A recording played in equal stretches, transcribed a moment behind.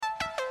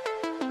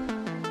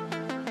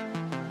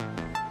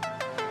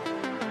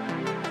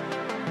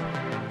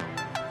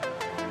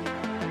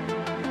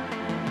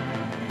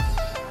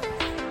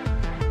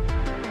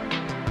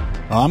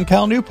I'm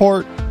Cal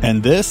Newport,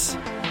 and this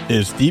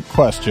is Deep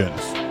Questions,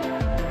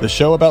 the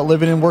show about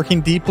living and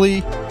working deeply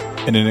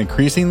in an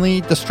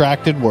increasingly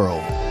distracted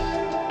world.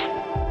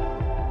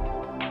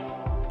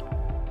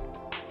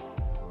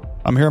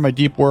 I'm here at my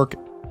Deep Work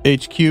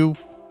HQ,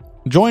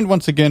 joined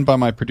once again by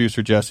my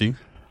producer, Jesse.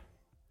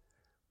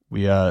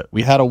 We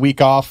had a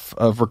week off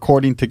of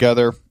recording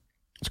together.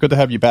 It's good to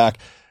have you back.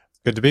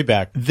 Good to be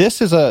back.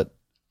 This is a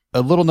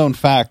little known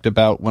fact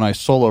about when I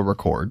solo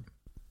record.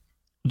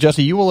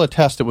 Jesse, you will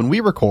attest that when we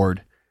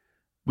record,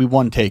 we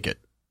one take it.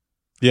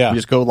 Yeah. We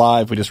just go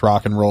live, we just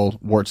rock and roll,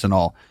 warts and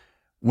all.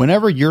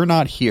 Whenever you're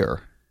not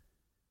here,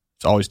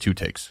 it's always two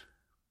takes.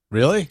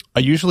 Really? I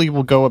usually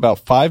will go about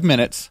 5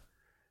 minutes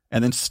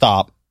and then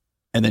stop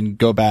and then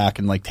go back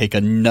and like take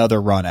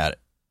another run at it.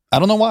 I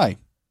don't know why.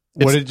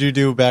 What did you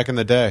do back in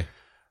the day?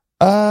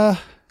 I'm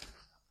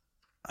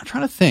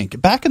trying to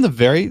think. Back in the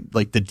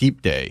the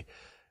deep day,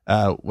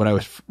 when I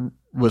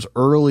was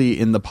early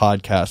in the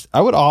podcast,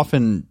 I would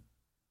often,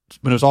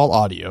 when it was all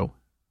audio,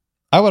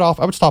 I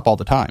would stop all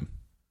the time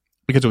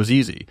because it was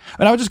easy.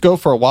 And I would just go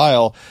for a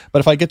while, but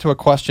if I get to a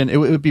question, it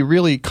would be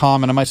really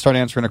calm and I might start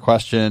answering a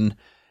question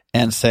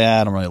and say,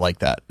 I don't really like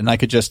that. And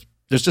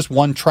there's just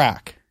one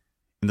track.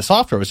 In the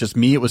software, it was just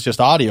me, it was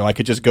just audio. I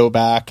could just go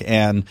back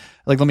and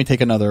let me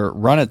take another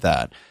run at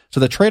that.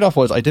 So the trade-off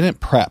was I didn't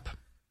prep.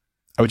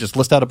 I would just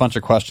list out a bunch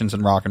of questions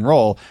and rock and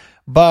roll.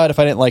 But if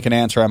I didn't like an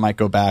answer, I might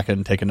go back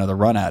and take another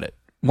run at it.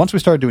 Once we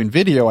started doing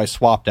video, I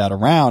swapped that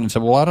around and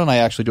said, well, why don't I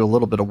actually do a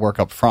little bit of work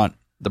up front,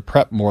 the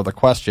prep more the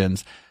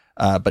questions,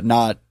 but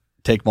not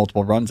take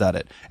multiple runs at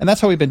it. And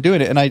that's how we've been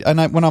doing it. And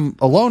I when I'm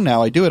alone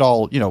now, I do it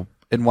all,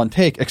 in one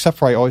take, except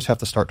for I always have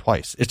to start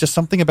twice. It's just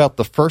something about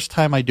the first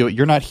time I do it.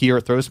 You're not here.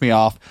 It throws me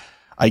off.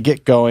 I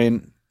get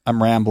going.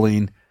 I'm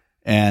rambling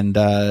and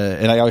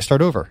I always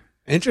start over.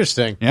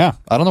 Interesting. Yeah.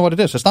 I don't know what it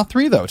is. It's not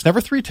 3 though. It's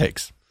never 3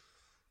 takes.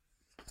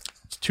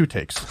 It's 2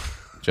 takes.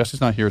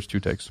 Jesse's not here. It's 2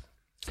 takes.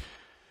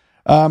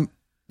 So,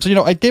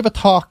 I gave a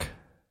talk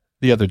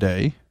the other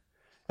day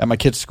at my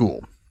kid's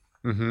school.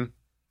 Mm-hmm.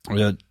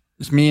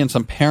 It's me and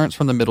some parents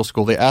from the middle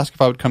school. They asked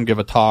if I would come give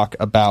a talk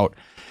about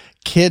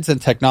kids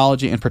and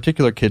technology, in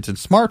particular kids and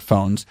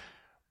smartphones.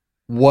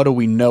 What do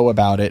we know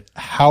about it?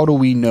 How do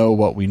we know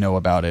what we know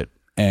about it?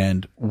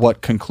 And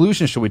what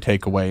conclusions should we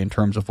take away in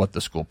terms of what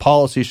the school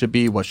policy should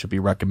be, what should be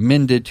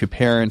recommended to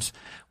parents,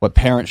 what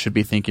parents should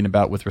be thinking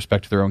about with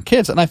respect to their own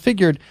kids? And I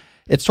figured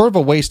it's sort of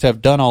a waste to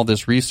have done all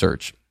this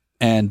research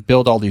and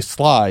build all these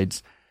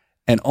slides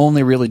and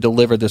only really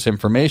deliver this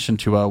information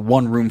to a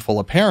one room full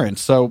of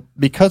parents. So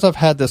because I've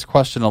had this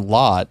question a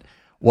lot,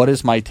 what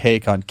is my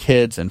take on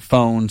kids and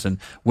phones and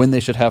when they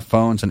should have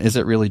phones and is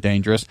it really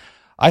dangerous?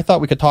 I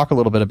thought we could talk a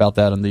little bit about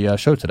that on the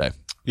show today.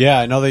 Yeah,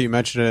 I know that you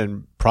mentioned it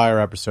in prior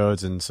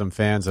episodes and some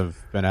fans have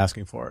been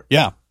asking for it.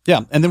 Yeah.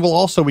 And then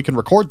we can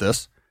record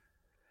this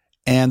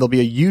and there'll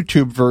be a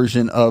YouTube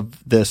version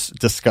of this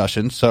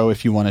discussion. So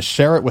if you want to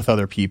share it with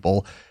other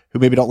people who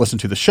maybe don't listen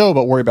to the show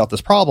but worry about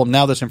this problem,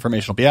 now this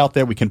information will be out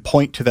there. We can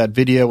point to that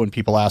video when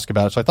people ask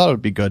about it. So I thought it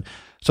would be good.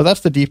 So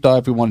that's the deep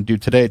dive we want to do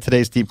today.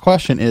 Today's deep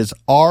question is,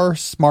 are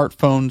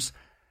smartphones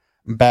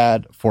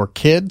bad for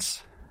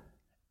kids?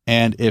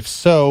 And if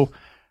so,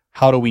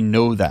 how do we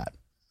know that?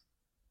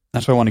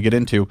 That's what I want to get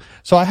into.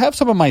 So I have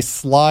some of my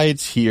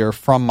slides here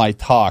from my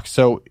talk.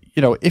 So,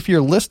 if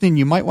you're listening,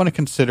 you might want to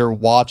consider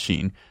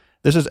watching.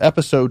 This is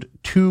episode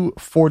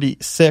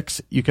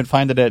 246. You can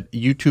find it at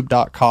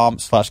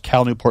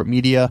youtube.com/Cal Newport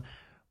Media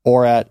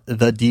or at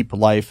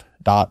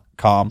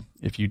thedeeplife.com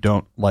if you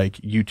don't like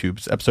YouTube.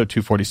 It's episode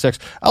 246.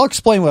 I'll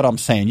explain what I'm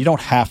saying. You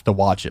don't have to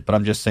watch it, but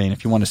I'm just saying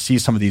if you want to see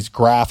some of these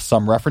graphs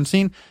I'm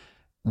referencing,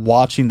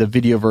 watching the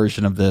video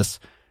version of this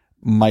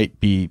might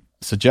be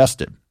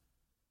suggested.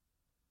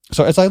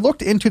 So as I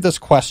looked into this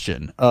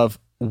question of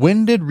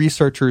when did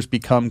researchers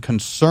become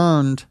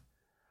concerned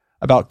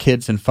about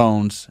kids and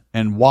phones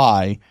and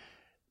why,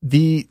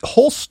 the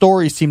whole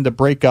story seemed to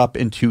break up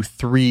into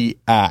 3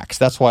 acts.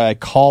 That's why I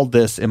called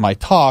this in my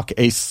talk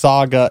a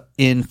saga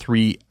in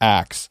 3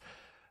 acts.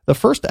 The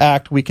first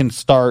act we can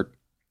start,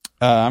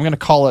 I'm going to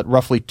call it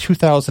roughly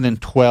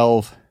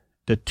 2012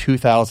 to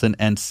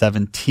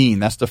 2017.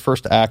 That's the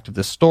first act of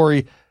this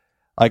story.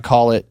 I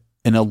call it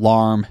an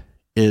alarm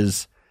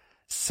is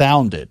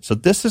sounded. So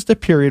this is the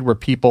period where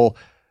people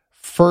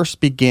first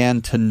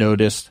began to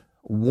notice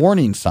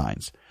warning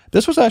signs.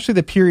 This was actually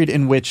the period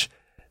in which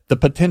the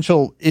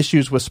potential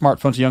issues with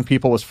smartphones and young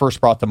people was first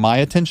brought to my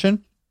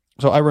attention.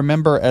 So I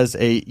remember as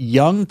a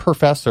young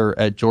professor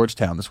at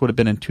Georgetown, this would have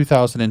been in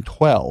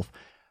 2012,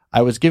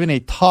 I was giving a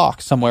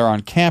talk somewhere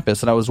on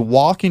campus and I was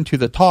walking to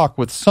the talk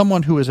with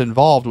someone who was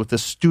involved with the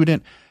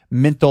Student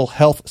Mental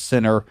Health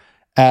Center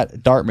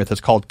at Dartmouth. It's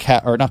called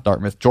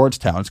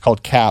Georgetown. It's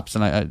called CAPS.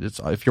 And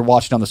if you're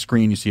watching on the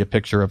screen, you see a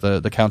picture of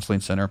the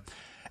counseling center.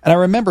 And I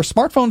remember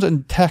smartphones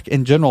and tech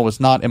in general was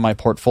not in my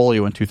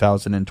portfolio in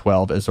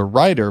 2012 as a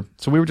writer.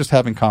 So we were just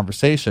having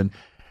conversation.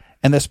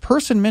 And this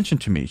person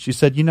mentioned to me, she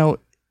said,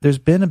 there's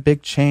been a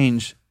big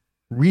change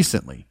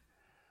recently.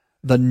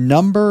 The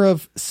number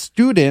of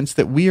students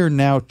that we are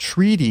now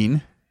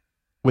treating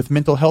with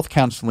mental health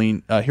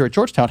counseling here at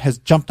Georgetown has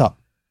jumped up.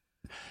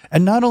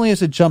 And not only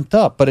has it jumped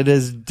up, but it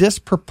has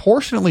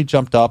disproportionately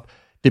jumped up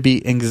to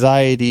be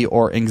anxiety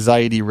or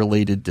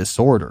anxiety-related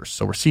disorders.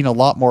 So we're seeing a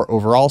lot more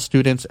overall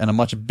students, and a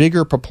much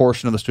bigger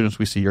proportion of the students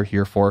we see are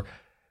here for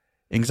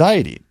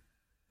anxiety.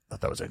 I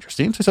thought that was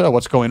interesting. So I said,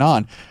 what's going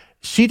on?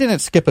 She didn't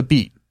skip a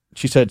beat.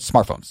 She said,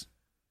 smartphones.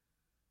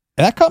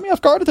 And that caught me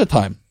off guard at the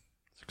time.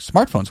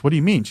 Smartphones, what do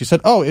you mean? She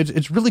said,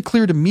 it's really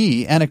clear to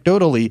me,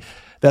 anecdotally,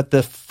 that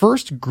the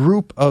first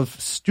group of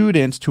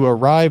students to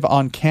arrive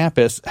on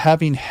campus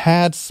having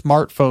had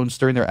smartphones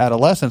during their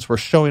adolescence were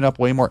showing up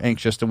way more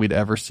anxious than we'd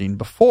ever seen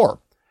before.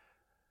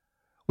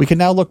 We can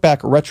now look back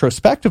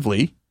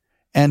retrospectively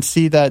and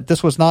see that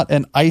this was not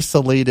an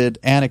isolated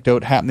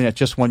anecdote happening at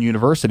just one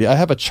university. I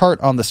have a chart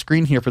on the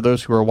screen here for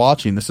those who are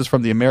watching. This is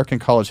from the American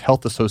College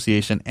Health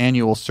Association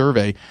annual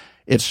survey.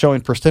 It's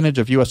showing percentage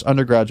of U.S.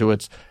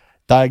 undergraduates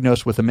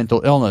diagnosed with a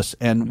mental illness.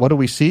 And what do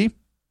we see?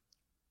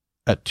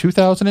 At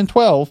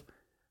 2012,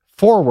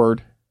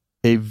 forward,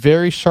 a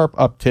very sharp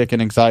uptick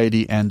in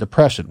anxiety and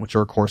depression, which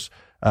are, of course,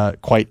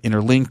 quite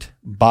interlinked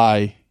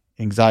by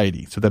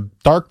anxiety. So the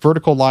dark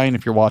vertical line,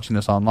 if you're watching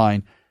this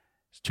online,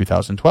 is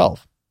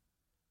 2012.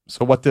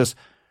 So what this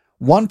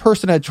one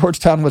person at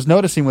Georgetown was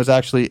noticing was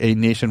actually a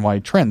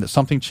nationwide trend, that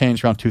something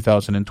changed around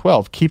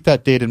 2012. Keep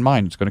that date in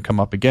mind. It's going to come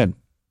up again.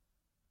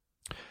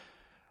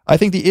 I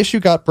think the issue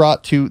got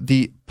brought to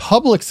the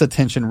public's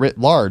attention writ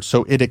large,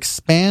 so it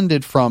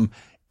expanded from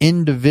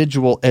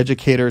individual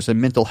educators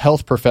and mental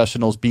health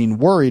professionals being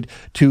worried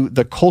to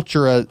the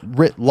culture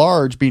writ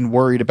large being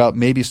worried about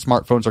maybe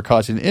smartphones are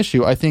causing an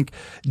issue. I think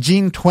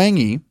Jean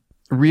Twenge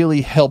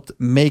really helped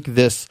make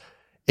this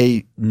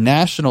a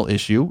national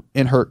issue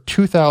in her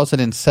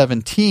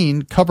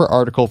 2017 cover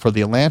article for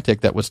The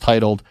Atlantic that was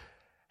titled,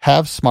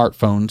 "Have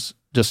Smartphones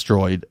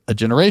Destroyed a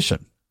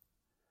Generation?"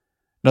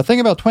 Now, the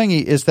thing about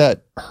Twenge is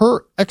that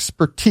her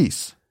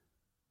expertise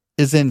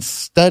is in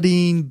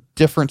studying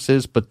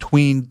differences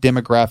between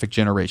demographic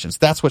generations.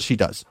 That's what she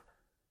does.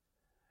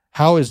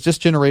 How is this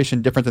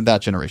generation different than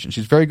that generation?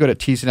 She's very good at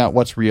teasing out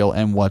what's real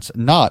and what's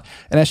not.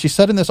 And as she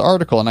said in this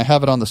article, and I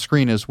have it on the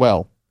screen as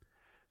well,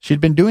 she'd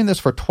been doing this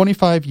for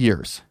 25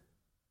 years.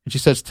 And she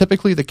says,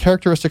 typically the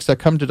characteristics that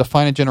come to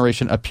define a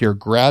generation appear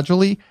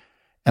gradually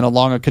and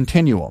along a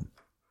continuum.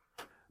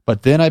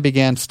 But then I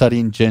began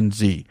studying Gen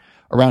Z.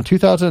 Around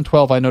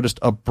 2012, I noticed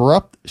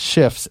abrupt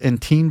shifts in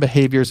teen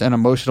behaviors and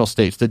emotional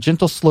states. The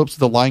gentle slopes of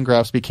the line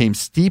graphs became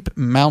steep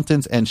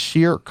mountains and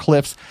sheer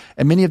cliffs,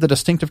 and many of the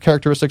distinctive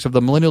characteristics of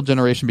the millennial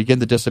generation began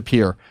to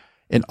disappear.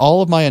 In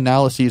all of my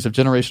analyses of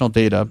generational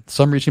data,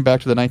 some reaching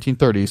back to the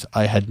 1930s,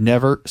 I had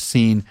never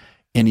seen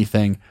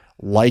anything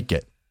like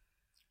it.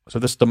 So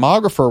this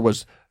demographer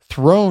was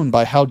thrown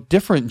by how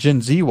different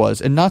Gen Z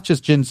was, and not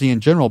just Gen Z in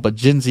general, but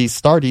Gen Z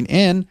starting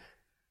in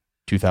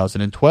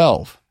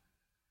 2012.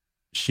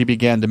 She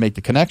began to make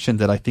the connection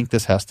that I think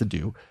this has to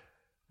do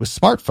with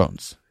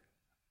smartphones.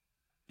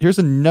 Here's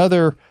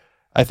another,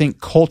 I think,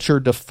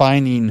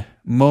 culture-defining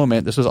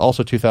moment. This was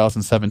also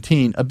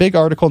 2017. A big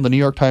article in the New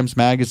York Times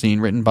Magazine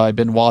written by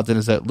Benoit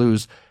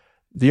Denizet-Luz.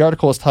 The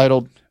article is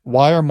titled,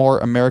 "Why Are More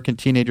American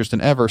Teenagers Than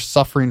Ever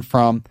Suffering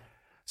from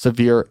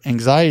Severe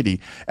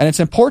Anxiety?" And it's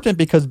important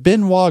because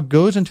Benoit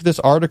goes into this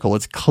article.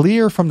 It's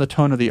clear from the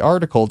tone of the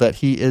article that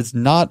he is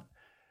not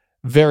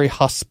very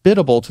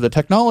hospitable to the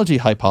technology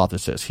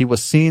hypothesis. He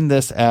was seeing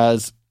this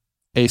as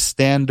a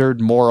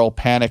standard moral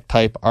panic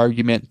type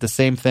argument. The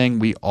same thing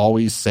we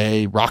always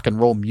say, rock and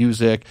roll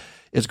music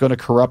is going to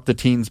corrupt the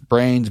teens'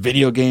 brains.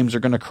 Video games are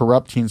going to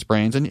corrupt teens'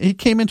 brains. And he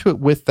came into it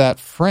with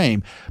that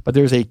frame. But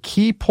there's a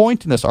key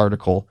point in this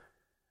article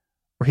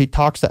where he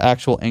talks to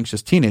actual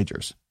anxious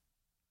teenagers.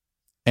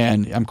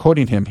 And I'm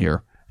quoting him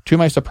here. "To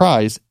my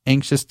surprise,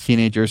 anxious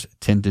teenagers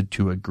tended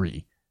to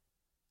agree."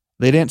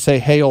 They didn't say,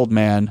 "Hey, old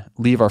man,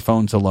 leave our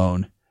phones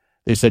alone."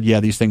 They said,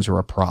 "Yeah, these things are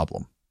a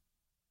problem."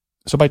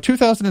 So by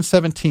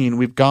 2017,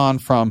 we've gone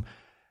from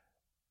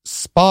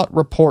spot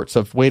reports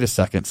of, wait a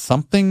second,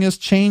 something is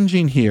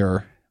changing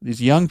here. These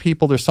young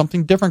people, there's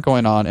something different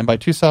going on. And by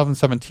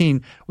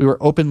 2017, we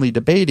were openly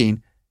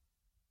debating,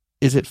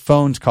 is it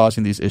phones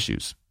causing these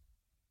issues?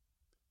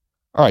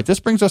 All right, this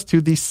brings us to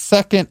the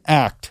second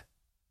act,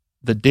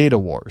 the data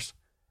wars.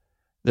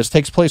 This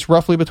takes place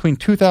roughly between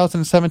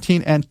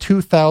 2017 and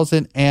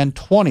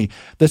 2020.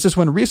 This is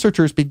when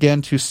researchers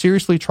began to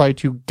seriously try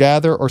to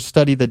gather or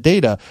study the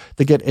data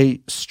to get a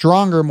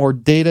stronger, more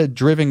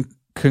data-driven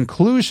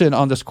conclusion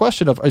on this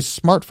question of, is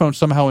smartphone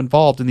somehow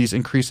involved in these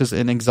increases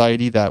in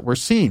anxiety that we're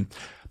seeing?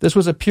 This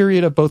was a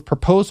period of both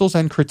proposals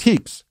and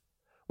critiques,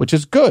 which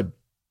is good.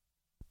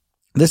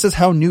 This is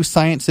how new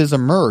sciences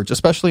emerge,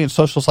 especially in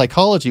social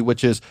psychology,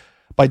 which is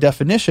by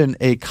definition,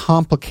 a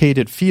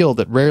complicated field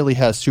that rarely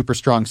has super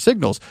strong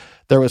signals.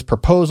 There was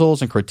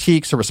proposals and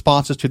critiques or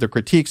responses to the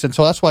critiques. And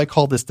so that's why I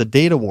call this the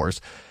data wars.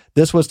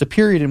 This was the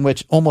period in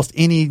which almost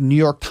any New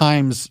York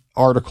Times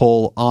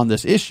article on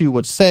this issue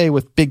would say,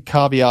 with big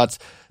caveats,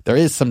 there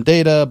is some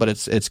data, but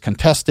it's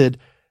contested.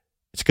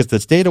 It's because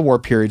this data war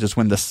period is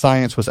when the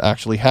science was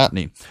actually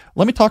happening.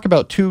 Let me talk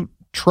about two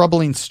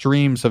troubling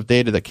streams of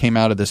data that came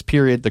out of this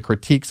period, the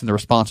critiques and the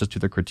responses to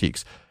the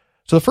critiques.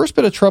 So the first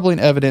bit of troubling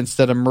evidence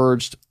that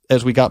emerged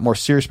as we got more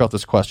serious about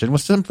this question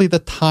was simply the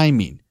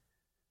timing.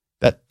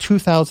 That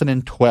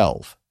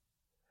 2012.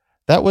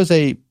 That was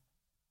a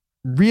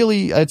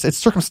really, it's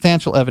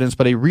circumstantial evidence,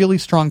 but a really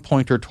strong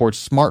pointer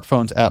towards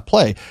smartphones at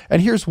play.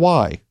 And here's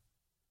why.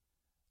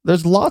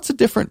 There's lots of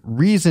different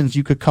reasons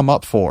you could come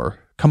up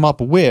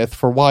with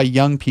for why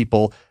young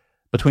people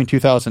between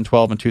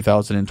 2012 and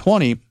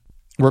 2020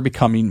 were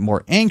becoming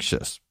more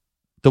anxious.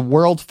 The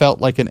world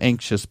felt like an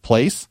anxious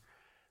place.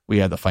 We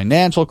had the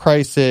financial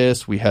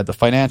crisis. We had the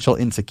financial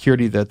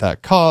insecurity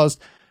that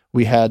caused.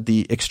 We had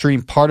the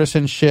extreme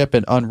partisanship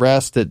and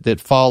unrest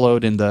that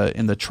followed in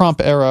the Trump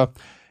era.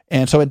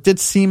 And so it did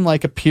seem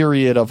like a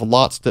period of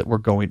lots that were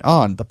going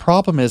on. The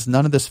problem is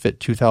none of this fit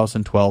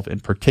 2012 in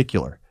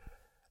particular.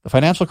 The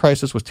financial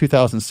crisis was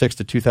 2006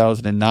 to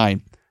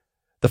 2009.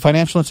 The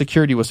financial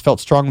insecurity was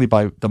felt strongly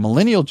by the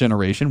millennial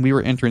generation. We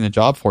were entering the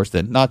job force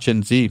then, not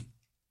Gen Z.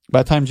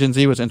 By the time Gen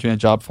Z was entering the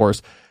job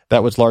force,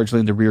 that was largely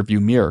in the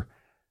rearview mirror.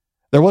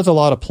 There was a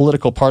lot of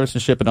political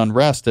partisanship and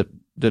unrest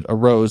that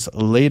arose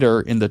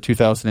later in the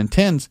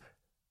 2010s,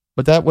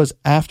 but that was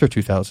after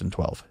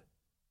 2012.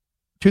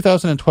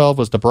 2012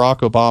 was the Barack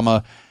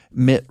Obama,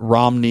 Mitt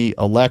Romney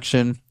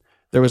election.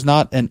 There was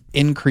not an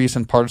increase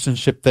in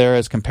partisanship there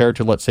as compared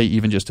to, let's say,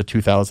 even just a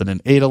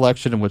 2008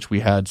 election in which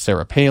we had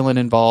Sarah Palin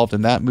involved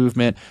in that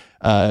movement,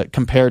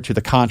 compared to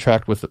the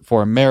contract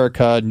for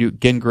America, Newt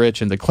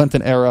Gingrich in the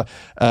Clinton era,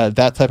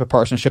 that type of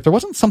partisanship. There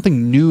wasn't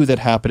something new that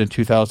happened in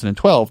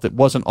 2012 that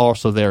wasn't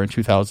also there in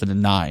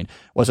 2009,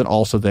 wasn't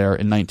also there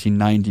in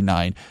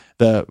 1999.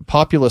 The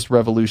populist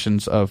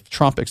revolutions of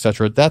Trump,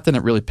 etc., that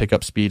didn't really pick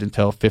up speed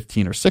until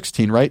 15 or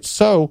 16, right?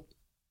 So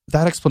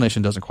that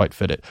explanation doesn't quite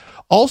fit it.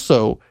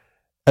 Also,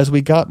 as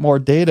we got more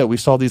data, we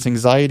saw these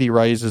anxiety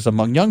rises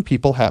among young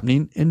people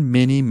happening in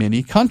many,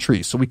 many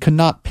countries. So we could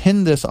not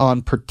pin this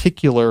on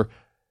particular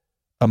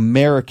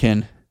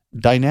American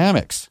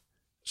dynamics.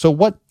 So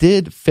what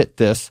did fit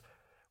this?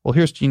 Well,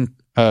 here's Gene.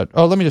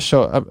 Let me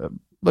show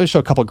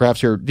a couple of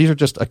graphs here. These are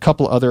just a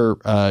couple other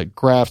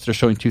graphs that are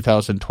showing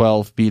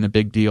 2012 being a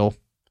big deal.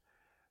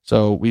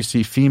 So we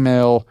see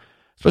female,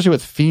 especially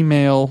with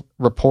female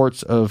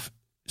reports of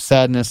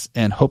sadness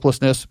and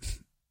hopelessness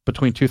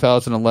between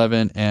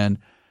 2011 and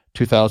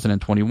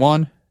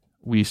 2021,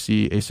 we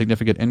see a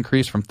significant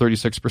increase from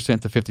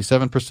 36% to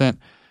 57%.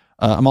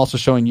 I'm also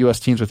showing U.S.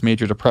 teens with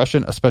major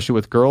depression, especially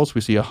with girls.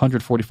 We see a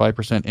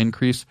 145%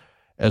 increase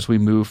as we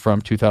move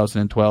from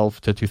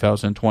 2012 to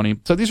 2020.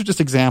 So these are just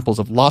examples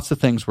of lots of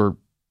things we're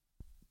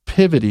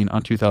pivoting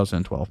on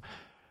 2012.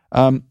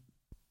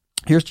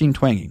 Here's Jean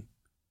Twenge.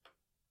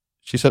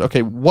 She said,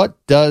 okay,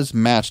 what does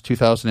match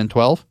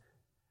 2012?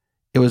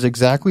 It was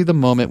exactly the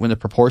moment when the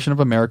proportion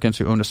of Americans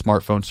who owned a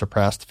smartphone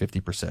surpassed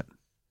 50%.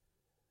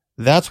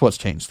 That's what's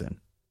changed then.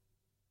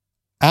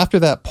 After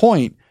that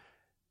point,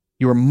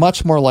 you were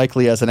much more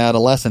likely as an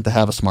adolescent to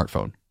have a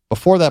smartphone.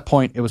 Before that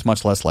point, it was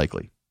much less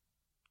likely.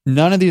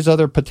 None of these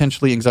other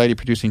potentially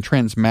anxiety-producing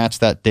trends match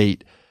that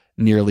date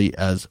nearly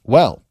as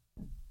well.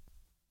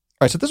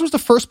 All right, so this was the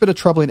first bit of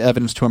troubling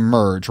evidence to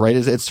emerge, right?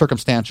 It's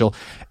circumstantial.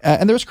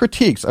 And there's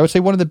critiques. I would say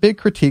one of the big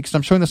critiques, and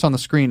I'm showing this on the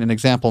screen, an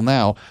example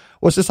now,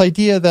 was this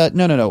idea that,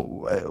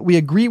 no, we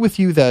agree with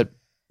you that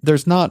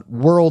there's not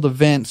world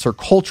events or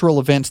cultural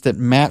events that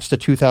match the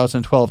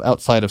 2012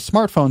 outside of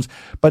smartphones,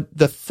 but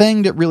the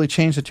thing that really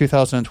changed in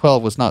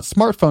 2012 was not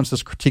smartphones,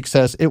 this critique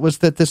says. It was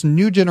that this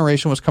new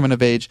generation was coming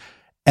of age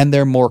and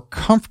they're more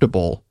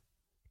comfortable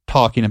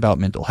talking about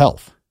mental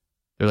health.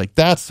 They're like,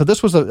 so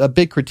this was a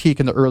big critique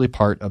in the early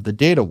part of the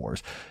data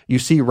wars. You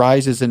see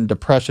rises in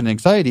depression and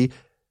anxiety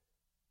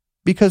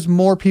because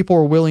more people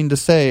are willing to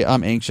say,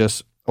 I'm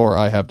anxious or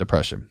I have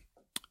depression.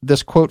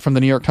 This quote from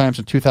the New York Times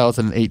in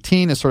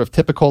 2018 is sort of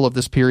typical of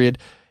this period.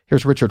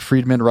 Here's Richard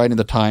Friedman writing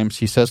the Times.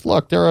 He says,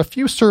 look, there are a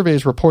few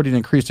surveys reporting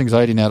increased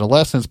anxiety in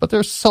adolescents, but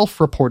they're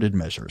self-reported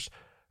measures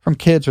from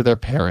kids or their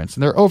parents,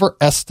 and they're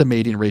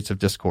overestimating rates of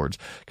discords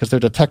because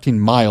they're detecting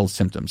mild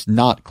symptoms,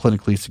 not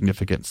clinically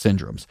significant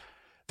syndromes.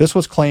 This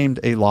was claimed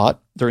a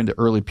lot during the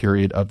early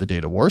period of the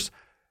data wars.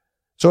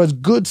 So as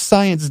good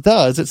science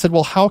does, it said,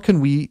 well, how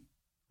can we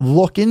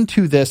look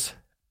into this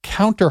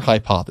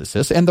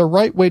counter-hypothesis? And the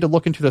right way to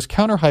look into this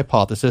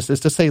counter-hypothesis is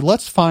to say,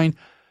 let's find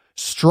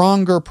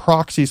stronger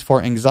proxies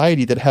for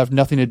anxiety that have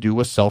nothing to do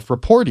with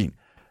self-reporting.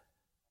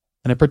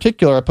 And in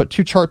particular, I put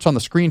two charts on the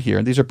screen here,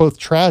 and these are both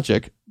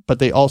tragic, but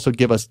they also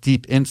give us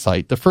deep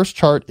insight. The first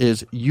chart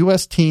is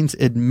U.S. teens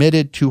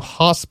admitted to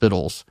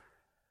hospitals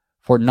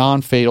for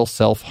non-fatal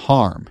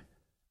self-harm,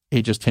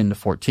 ages 10 to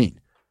 14.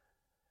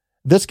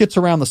 This gets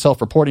around the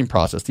self-reporting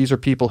process. These are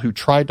people who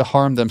tried to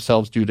harm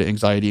themselves due to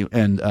anxiety,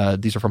 and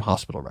these are from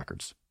hospital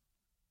records.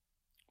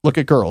 Look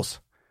at girls.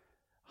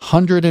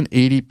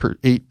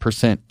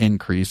 188%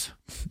 increase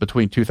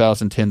between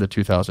 2010 to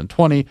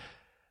 2020,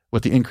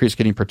 with the increase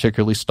getting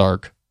particularly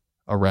stark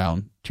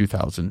around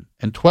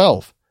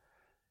 2012.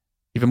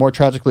 Even more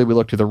tragically, we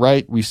look to the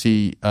right, we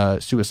see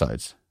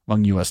suicides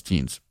among U.S.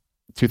 teens.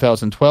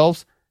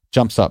 2012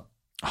 jumps up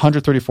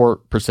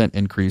 134%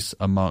 increase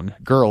among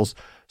girls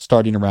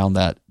starting around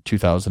that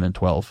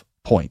 2012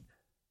 point.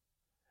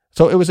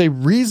 So it was a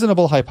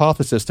reasonable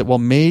hypothesis that, well,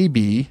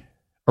 maybe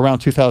around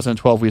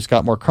 2012 we just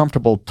got more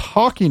comfortable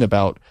talking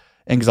about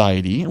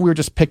anxiety and we were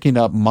just picking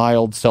up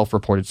mild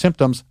self-reported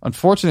symptoms.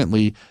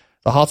 Unfortunately,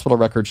 the hospital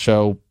records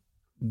show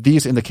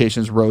these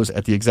indications rose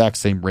at the exact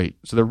same rate.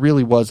 So there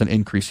really was an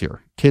increase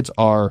here. Kids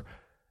are,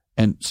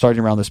 and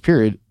starting around this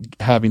period,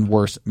 having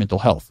worse mental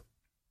health.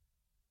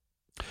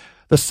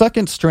 The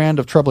second strand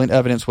of troubling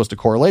evidence was the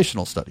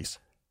correlational studies.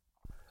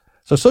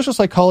 So social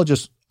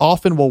psychologists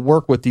often will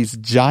work with these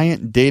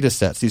giant data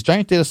sets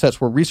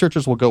where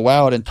researchers will go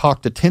out and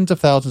talk to tens of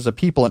thousands of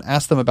people and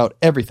ask them about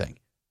everything.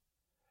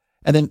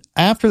 And then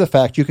after the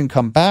fact, you can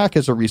come back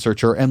as a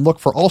researcher and look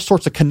for all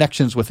sorts of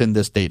connections within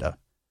this data.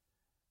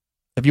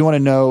 If you want to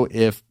know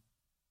if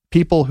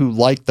people who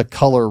like the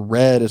color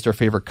red as their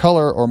favorite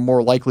color are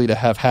more likely to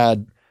have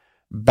had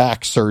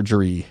back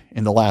surgery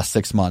in the last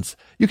 6 months,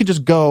 you can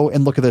just go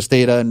and look at this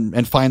data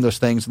and find those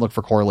things and look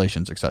for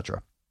correlations,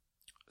 etc.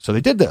 So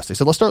they did this. They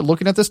said, let's start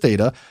looking at this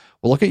data.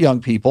 We'll look at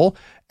young people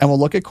and we'll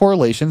look at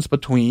correlations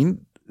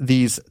between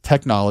these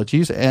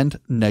technologies and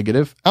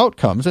negative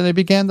outcomes. And they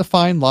began to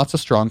find lots of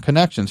strong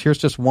connections. Here's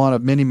just one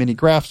of many, many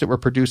graphs that were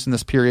produced in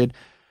this period.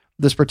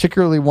 This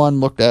particularly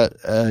one looked at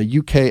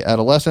UK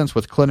adolescents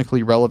with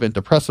clinically relevant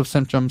depressive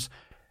symptoms.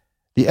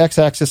 The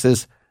x-axis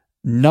is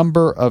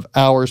number of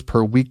hours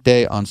per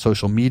weekday on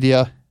social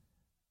media.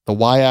 The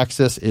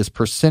y-axis is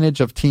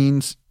percentage of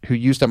teens who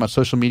used that much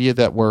social media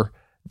that were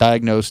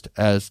diagnosed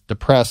as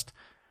depressed.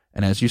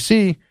 And as you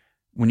see,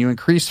 when you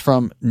increase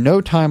from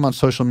no time on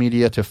social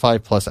media to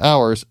 5+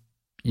 hours,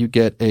 you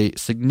get a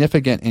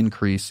significant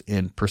increase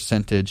in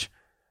percentage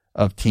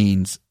of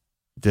teens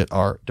that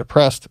are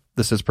depressed.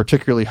 This is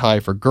particularly high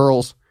for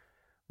girls,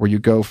 where you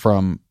go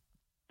from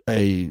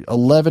a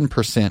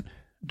 11%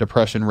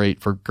 depression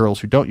rate for girls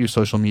who don't use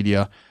social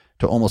media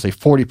to almost a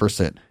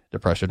 40%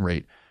 depression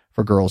rate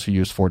for girls who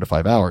use 4 to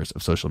 5 hours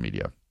of social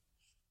media.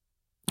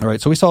 All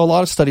right, so we saw a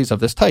lot of studies of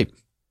this type.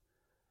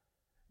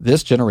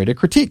 This generated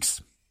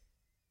critiques.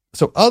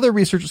 So other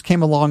researchers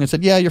came along and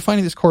said, yeah, you're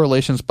finding these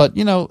correlations, but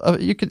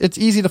it's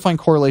easy to find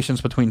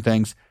correlations between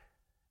things.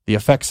 The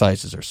effect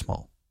sizes are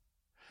small.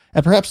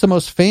 And perhaps the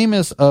most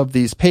famous of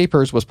these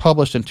papers was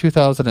published in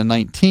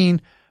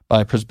 2019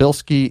 by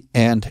Przybylski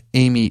and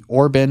Amy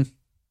Orben.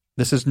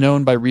 This is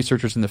known by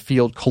researchers in the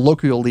field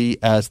colloquially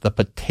as the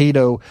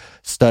potato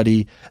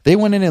study. They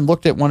went in and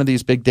looked at one of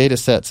these big data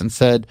sets and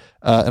said,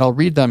 and I'll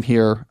read them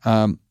here,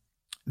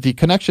 the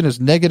connection is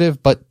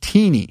negative but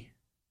teeny,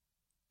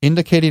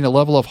 indicating a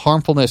level of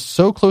harmfulness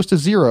so close to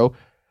zero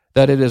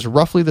that it is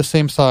roughly the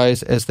same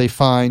size as they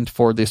find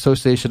for the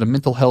association of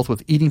mental health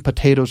with eating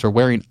potatoes or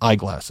wearing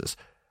eyeglasses.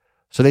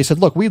 So they said,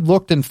 look, we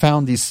looked and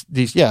found these,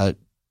 you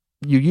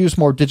use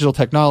more digital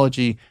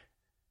technology,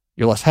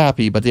 you're less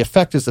happy, but the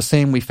effect is the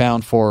same we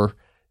found for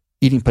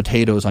eating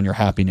potatoes on your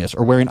happiness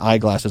or wearing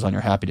eyeglasses on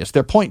your happiness.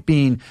 Their point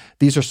being,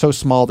 these are so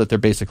small that they're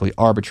basically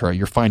arbitrary.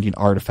 You're finding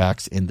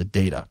artifacts in the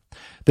data.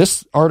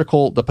 This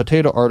article, the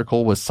potato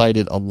article, was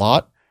cited a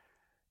lot.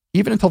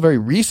 Even until very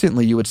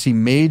recently, you would see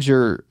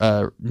major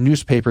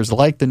newspapers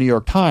like the New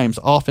York Times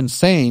often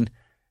saying,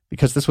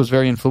 because this was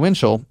very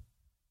influential,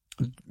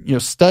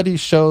 studies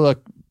show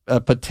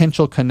a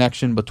potential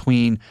connection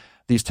between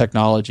these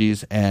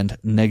technologies and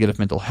negative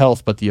mental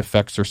health, but the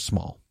effects are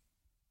small.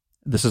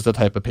 This is the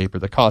type of paper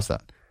that caused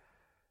that.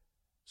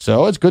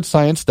 So, as good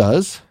science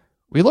does,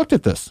 we looked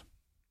at this.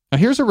 Now,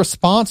 here's a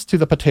response to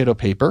the potato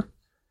paper,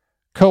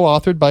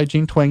 co-authored by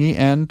Jean Twenge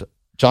and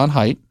John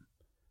Haidt.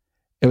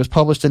 It was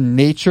published in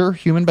Nature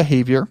Human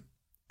Behavior,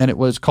 and it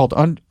was called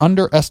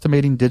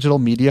Underestimating Digital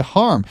Media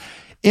Harm.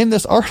 In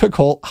this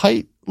article,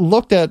 Haidt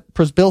looked at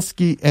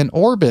Przybylski and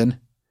Orben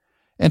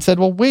and said,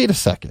 well, wait a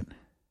second.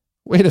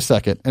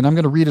 And I'm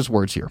going to read his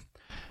words here.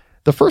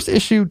 The first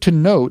issue to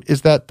note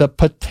is that the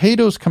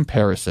potatoes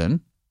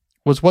comparison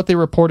was what they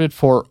reported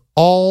for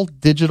all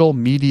digital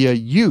media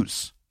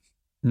use,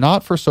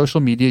 not for social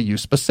media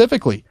use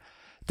specifically.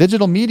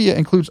 Digital media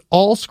includes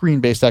all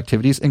screen-based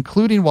activities,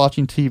 including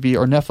watching TV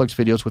or Netflix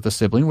videos with a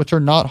sibling, which are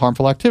not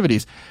harmful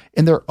activities.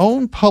 In their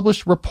own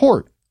published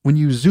report, when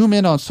you zoom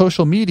in on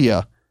social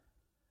media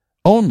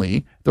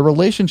only, the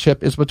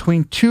relationship is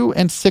between 2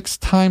 and 6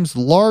 times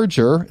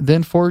larger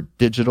than for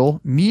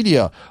digital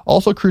media.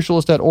 Also crucial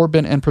is that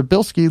Orben and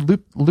Przybylski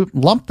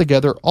lumped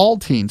together all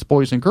teens,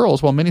 boys and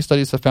girls, while many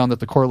studies have found that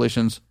the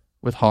correlations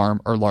with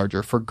harm are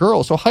larger for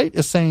girls. So Haidt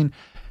is saying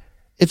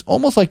it's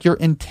almost like you're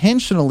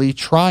intentionally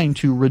trying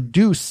to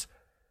reduce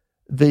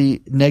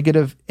the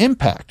negative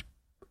impact.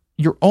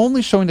 You're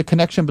only showing the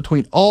connection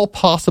between all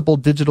possible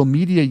digital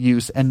media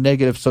use and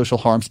negative social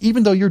harms,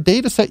 even though your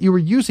data set you were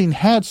using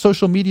had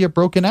social media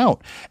broken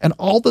out. And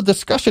all the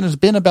discussion has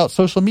been about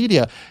social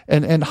media.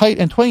 And Haidt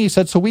and Twenge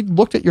said, so we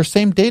looked at your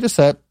same data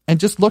set and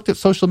just looked at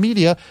social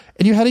media,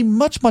 and you had a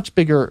much, much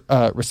bigger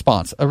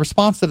response. A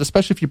response that,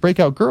 especially if you break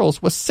out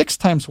girls, was 6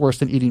 times worse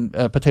than eating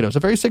potatoes.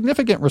 A very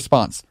significant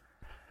response.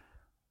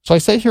 So I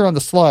say here on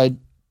the slide,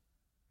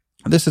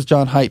 This is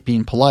John Haidt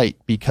being polite,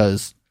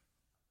 because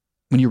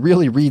when you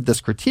really read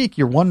this critique,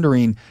 you're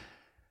wondering,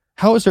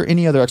 how is there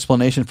any other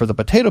explanation for the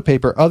potato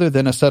paper other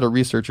than a set of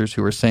researchers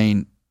who are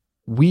saying,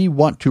 we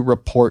want to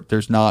report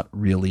there's not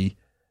really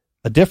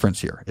a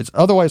difference here? It's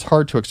otherwise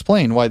hard to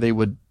explain why they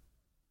would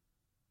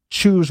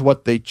choose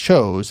what they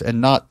chose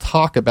and not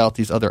talk about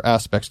these other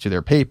aspects to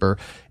their paper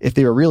if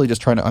they were really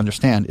just trying to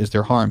understand, is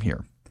there harm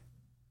here?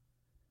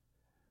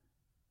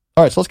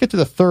 All right, so let's get to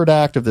the third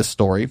act of this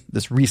story,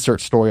 this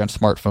research story on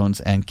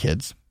smartphones and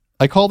kids.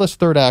 I call this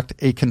third act,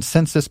 A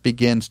Consensus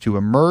Begins to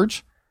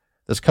Emerge.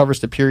 This covers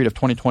the period of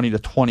 2020 to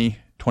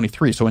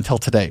 2023, so until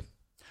today.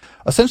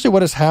 Essentially,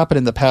 what has happened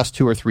in the past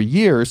 2 or 3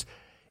 years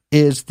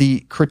is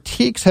the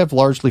critiques have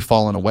largely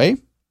fallen away,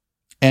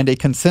 and a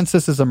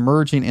consensus is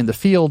emerging in the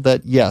field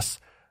that, yes,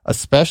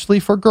 especially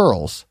for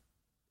girls,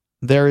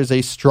 there is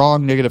a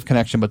strong negative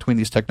connection between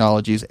these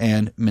technologies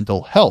and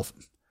mental health.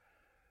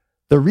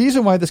 The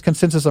reason why this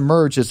consensus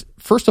emerged is,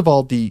 first of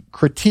all, the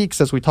critiques,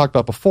 as we talked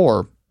about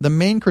before, the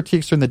main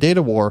critiques during the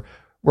data war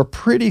were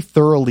pretty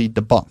thoroughly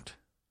debunked.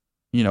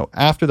 You know,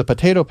 after the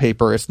potato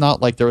paper, it's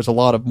not like there was a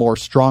lot of more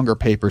stronger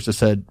papers that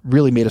said,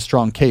 really made a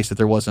strong case that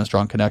there wasn't a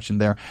strong connection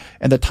there.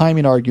 And the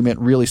timing argument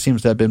really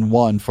seems to have been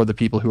won for the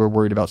people who are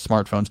worried about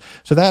smartphones.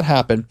 So that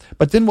happened.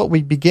 But then what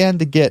we began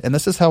to get, and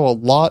this is how a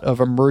lot of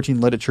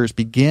emerging literatures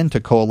began to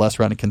coalesce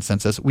around a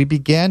consensus, we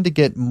began to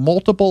get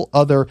multiple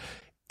other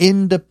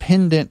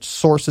independent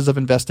sources of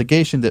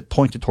investigation that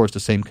pointed towards the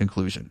same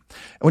conclusion.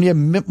 And when you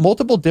have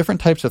multiple different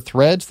types of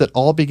threads that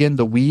all begin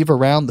to weave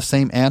around the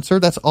same answer,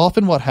 that's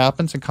often what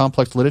happens in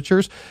complex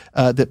literatures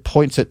that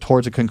points it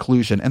towards a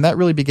conclusion. And that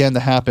really began to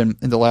happen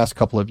in the last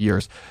couple of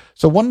years.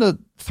 So one of the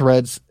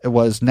threads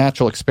was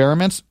natural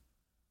experiments.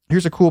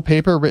 Here's a cool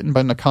paper written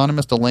by an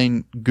economist,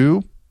 Elaine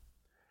Gu.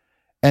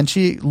 And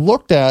she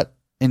looked at,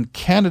 in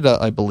Canada,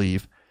 I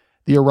believe,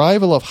 the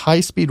arrival of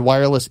high-speed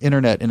wireless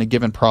internet in a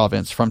given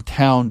province from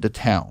town to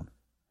town.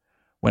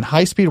 When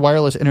high-speed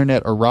wireless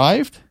internet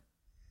arrived,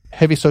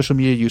 heavy social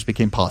media use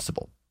became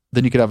possible.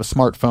 Then you could have a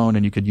smartphone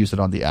and you could use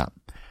it on the app.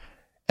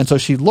 And so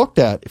she looked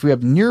at, if we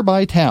have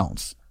nearby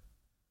towns,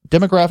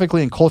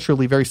 demographically and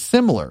culturally very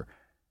similar,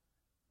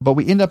 but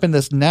we end up in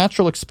this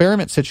natural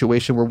experiment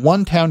situation where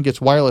one town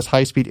gets wireless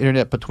high-speed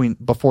internet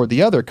before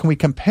the other, can we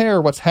compare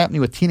what's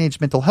happening with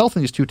teenage mental health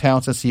in these two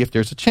towns and see if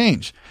there's a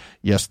change?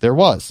 Yes, there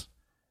was.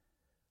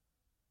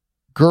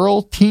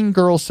 Teen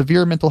girls'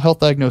 severe mental health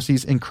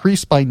diagnoses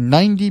increased by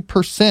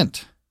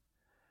 90%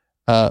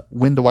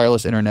 when the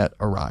wireless internet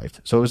arrived.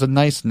 So it was a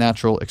nice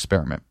natural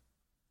experiment.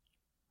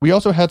 We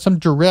also had some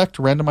direct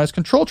randomized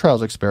control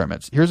trials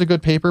experiments. Here's a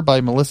good paper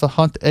by Melissa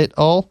Hunt et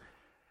al.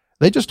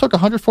 They just took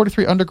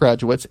 143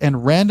 undergraduates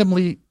and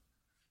randomly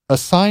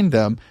assigned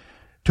them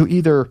to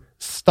either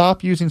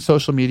stop using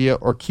social media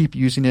or keep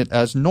using it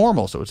as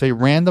normal. So it's a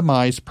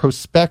randomized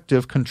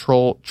prospective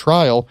control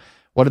trial.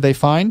 What did they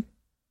find?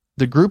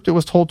 The group that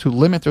was told to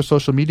limit their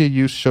social media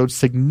use showed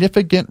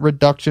significant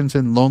reductions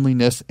in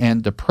loneliness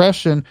and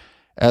depression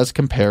as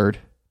compared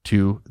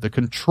to the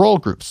control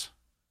groups.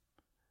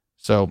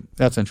 So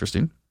that's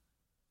interesting.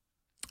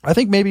 I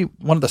think maybe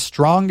one of the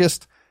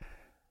strongest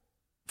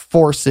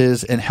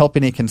forces in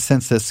helping a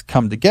consensus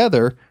come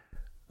together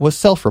was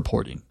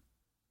self-reporting.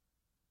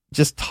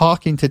 Just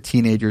talking to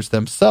teenagers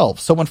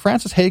themselves. So when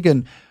Frances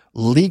Haugen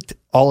leaked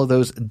all of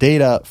those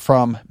data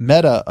from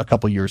Meta a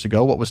couple years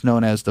ago, what was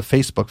known as the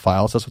Facebook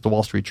files, that's what the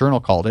Wall Street Journal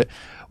called it,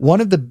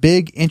 one of the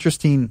big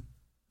interesting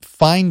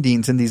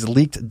findings in these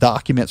leaked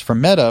documents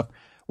from Meta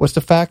was the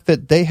fact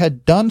that they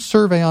had done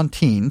survey on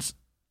teens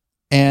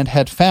and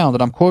had found,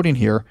 and I'm quoting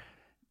here,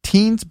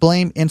 teens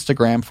blame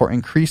Instagram for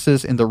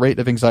increases in the rate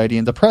of anxiety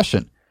and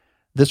depression.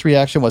 This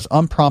reaction was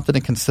unprompted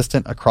and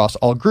consistent across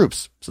all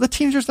groups. So the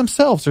teenagers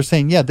themselves are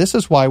saying, yeah, this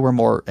is why we're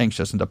more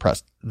anxious and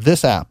depressed.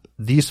 This app,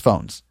 these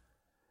phones.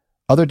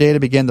 Other data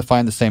began to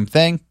find the same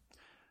thing.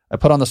 I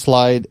put on the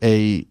slide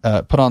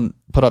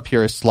put up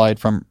here a slide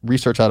from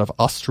research out of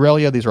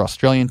Australia. These are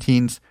Australian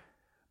teens.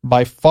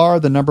 By far,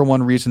 the number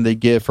one reason they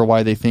give for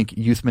why they think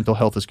youth mental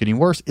health is getting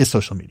worse is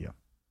social media.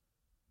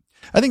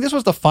 I think this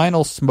was the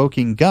final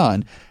smoking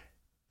gun,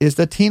 is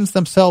that teens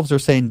themselves are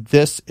saying,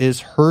 this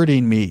is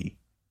hurting me.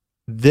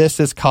 This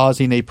is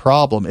causing a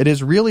problem. It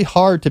is really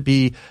hard to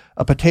be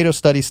a potato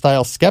study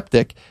style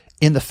skeptic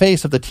in the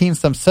face of the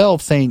teens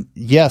themselves saying,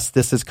 yes,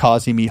 this is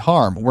causing me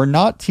harm. We're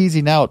not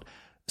teasing out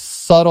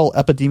subtle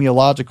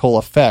epidemiological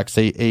effects,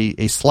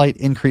 a slight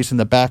increase in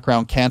the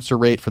background cancer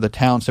rate for the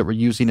towns that were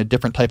using a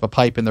different type of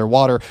pipe in their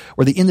water,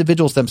 where the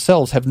individuals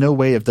themselves have no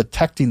way of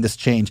detecting this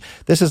change.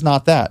 This is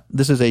not that.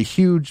 This is a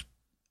huge,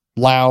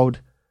 loud,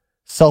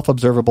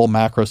 self-observable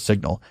macro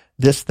signal.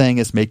 This thing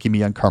is making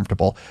me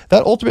uncomfortable.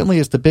 That ultimately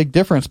is the big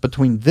difference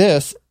between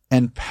this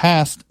and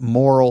past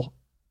moral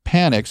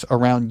panics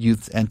around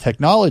youth and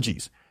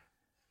technologies.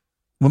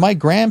 When my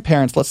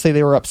grandparents, let's say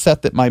they were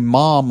upset that my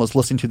mom was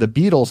listening to the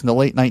Beatles in the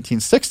late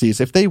 1960s,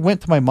 if they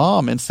went to my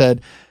mom and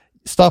said,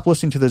 stop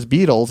listening to those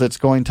Beatles, it's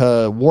going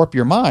to warp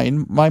your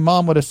mind, my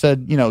mom would have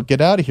said, get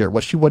out of here.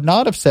 What she would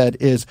not have said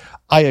is,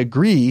 I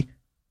agree,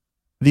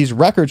 These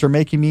records are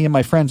making me and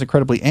my friends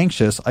incredibly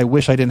anxious. I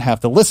wish I didn't have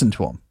to listen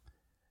to them.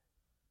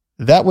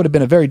 That would have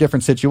been a very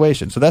different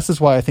situation. So this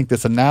is why I think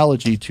this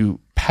analogy to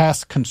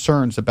past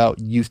concerns about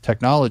youth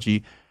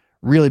technology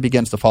really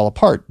begins to fall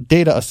apart.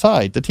 Data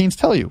aside, the teens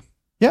tell you,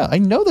 yeah, I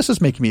know this is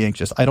making me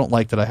anxious. I don't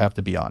like that I have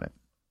to be on it.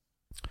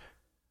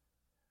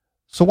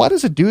 So why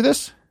does it do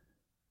this?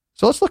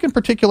 So let's look in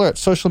particular at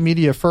social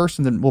media first,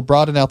 and then we'll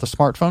broaden out the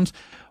smartphones.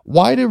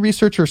 Why do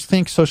researchers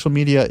think social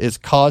media is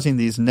causing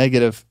these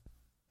negative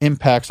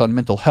impacts on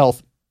mental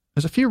health?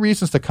 There's a few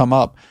reasons to come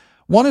up.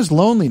 One is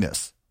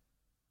loneliness.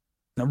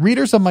 Now,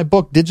 readers of my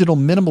book, Digital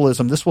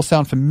Minimalism, this will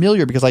sound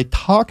familiar because I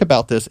talk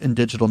about this in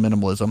Digital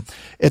Minimalism.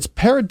 It's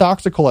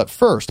paradoxical at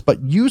first,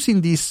 but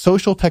using these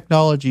social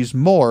technologies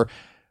more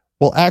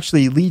will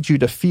actually lead you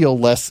to feel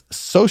less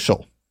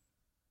social.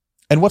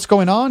 And what's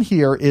going on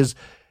here is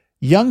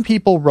young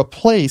people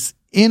replace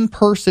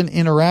in-person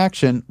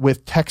interaction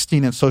with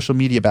texting and social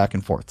media back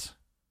and forth.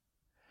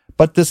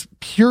 But this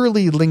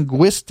purely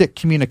linguistic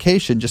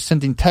communication, just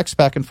sending text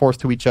back and forth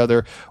to each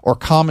other or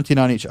commenting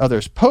on each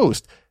other's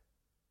post,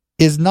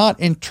 is not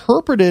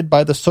interpreted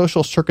by the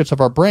social circuits of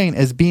our brain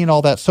as being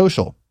all that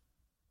social.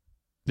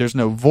 There's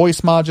no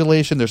voice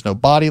modulation. There's no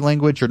body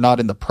language. You're not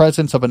in the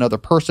presence of another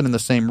person in the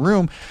same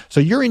room. So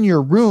you're in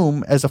your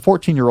room as a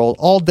 14-year-old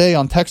all day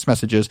on text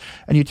messages,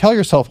 and you tell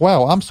yourself,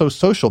 wow, I'm so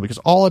social because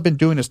all I've been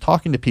doing is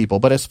talking to people.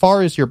 But as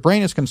far as your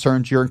brain is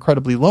concerned, you're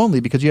incredibly lonely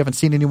because you haven't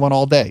seen anyone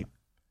all day.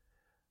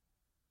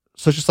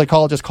 Social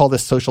psychologists call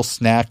this social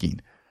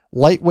snacking.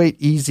 Lightweight,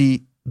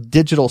 easy,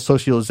 digital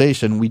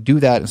socialization. We do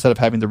that instead of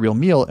having the real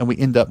meal, and we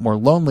end up more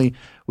lonely.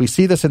 We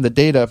see this in the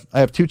data. I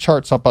have two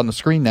charts up on the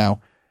screen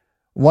now.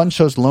 One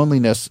shows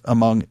loneliness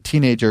among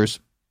teenagers,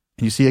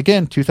 and you see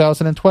again,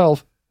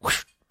 2012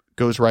 whoosh,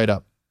 goes right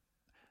up.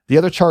 The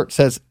other chart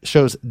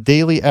shows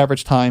daily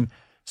average time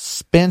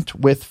spent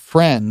with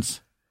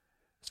friends,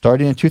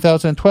 starting in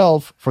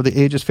 2012 for the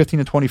ages 15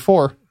 to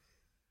 24,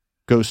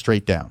 goes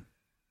straight down.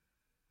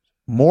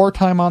 More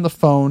time on the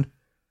phone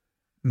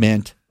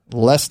meant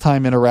less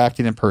time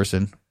interacting in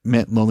person,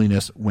 meant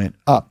loneliness went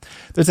up.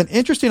 There's an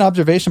interesting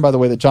observation, by the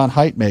way, that John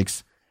Haidt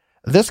makes.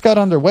 This got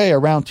underway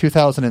around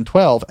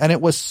 2012, and it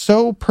was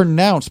so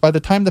pronounced by the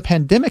time the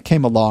pandemic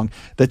came along,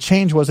 the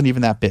change wasn't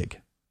even that big.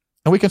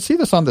 And we can see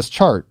this on this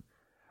chart.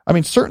 I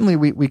mean, certainly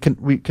we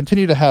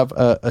continue to have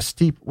a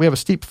steep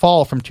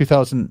fall from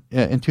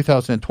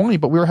 2020,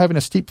 but we were having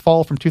a steep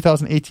fall from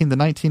 2018 to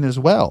 19 as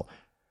well.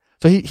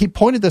 So he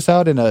pointed this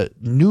out in a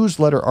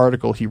newsletter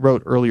article he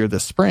wrote earlier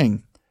this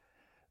spring.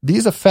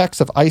 These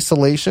effects of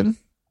isolation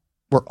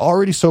were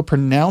already so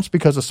pronounced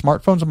because of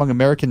smartphones among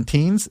American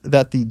teens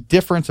that the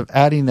difference of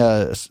adding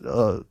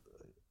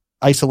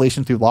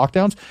isolation through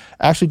lockdowns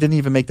actually didn't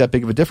even make that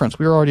big of a difference.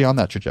 We were already on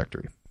that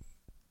trajectory.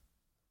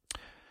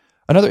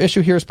 Another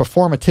issue here is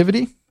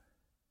performativity,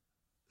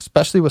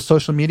 especially with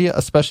social media,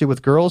 especially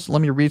with girls.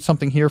 Let me read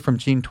something here from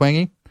Jean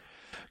Twenge.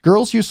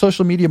 Girls use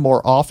social media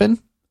more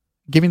often,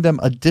 giving them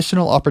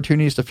additional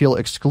opportunities to feel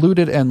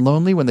excluded and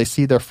lonely when they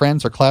see their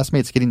friends or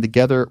classmates getting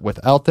together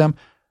without them.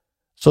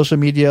 Social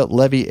media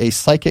levy a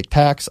psychic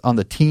tax on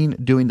the teen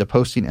doing the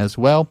posting as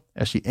well,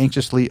 as she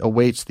anxiously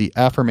awaits the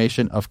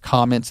affirmation of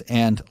comments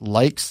and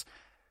likes.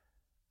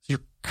 So you're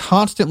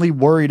constantly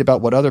worried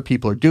about what other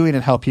people are doing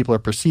and how people are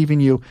perceiving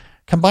you.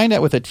 Combine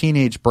that with a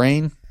teenage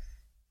brain.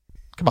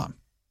 Come on.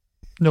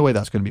 No way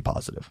that's going to be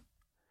positive.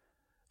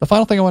 The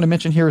final thing I want to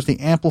mention here is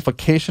the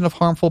amplification of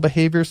harmful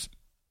behaviors.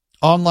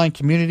 Online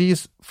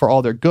communities, for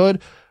all their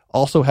good,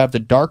 also have the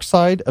dark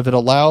side of it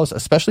allows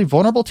especially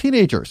vulnerable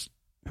teenagers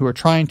who are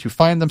trying to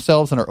find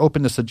themselves and are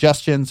open to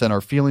suggestions and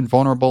are feeling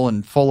vulnerable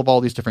and full of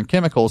all these different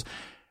chemicals.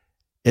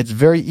 It's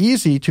very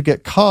easy to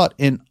get caught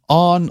in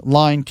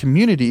online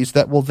communities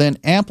that will then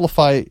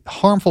amplify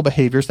harmful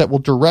behaviors that will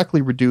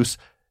directly reduce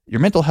your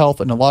mental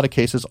health and in a lot of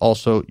cases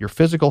also your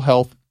physical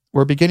health.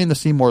 We're beginning to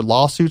see more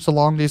lawsuits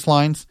along these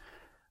lines.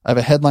 I have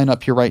a headline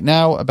up here right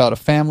now about a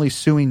family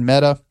suing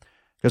Meta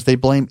because they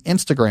blame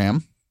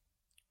Instagram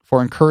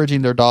for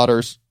encouraging their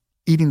daughter's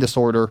eating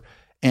disorder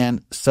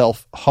and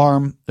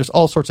self-harm. There's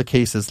all sorts of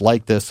cases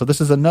like this. So this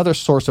is another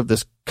source of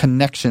this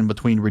connection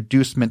between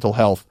reduced mental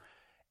health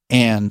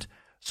and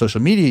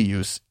social media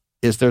use,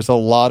 is there's a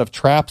lot of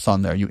traps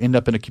on there. You end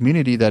up in a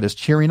community that is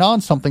cheering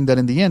on something that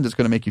in the end is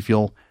going to make you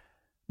feel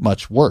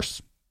much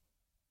worse.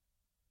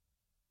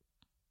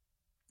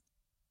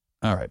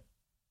 All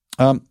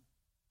right.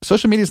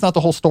 Social media is not the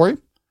whole story.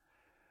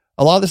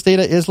 A lot of this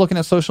data is looking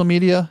at social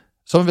media.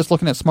 Some of it's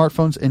looking at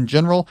smartphones in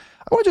general.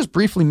 I want to just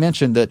briefly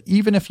mention that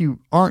even if you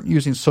aren't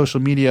using social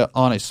media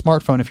on a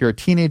smartphone, if you're a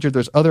teenager,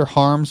 there's other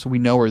harms we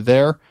know are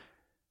there.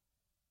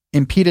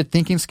 Impeded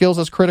thinking skills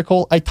is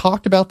critical. I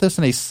talked about this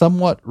in a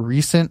somewhat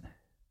recent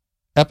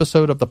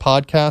episode of the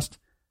podcast.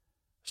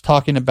 I was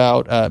talking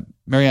about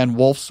Marianne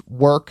Wolf's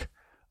work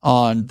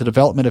on the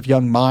development of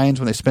young minds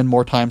when they spend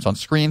more times on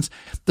screens.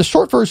 The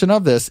short version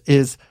of this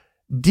is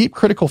deep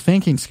critical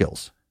thinking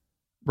skills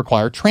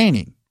require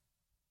training.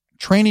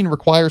 Training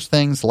requires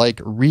things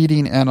like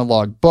reading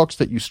analog books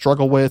that you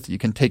struggle with. You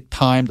can take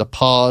time to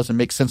pause and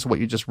make sense of what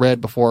you just read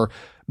before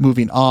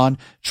moving on.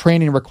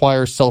 Training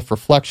requires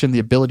self-reflection, the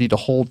ability to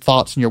hold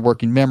thoughts in your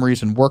working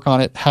memories and work on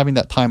it, having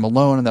that time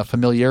alone and that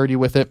familiarity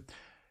with it.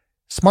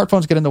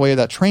 Smartphones get in the way of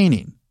that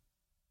training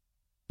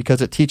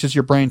because it teaches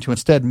your brain to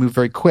instead move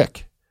very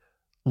quick,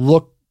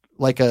 look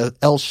like a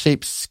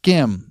L-shaped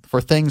skim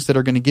for things that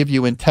are going to give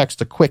you in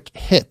text a quick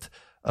hit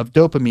of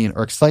dopamine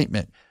or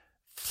excitement.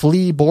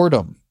 Flee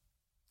boredom.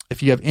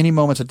 If you have any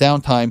moments of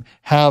downtime,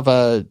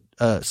 have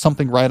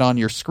something right on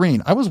your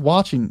screen. I was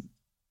watching,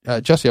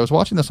 Jesse, I was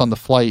watching this on the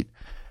flight.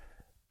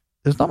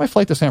 It was not my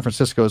flight to San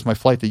Francisco. It was my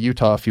flight to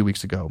Utah a few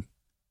weeks ago.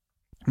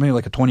 Maybe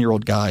like a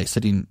 20-year-old guy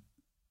sitting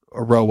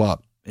a row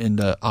up in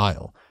the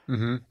aisle.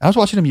 Mm-hmm. I was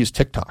watching him use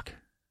TikTok.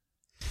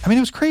 I mean,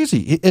 it was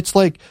crazy. It's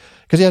like,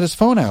 because he had his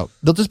phone out.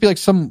 There'll just be like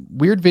some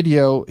weird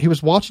video. He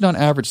was watching on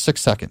average 6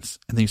 seconds,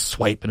 and then he'd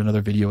swipe and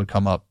another video would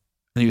come up.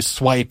 And he would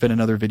swipe and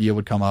another video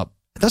would come up.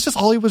 That's just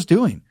all he was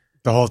doing.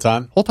 The whole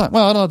time? Well,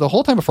 I don't know, the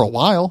whole time, but for a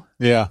while.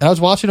 Yeah. And I was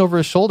watching over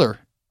his shoulder.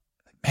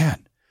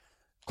 Man,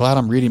 glad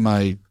I'm reading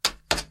my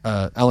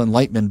Alan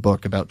Lightman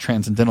book about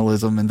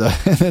transcendentalism and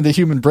the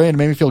human brain. It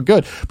made me feel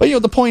good. But,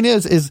 the point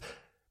is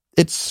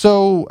it's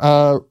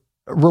so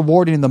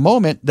rewarding in the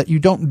moment that you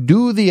don't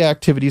do the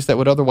activities that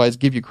would otherwise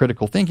give you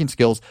critical thinking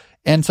skills.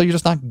 And so you're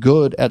just not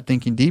good at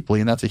thinking deeply.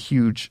 And that's a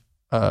huge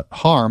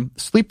harm.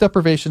 Sleep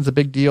deprivation is a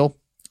big deal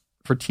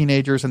for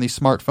teenagers and these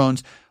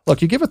smartphones.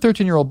 Look, you give a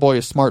 13-year-old boy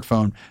a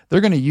smartphone,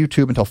 they're going to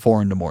YouTube until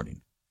 4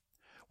 a.m.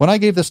 When I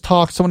gave this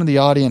talk, someone in the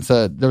audience,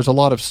 there was a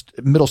lot of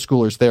middle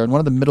schoolers there, and one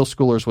of the middle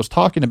schoolers was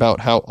talking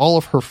about how all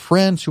of her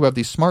friends who have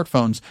these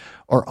smartphones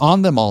are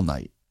on them all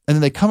night. And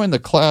then they come into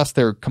class,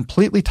 they're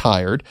completely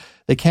tired,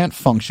 they can't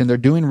function, they're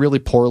doing really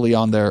poorly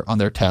on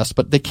their tests,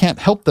 but they can't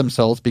help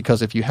themselves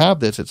because if you have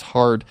this, it's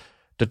hard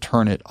to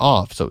turn it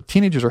off. So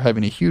teenagers are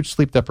having a huge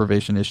sleep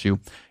deprivation issue.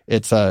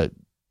 It's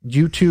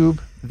YouTube,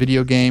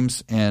 video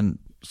games, and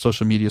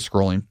social media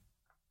scrolling.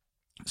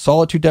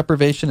 Solitude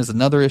deprivation is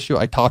another issue.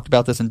 I talked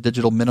about this in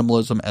digital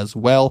minimalism as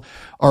well.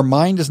 Our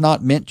mind is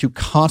not meant to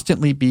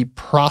constantly be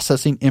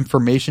processing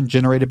information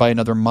generated by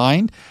another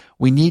mind.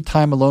 We need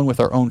time alone with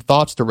our own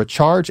thoughts to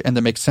recharge and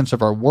to make sense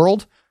of our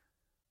world.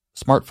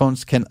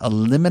 Smartphones can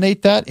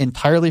eliminate that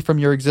entirely from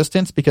your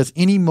existence because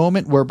any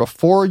moment where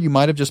before you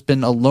might have just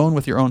been alone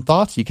with your own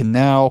thoughts, you can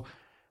now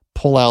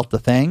pull out the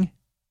thing.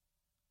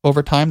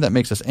 Over time, that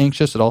makes us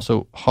anxious. It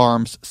also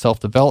harms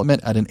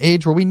self-development at an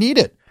age where we need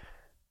it.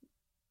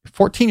 You're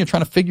 14, you're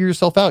trying to figure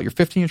yourself out. You're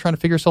 15, you're trying to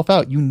figure yourself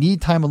out. You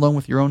need time alone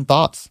with your own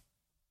thoughts.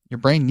 Your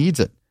brain needs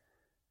it.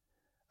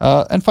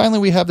 And finally,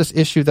 we have this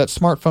issue that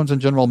smartphones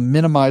in general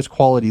minimize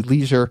quality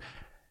leisure.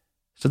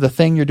 So the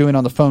thing you're doing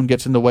on the phone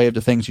gets in the way of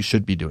the things you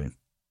should be doing.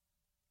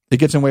 It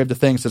gets in the way of the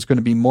things that's going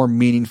to be more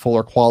meaningful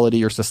or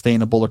quality or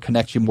sustainable or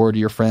connect you more to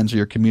your friends or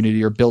your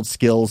community or build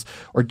skills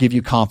or give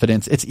you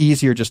confidence. It's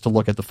easier just to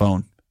look at the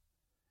phone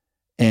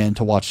and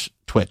to watch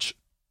Twitch.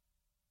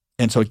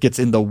 And so it gets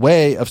in the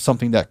way of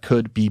something that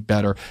could be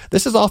better.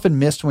 This is often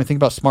missed when we think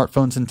about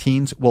smartphones and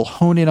teens. We'll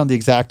hone in on the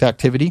exact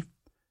activity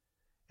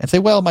and say,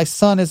 well, my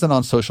son isn't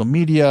on social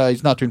media.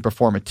 He's not doing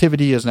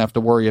performativity. He doesn't have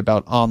to worry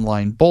about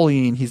online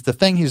bullying. The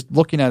thing he's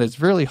looking at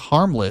is really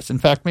harmless. In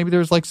fact, maybe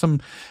there's like some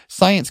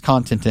science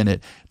content in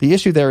it. The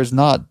issue there is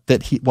not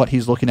that what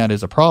he's looking at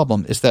is a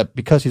problem. It's that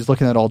because he's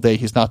looking at it all day,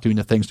 he's not doing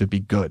the things to be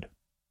good.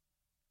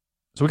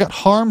 So we got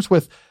harms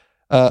with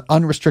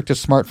unrestricted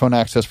smartphone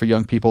access for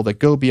young people that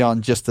go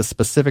beyond just the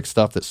specific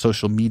stuff that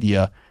social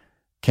media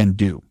can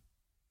do.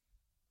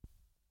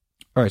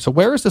 All right, so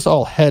where is this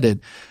all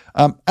headed?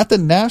 At the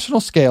national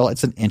scale,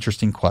 it's an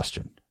interesting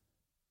question.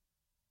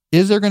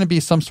 Is there going to be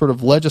some sort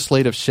of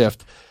legislative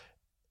shift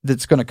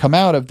that's going to come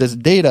out of this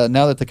data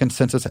now that the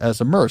consensus has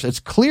emerged?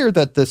 It's clear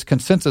that this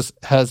consensus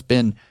has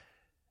been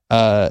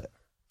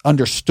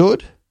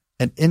understood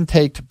and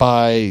intaked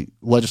by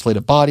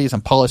legislative bodies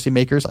and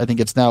policymakers. I think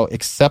it's now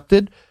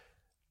accepted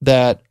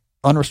that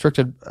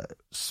unrestricted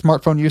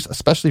smartphone use,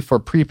 especially for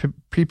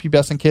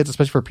prepubescent kids,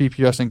 especially for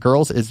prepubescent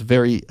girls, is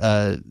very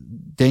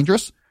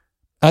dangerous.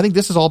 I think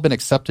this has all been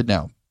accepted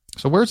now.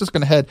 So where is this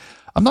going to head?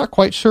 I'm not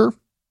quite sure,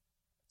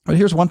 but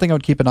here's one thing I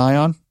would keep an eye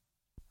on.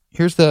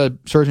 Here's the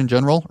Surgeon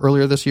General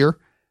earlier this year.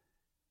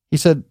 He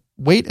said,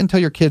 wait until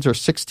your kids are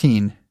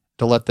 16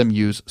 to let them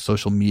use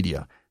social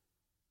media.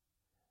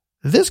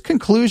 This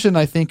conclusion,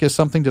 I think, is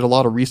something that a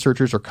lot of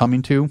researchers are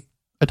coming to.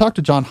 I talked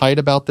to John Haidt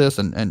about this,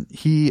 and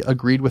he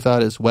agreed with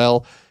that as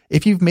well.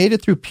 If you've made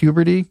it through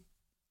puberty,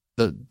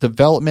 the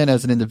development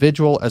as an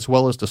individual, as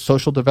well as the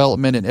social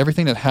development and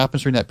everything that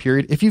happens during that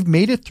period, if you've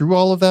made it through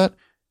all of that,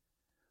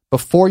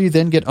 before you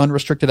then get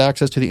unrestricted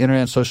access to the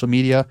internet and social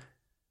media,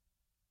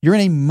 you're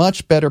in a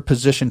much better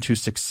position to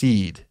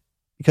succeed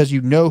because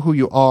you know who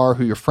you are,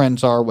 who your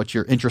friends are, what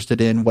you're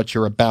interested in, what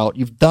you're about.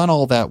 You've done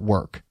all that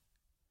work.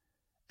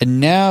 And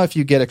now if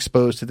you get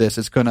exposed to this,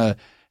 it's going to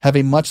have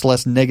a much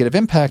less negative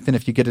impact than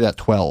if you get it at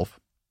 12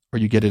 or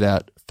you get it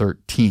at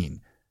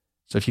 13.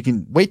 So if you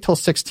can wait till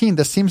 16,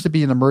 this seems to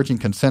be an emerging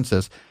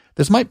consensus.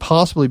 this might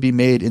possibly be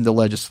made into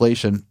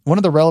legislation. One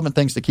of the relevant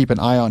things to keep an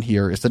eye on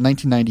here is the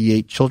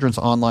 1998 Children's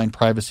Online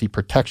Privacy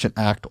Protection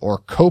Act, or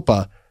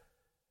COPA.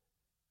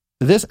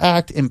 This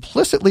act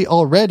implicitly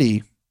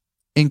already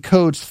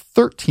encodes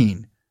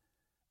 13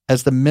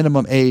 as the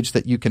minimum age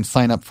that you can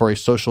sign up for a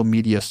social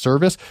media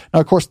service. Now,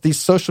 of course, these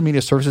social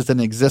media services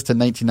didn't exist in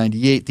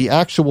 1998. The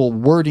actual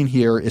wording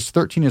here is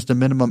 13 is the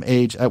minimum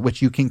age at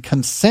which you can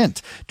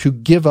consent to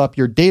give up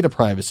your data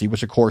privacy,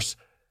 which, of course,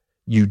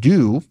 you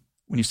do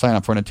when you sign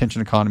up for an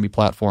attention economy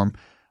platform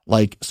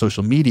like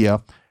social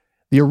media.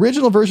 The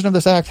original version of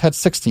this act had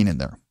 16 in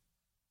there.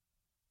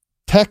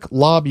 Tech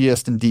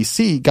lobbyists in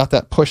D.C. got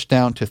that pushed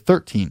down to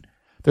 13.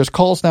 There's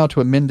calls now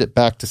to amend it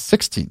back to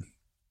 16.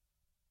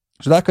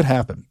 So that could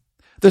happen.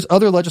 There's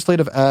other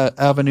legislative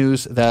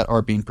avenues that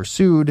are being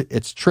pursued.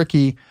 It's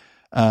tricky,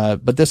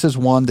 but this is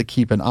one to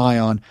keep an eye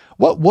on.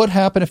 What would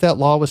happen if that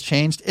law was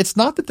changed? It's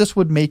not that this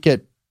would make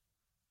it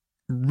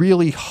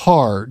really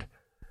hard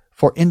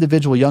for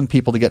individual young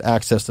people to get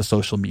access to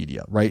social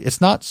media, right?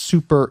 It's not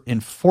super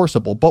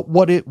enforceable, but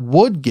what it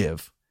would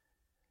give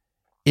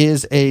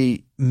is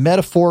a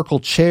metaphorical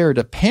chair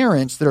to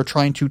parents that are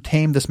trying to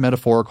tame this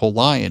metaphorical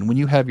lion. When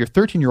you have your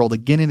 13-year-old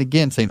again and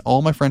again saying,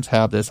 all my friends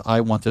have this,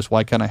 I want this,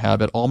 why can't I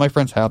have it? All my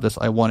friends have this,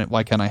 I want it,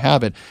 why can't I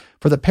have it?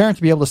 For the parent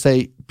to be able to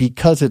say,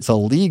 because it's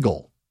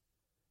illegal,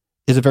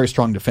 is a very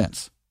strong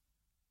defense.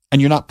 And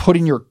you're not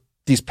putting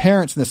these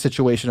parents in the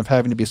situation of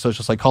having to be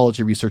social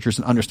psychology researchers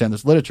and understand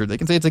this literature. They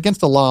can say, it's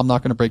against the law, I'm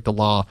not going to break the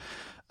law.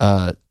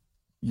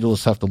 You'll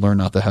just have to learn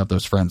not to have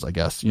those friends, I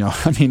guess.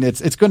 I mean,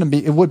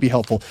 it would be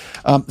helpful.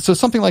 So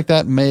something like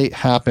that may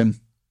happen.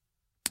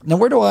 Now,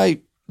 what do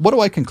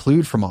I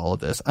conclude from all of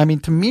this? I mean,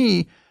 to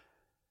me,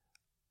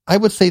 I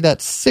would say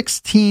that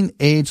 16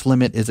 age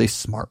limit is a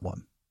smart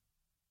one.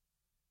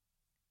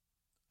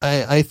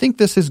 I think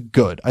this is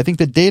good. I think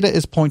the data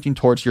is pointing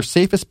towards your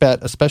safest bet,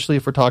 especially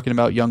if we're talking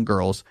about young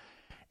girls,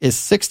 is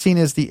 16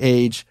 is the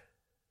age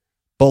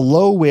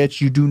below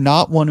which you do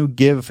not want to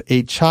give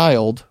a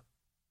child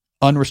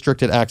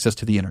unrestricted access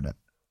to the internet.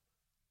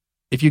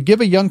 If you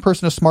give a young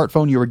person a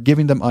smartphone, you are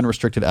giving them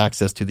unrestricted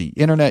access to the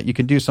internet. You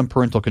can do some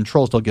parental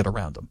controls. They'll get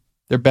around them.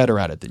 They're better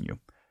at it than you.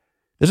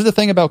 This is the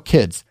thing about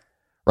kids,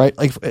 right?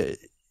 Like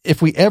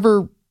if we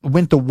ever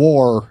went to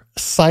war,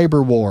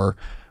 cyber war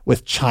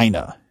with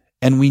China,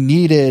 and we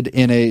needed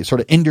in a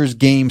sort of Ender's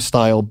Game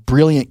style,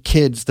 brilliant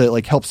kids to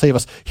like help save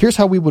us. Here's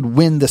how we would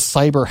win this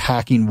cyber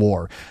hacking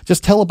war.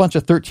 Just tell a bunch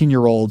of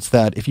 13-year-olds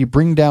that if you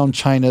bring down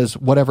China's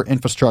whatever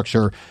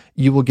infrastructure,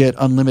 you will get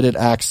unlimited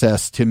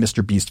access to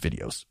Mr. Beast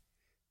videos.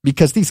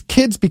 Because these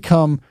kids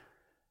become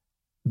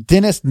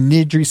Dennis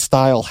Nedry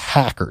style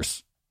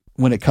hackers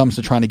when it comes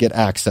to trying to get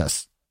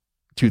access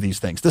to these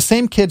things. The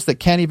same kids that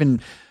can't even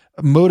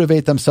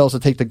motivate themselves to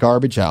take the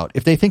garbage out.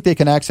 If they think they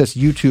can access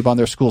YouTube on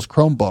their school's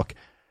Chromebook,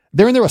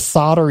 they're in there with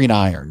soldering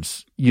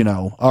irons,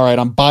 all right,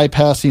 I'm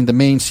bypassing the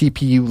main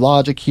CPU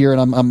logic here,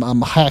 and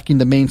I'm hacking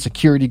the main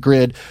security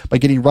grid by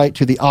getting right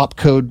to the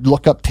opcode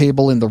lookup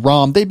table in the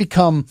ROM. They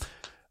become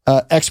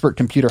expert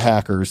computer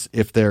hackers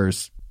if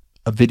there's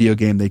a video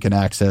game they can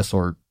access,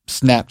 or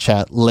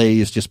Snapchat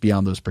lays just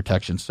beyond those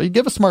protections. So you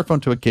give a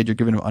smartphone to a kid, you're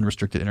giving them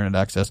unrestricted internet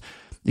access.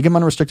 You give them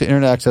unrestricted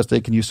internet access, they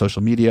can use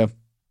social media.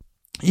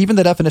 Even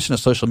the definition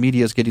of social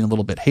media is getting a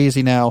little bit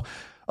hazy now.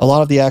 A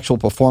lot of the actual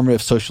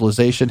performative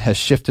socialization has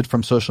shifted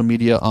from social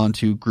media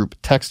onto group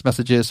text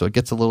messages, so it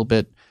gets a little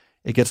bit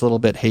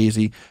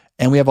hazy.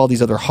 And we have all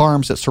these other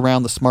harms that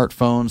surround the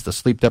smartphones, the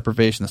sleep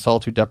deprivation, the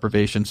solitude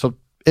deprivation. So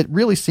it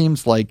really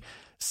seems like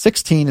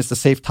 16 is the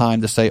safe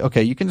time to say,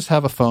 okay, you can just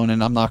have a phone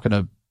and I'm not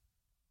going to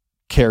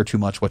care too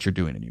much what you're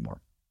doing anymore.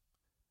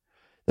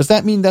 Does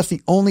that mean that's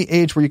the only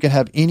age where you can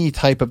have any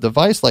type of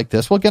device like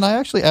this? Well, again, I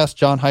actually asked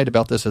John Haidt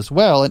about this as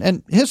well,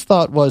 and his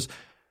thought was,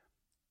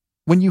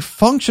 when you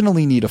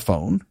functionally need a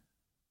phone,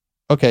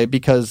 okay,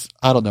 because,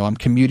 I don't know, I'm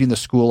commuting to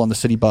school on the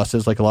city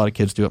buses like a lot of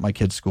kids do at my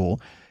kids' school,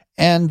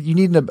 and you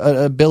need an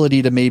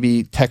ability to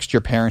maybe text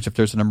your parents if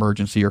there's an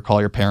emergency, or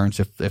call your parents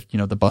if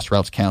the bus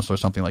route's canceled or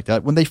something like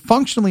that. When they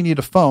functionally need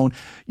a phone,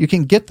 you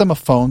can get them a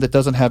phone that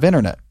doesn't have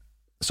internet.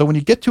 So when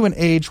you get to an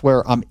age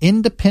where I'm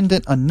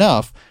independent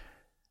enough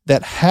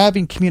that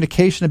having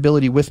communication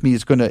ability with me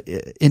is going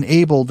to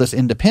enable this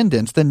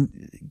independence,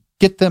 then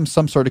get them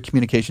some sort of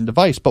communication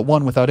device, but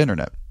one without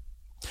internet.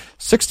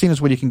 16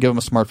 is when you can give them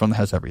a smartphone that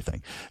has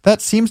everything.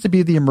 That seems to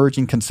be the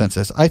emerging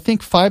consensus. I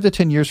think 5 to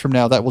 10 years from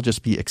now, that will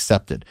just be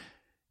accepted.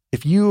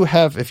 If you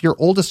have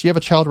a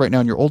child right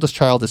now and your oldest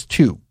child is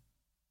 2,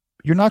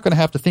 you're not going to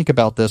have to think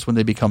about this when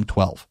they become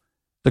 12.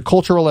 The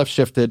culture will have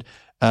shifted.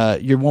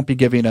 You won't be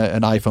giving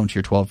an iPhone to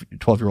your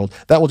 12-year-old.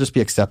 That will just be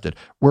accepted.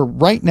 We're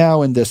right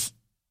now in this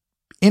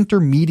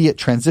intermediate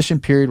transition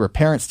period where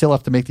parents still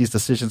have to make these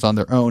decisions on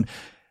their own.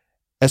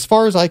 As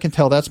far as I can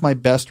tell, that's my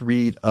best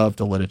read of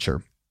the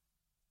literature.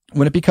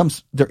 When it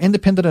becomes, they're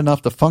independent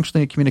enough to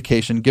functionally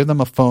communication, give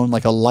them a phone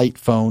like a light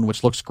phone,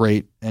 which looks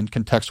great and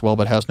can text well,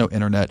 but has no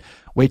internet.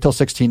 Wait till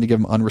 16 to give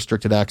them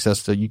unrestricted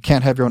access. So you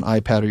can't have your own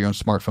iPad or your own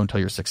smartphone until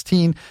you're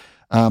 16.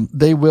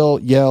 They will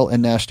yell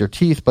and gnash their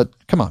teeth, but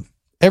come on.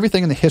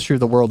 everything in the history of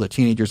the world that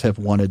teenagers have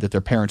wanted that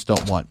their parents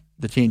don't want.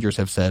 The teenagers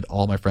have said,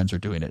 all my friends are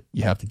doing it.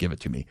 You have to give it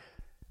to me.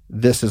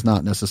 This is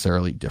not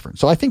necessarily different.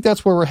 So I think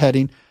that's where we're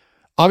heading.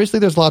 Obviously,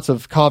 there's lots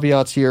of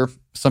caveats here.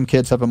 Some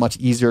kids have a much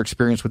easier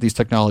experience with these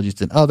technologies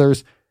than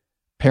others.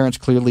 Parents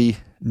clearly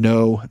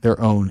know their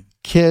own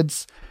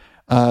kids.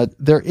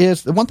 There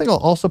is the one thing I'll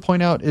also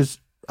point out is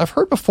I've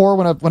heard before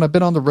when I've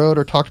been on the road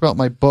or talked about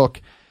my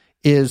book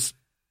is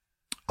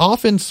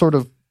often sort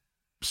of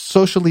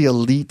socially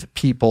elite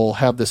people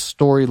have this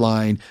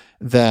storyline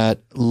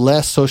that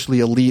less socially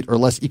elite or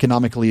less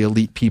economically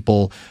elite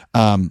people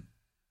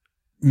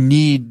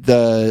need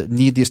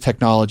these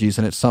technologies,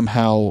 and it's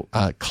somehow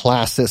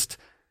classist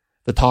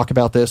to talk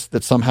about this,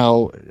 that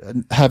somehow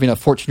having a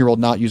 14-year-old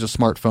not use a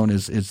smartphone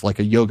is like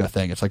a yoga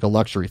thing. It's like a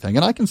luxury thing.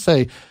 And I can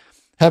say,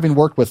 having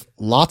worked with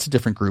lots of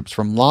different groups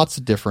from lots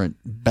of different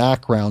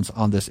backgrounds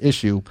on this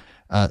issue,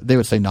 they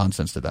would say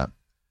nonsense to that.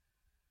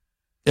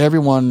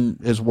 Everyone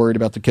is worried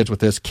about the kids with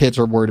this. Kids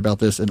are worried about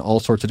this in all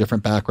sorts of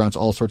different backgrounds,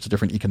 all sorts of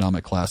different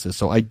economic classes.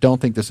 So I don't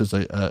think this is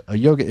a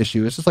yoga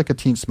issue. It's just like a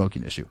teen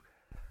smoking issue.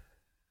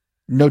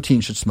 No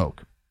teen should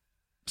smoke.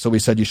 So we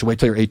said you should wait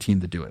till you're 18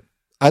 to do it.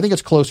 I think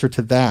it's closer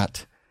to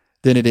that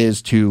than it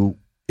is to,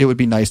 it would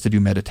be nice to do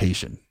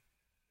meditation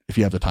if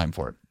you have the time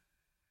for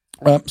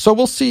it. So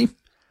we'll see.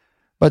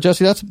 But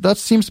Jesse, that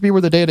seems to be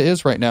where the data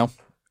is right now.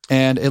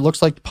 And it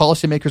looks like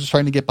policymakers are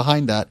trying to get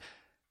behind that.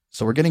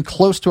 So we're getting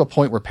close to a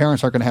point where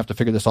parents aren't going to have to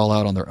figure this all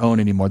out on their own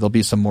anymore. There'll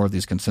be some more of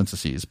these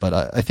consensuses. But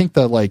I think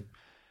that like,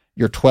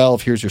 you're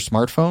 12, here's your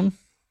smartphone.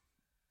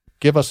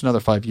 Give us another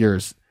 5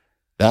 years.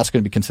 That's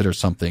going to be considered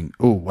something.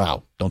 Oh,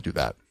 wow. Don't do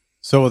that.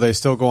 So will they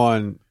still go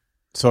on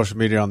social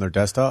media on their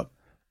desktop?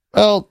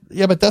 Well,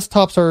 yeah, but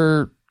desktops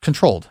are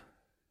controlled.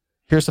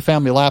 Here's the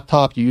family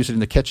laptop. You use it in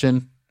the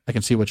kitchen. I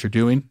can see what you're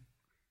doing.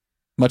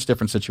 Much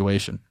different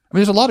situation. I mean,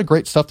 there's a lot of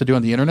great stuff to do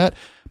on the internet,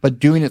 but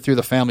doing it through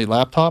the family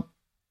laptop,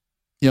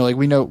 like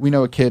we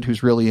know a kid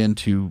who's really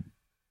into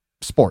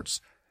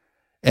sports.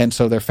 And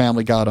so their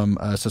family got them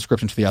a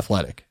subscription to The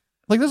Athletic.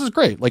 Like, this is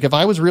great. Like, if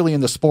I was really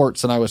into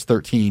sports and I was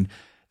 13,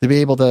 to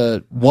be able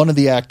to, one of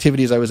the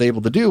activities I was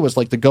able to do was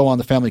like to go on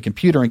the family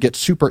computer and get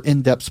super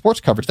in-depth sports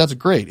coverage. That's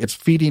great. It's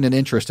feeding an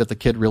interest that the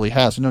kid really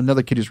has.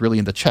 Another kid who's really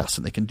into chess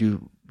and they can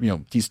do,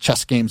 these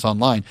chess games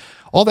online.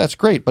 All that's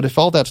great. But if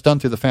all that's done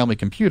through the family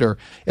computer,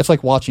 it's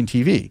like watching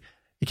TV.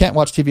 You can't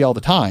watch TV all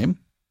the time,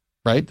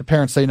 right? The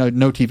parents say, no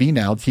TV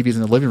now. The TV's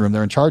in the living room.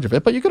 They're in charge of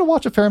it, but you got to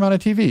watch a fair amount of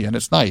TV and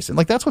it's nice. And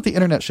like, that's what the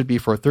internet should be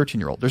for a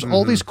 13-year-old. There's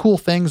all these cool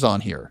things on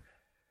here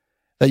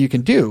that you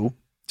can do.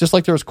 Just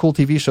like there's cool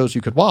TV shows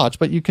you could watch,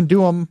 but you can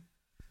do them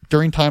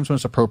during times when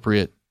it's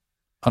appropriate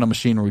on a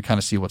machine where we kind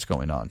of see what's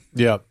going on.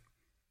 Yeah.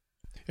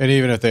 And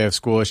even if they have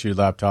school issued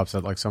laptops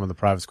at like some of the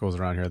private schools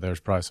around here, there's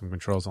probably some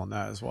controls on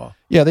that as well.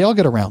 Yeah, they all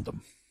get around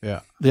them.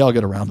 Yeah. They all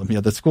get around them.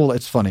 Yeah, the school,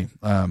 it's funny.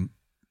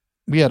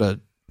 We had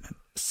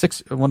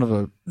one of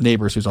the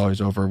neighbors who's always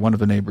over, one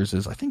of the neighbors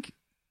is, I think,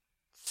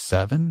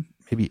 7,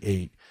 maybe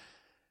 8,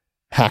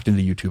 hacked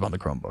into YouTube on the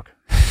Chromebook.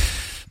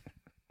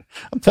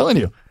 I'm telling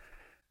you,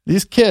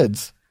 these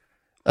kids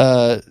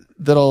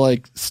that'll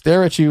like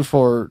stare at you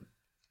for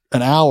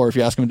an hour if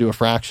you ask them to do a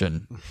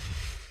fraction.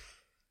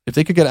 If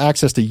they could get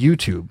access to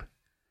YouTube,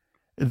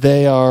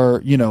 they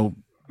are,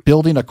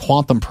 building a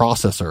quantum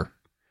processor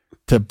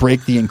to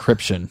break the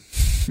encryption,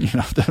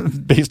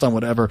 based on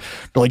whatever.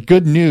 But like,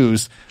 good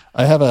news,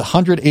 I have a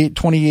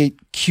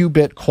 128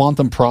 qubit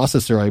quantum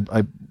processor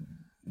I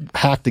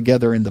hacked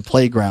together in the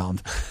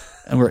playground,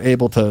 and we're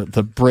able to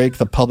break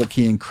the public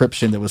key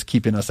encryption that was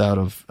keeping us out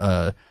of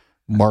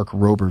Mark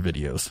Rober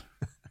videos.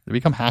 They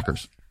become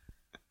hackers.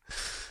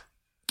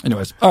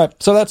 Anyways, all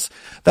right. So that's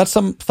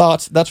some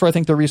thoughts. That's where I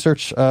think the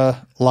research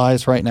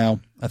lies right now.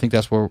 I think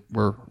that's where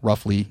we're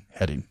roughly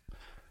heading.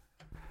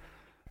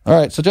 All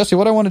right. So Jesse,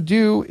 what I want to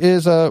do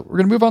is we're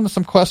going to move on to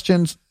some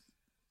questions.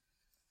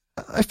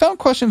 I found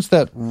questions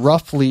that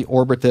roughly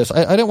orbit this.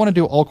 I didn't want to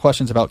do all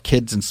questions about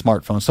kids and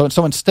smartphones.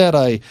 So instead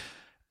I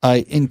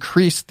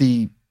increased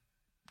the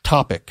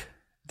topic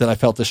that I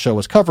felt this show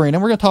was covering.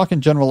 And we're going to talk in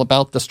general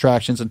about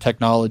distractions and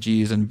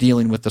technologies and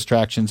dealing with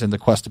distractions in the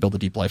quest to build a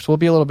deep life. So we'll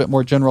be a little bit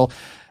more general.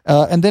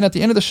 And then at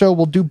the end of the show,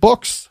 we'll do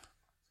books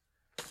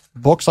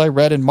I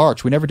read in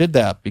March. We never did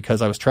that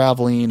because I was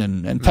traveling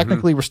and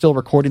technically we're still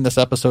recording this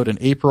episode in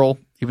April,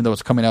 even though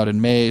it's coming out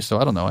in May. So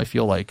I don't know. I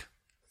feel like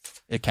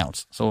it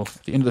counts. So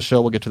at the end of the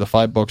show, we'll get to the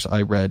 5 books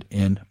I read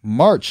in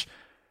March.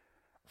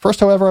 First,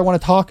 however, I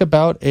want to talk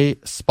about a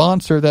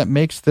sponsor that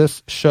makes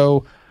this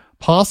show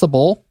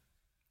possible.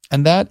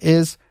 And that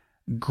is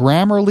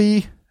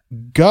Grammarly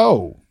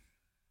Go.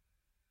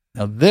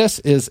 Now, this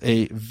is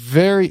a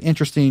very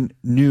interesting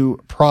new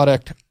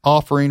product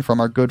offering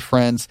from our good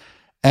friends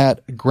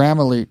at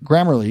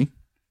Grammarly.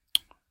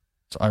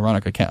 It's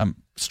ironic. I'm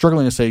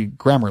struggling to say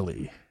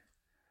Grammarly.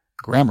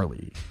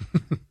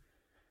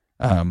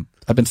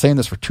 I've been saying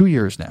this for 2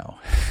 years now.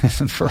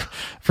 And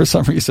for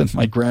some reason,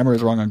 my grammar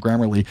is wrong on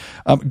Grammarly.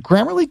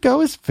 Grammarly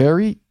Go is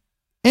very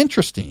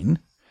interesting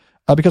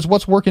because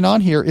what's working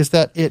on here is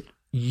that it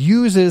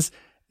uses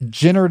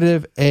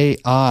generative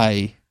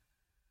AI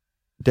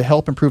to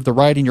help improve the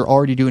writing you're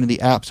already doing in the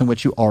apps in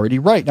which you already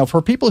write. Now,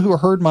 for people who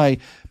heard my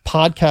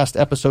podcast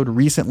episode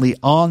recently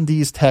on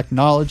these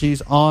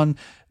technologies, on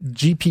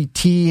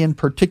GPT in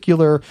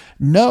particular,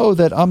 know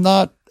that I'm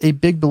not a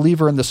big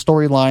believer in the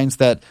storylines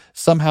that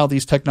somehow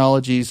these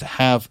technologies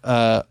have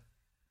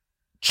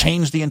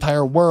changed the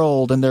entire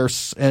world and they're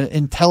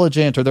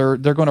intelligent or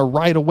they're going to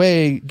right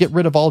away get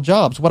rid of all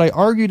jobs. What I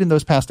argued in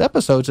those past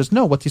episodes is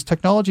no, what these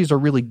technologies are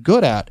really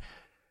good at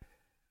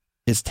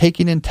is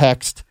taking in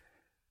text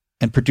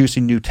and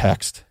producing new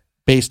text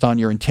based on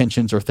your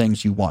intentions or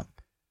things you want.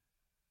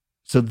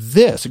 So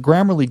this,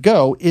 Grammarly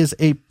Go, is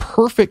a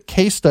perfect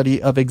case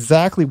study of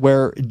exactly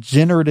where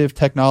generative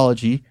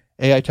technology,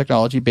 AI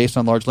technology based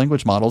on large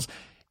language models,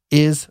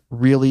 is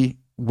really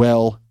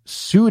well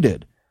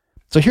suited.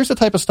 So here's the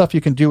type of stuff you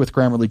can do with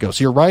Grammarly Go.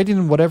 So you're writing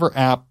in whatever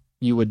app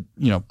you would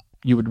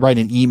write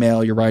an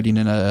email, you're writing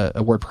in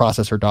a word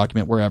processor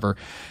document, wherever,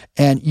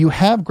 and you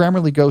have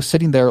Grammarly Go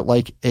sitting there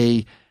like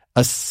a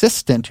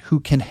assistant who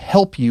can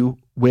help you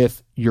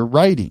with your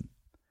writing.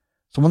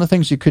 So one of the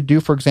things you could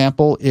do, for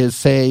example, is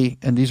say,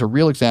 and these are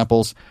real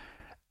examples,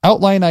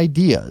 outline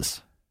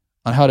ideas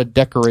on how to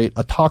decorate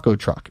a taco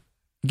truck.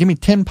 Give me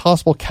 10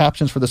 possible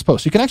captions for this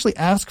post. You can actually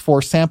ask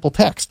for sample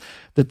text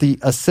that the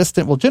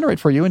assistant will generate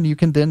for you, and you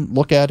can then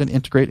look at and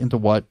integrate into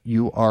what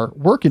you are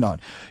working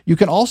on. You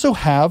can also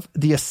have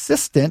the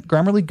assistant,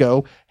 Grammarly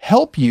Go,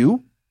 help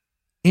you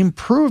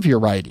improve your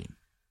writing.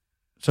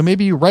 So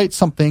maybe you write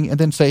something and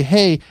then say,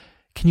 hey,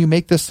 can you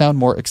make this sound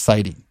more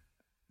exciting?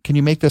 Can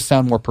you make this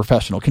sound more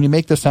professional? Can you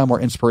make this sound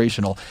more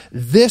inspirational?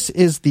 This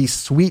is the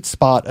sweet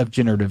spot of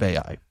generative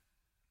AI.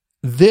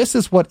 This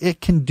is what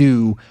it can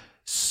do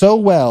so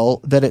well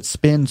that it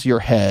spins your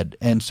head.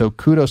 And so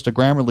kudos to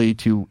Grammarly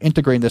to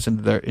integrating this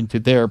into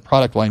their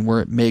product line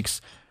where it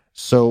makes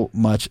so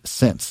much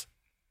sense.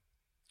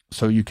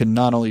 So you can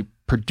not only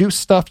produce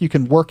stuff you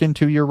can work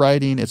into your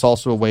writing, it's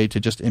also a way to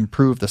just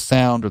improve the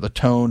sound or the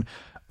tone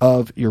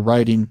of your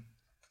writing.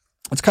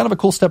 It's kind of a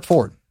cool step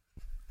forward.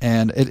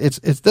 And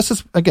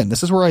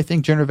this is where I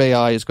think generative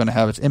AI is going to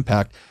have its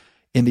impact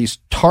in these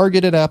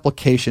targeted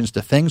applications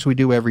to things we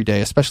do every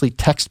day, especially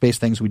text-based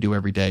things we do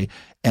every day.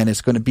 And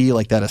it's going to be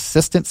like that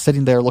assistant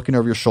sitting there looking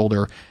over your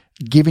shoulder,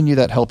 giving you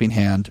that helping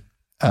hand.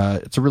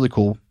 It's a really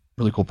cool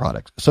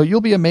product. So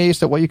you'll be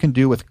amazed at what you can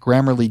do with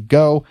Grammarly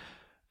Go.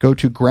 Go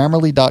to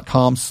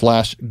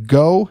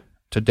Grammarly.com/go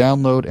to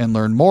download and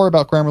learn more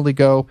about Grammarly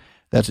Go.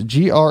 That's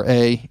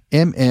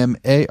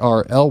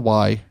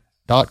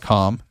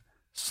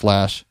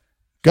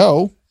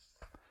GRAMMARLY.com/go.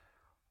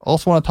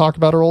 Also want to talk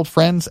about our old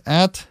friends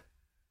at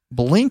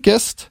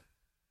Blinkist.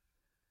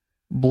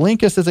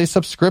 Blinkist is a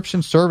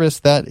subscription service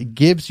that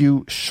gives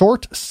you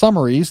short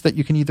summaries that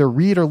you can either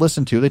read or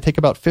listen to. They take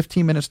about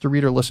 15 minutes to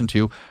read or listen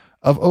to,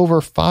 of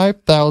over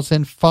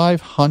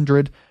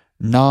 5,500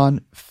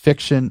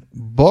 nonfiction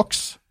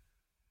books.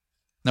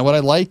 Now, what I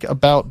like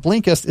about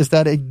Blinkist is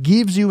that it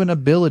gives you an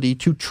ability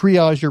to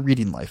triage your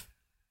reading life.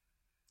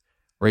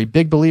 We're a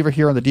big believer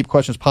here on the Deep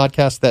Questions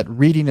podcast that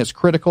reading is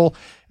critical.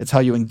 It's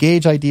how you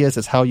engage ideas.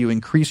 It's how you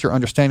increase your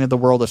understanding of the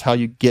world. It's how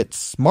you get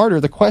smarter.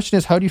 The question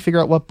is, how do you figure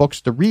out what books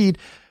to read?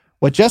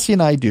 What Jesse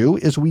and I do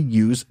is we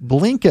use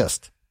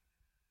Blinkist.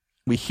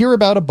 We hear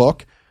about a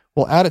book.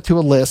 We'll add it to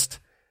a list.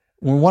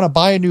 When we want to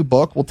buy a new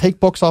book, we'll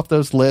take books off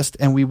those lists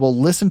and we will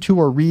listen to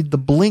or read the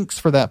blinks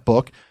for that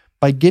book.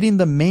 By getting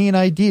the main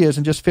ideas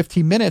in just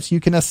 15 minutes, you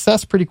can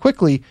assess pretty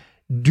quickly,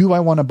 do I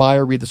want to buy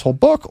or read this whole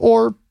book,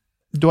 or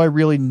do I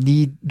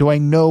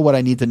know what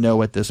I need to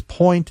know at this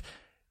point?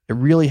 It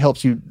really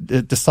helps you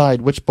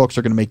decide which books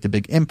are going to make the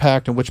big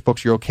impact and which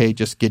books you're okay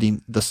just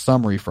getting the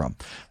summary from.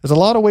 There's a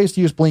lot of ways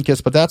to use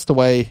Blinkist, but that's the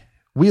way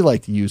we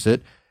like to use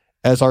it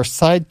as our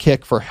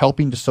sidekick for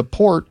helping to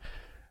support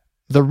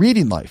the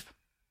reading life.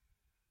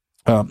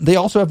 They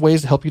also have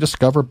ways to help you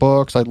discover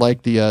books. I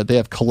like they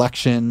have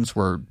collections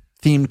where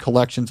themed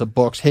collections of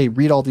books. Hey,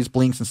 read all these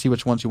blinks and see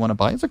which ones you want to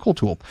buy. It's a cool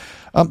tool.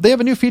 They have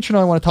a new feature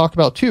I want to talk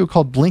about too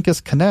called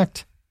Blinkist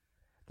Connect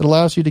that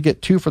allows you to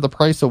get 2 for the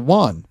price of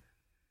 1.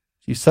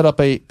 You set up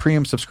a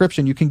premium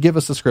subscription. You can give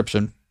a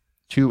subscription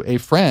to a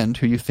friend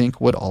who you think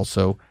would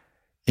also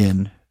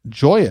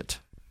enjoy it.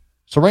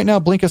 So right now,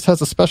 Blinkist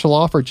has a special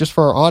offer just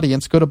for our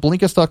audience. Go to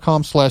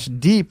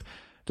Blinkist.com/deep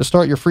to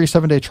start your free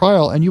 7-day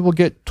trial, and you will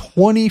get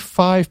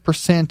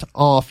 25%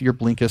 off your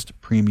Blinkist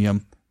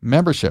premium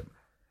membership.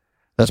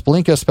 That's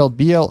Blinkist, spelled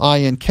Blinkist.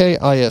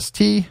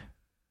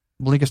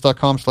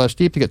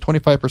 Blinkist.com/deep to get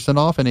 25%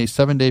 off and a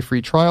 7-day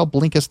free trial.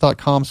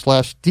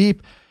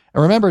 Blinkist.com/deep.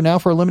 And remember, now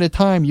for a limited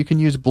time, you can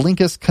use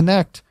Blinkist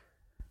Connect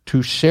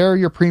to share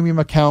your premium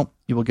account.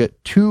 You will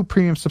get 2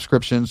 premium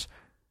subscriptions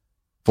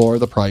for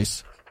the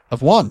price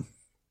of 1.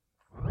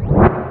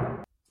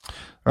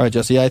 All right,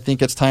 Jesse, I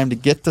think it's time to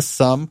get to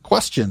some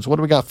questions. What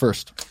do we got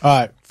first? All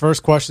right,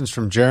 first question's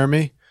from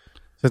Jeremy.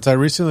 Since I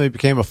recently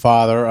became a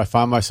father, I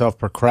find myself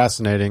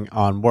procrastinating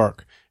on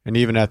work and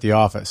even at the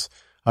office.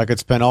 I could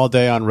spend all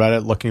day on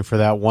Reddit looking for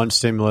that one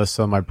stimulus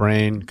so my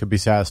brain could be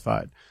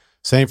satisfied.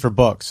 Same for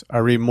books. I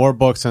read more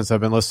books since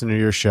I've been listening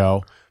to your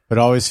show, but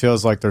it always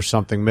feels like there's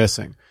something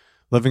missing.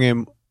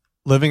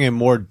 Living a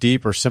more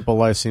deep or simple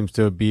life seems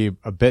to be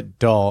a bit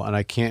dull, and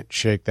I can't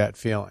shake that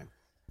feeling.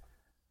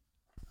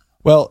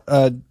 Well,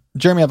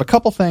 Jeremy, I have a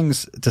couple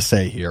things to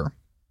say here.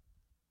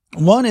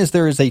 One is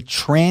there is a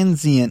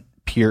transient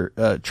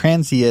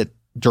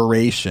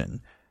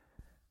duration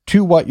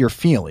to what you're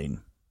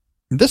feeling.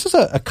 This is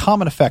a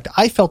common effect.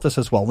 I felt this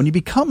as well. When you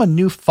become a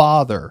new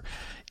father,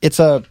 there's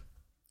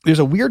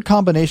a weird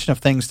combination of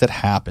things that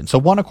happen. So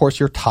one, of course,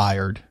 you're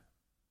tired,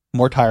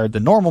 more tired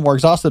than normal, more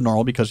exhausted than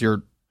normal because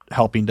you're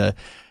helping to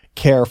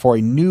care for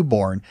a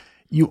newborn.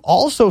 You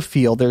also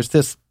feel there's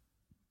this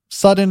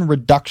sudden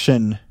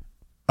reduction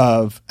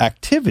of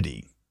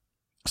activity.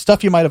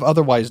 Stuff you might have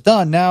otherwise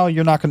done. Now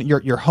you're not going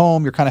to, you're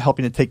home, you're kind of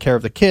helping to take care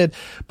of the kid.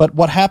 But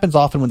what happens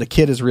often when the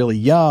kid is really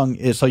young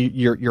is so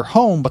you're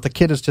home, but the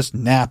kid is just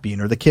napping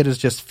or the kid is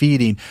just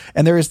feeding.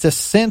 And there is this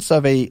sense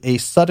of a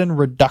sudden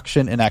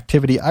reduction in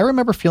activity. I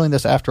remember feeling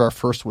this after our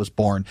first was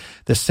born,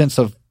 this sense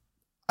of,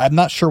 I'm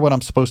not sure what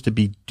I'm supposed to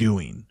be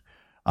doing.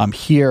 I'm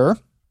here.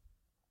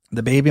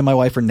 The baby and my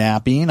wife are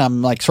napping.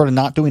 I'm like sort of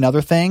not doing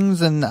other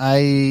things. And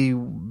I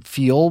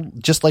feel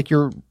just like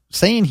you're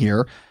saying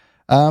here,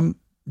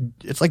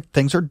 it's like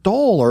things are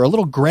dull or a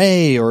little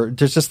gray, or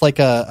there's just like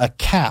a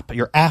cap.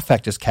 Your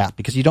affect is capped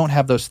because you don't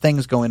have those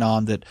things going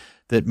on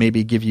that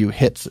maybe give you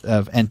hits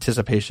of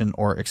anticipation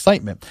or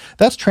excitement.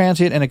 That's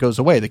transient and it goes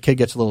away. The kid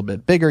gets a little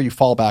bit bigger. You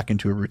fall back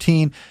into a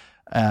routine.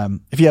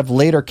 If you have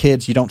later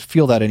kids, you don't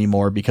feel that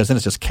anymore because then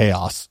it's just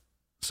chaos.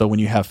 So when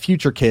you have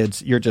future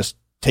kids, you're just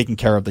taking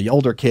care of the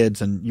older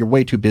kids and you're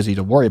way too busy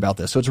to worry about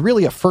this. So it's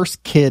really a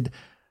first kid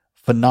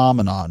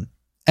phenomenon,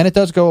 and it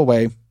does go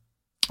away.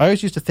 I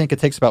always used to think it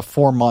takes about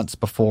 4 months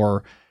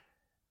before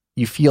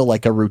you feel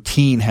like a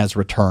routine has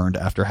returned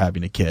after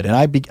having a kid. And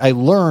I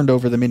learned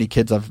over the many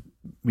kids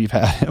we've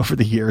had over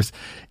the years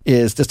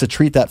is just to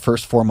treat that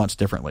first 4 months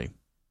differently.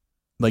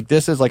 Like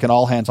this is like an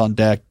all hands on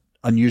deck,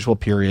 unusual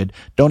period.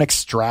 Don't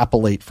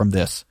extrapolate from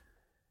this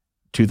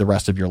to the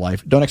rest of your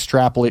life. Don't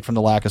extrapolate from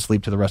the lack of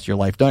sleep to the rest of your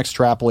life. Don't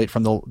extrapolate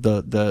from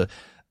the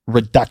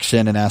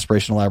reduction in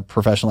aspirational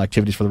professional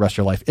activities for the rest of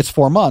your life. It's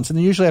 4 months. And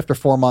then usually after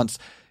 4 months,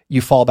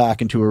 you fall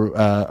back into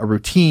a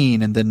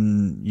routine and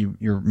then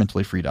you're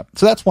mentally freed up.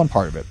 So that's one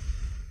part of it.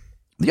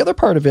 The other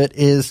part of it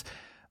is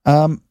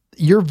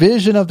your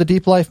vision of the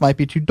deep life might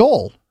be too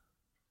dull,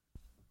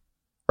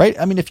 right?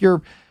 I mean, if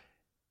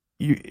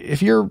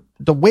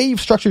the way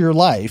you've structured your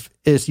life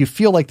is you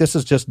feel like this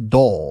is just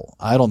dull.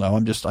 I don't know.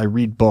 I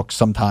read books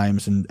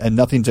sometimes and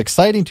nothing's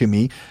exciting to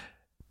me.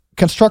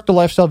 Construct a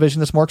lifestyle vision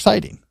that's more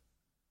exciting.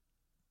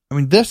 I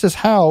mean, this is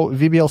how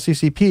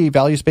VBLCCP,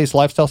 values-based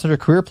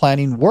lifestyle-centered career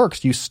planning,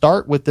 works. You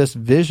start with this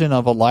vision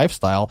of a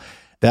lifestyle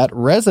that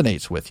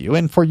resonates with you.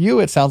 And for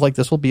you, it sounds like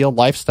this will be a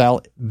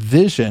lifestyle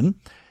vision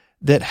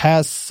that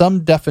has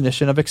some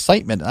definition of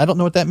excitement. I don't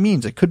know what that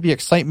means. It could be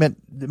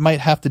excitement that might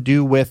have to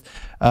do with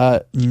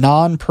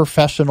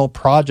non-professional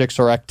projects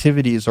or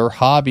activities or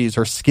hobbies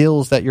or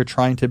skills that you're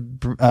trying to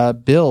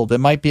build. It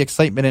might be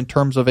excitement in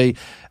terms of a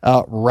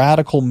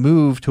radical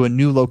move to a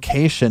new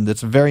location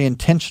that's very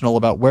intentional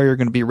about where you're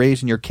going to be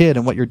raising your kid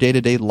and what your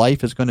day-to-day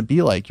life is going to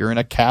be like. You're in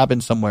a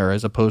cabin somewhere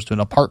as opposed to an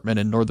apartment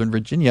in Northern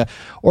Virginia.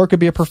 Or it could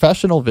be a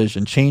professional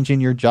vision,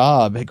 changing your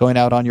job, going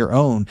out on your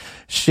own,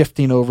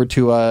 shifting over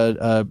to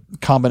a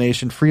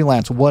combination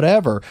freelance,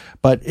 whatever.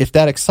 But if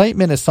that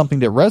excitement is something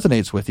that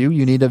resonates with you,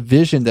 you need a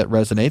vision that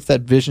resonates.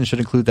 That vision should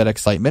include that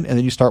excitement, and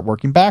then you start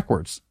working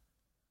backwards.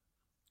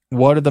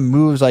 What are the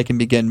moves I can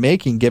begin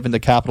making given the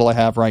capital I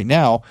have right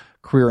now,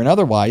 career and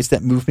otherwise,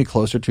 that move me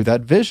closer to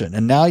that vision?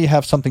 And now you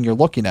have something you're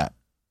looking at.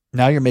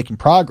 Now you're making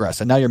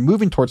progress, and now you're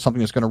moving towards something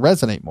that's going to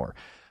resonate more.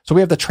 So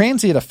we have the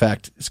transient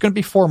effect. It's going to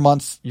be 4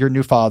 months. You're a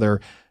new father.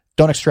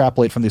 Don't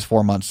extrapolate from these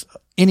 4 months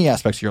any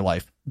aspects of your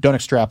life. Don't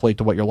extrapolate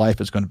to what your life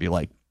is going to be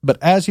like.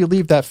 But as you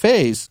leave that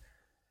phase,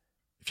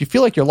 if you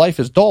feel like your life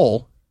is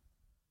dull,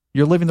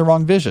 you're living the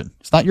wrong vision.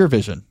 It's not your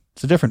vision.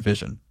 It's a different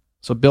vision.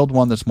 So build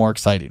one that's more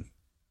exciting.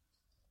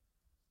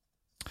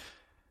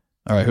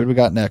 All right, who do we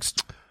got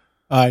next?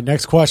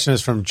 Next question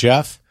is from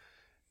Jeff.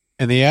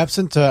 In the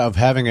absence of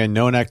having a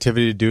known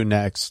activity to do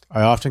next,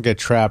 I often get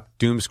trapped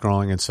doom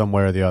scrolling in some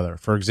way or the other.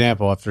 For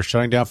example, after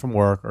shutting down from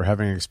work or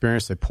having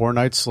experienced a poor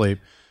night's sleep,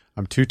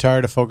 I'm too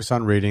tired to focus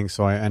on reading,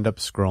 so I end up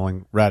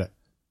scrolling Reddit.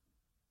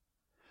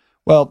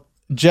 Well,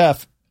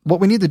 Jeff, what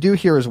we need to do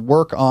here is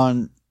work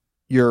on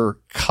your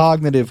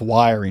cognitive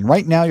wiring.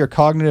 Right now, your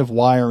cognitive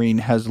wiring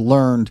has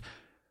learned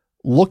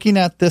looking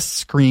at this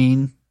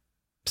screen,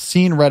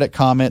 seeing Reddit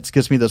comments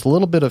gives me this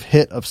little bit of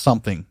hit of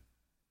something.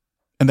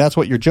 And that's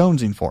what you're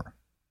jonesing for.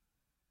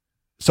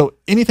 So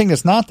anything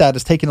that's not that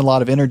is taking a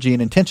lot of energy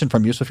and attention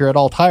from you. So if you're at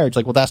all tired, it's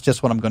like, well, that's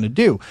just what I'm going to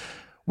do.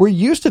 We're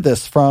used to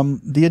this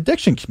from the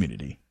addiction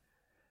community.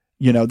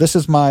 You know, this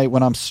is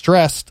when I'm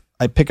stressed,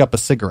 I pick up a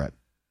cigarette.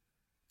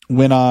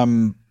 When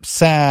I'm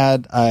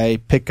sad, I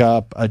pick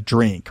up a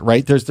drink,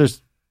 right?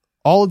 There's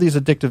all of these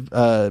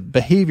addictive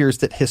behaviors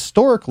that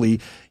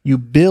historically you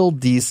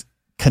build these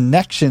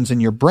connections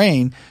in your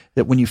brain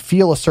that when you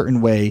feel a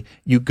certain way,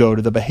 you go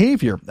to the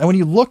behavior. And when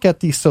you look at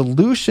the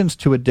solutions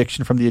to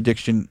addiction from the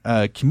addiction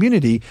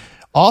community,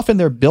 often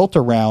they're built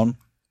around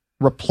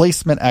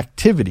replacement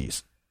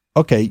activities.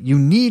 Okay, you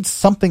need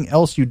something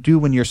else you do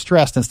when you're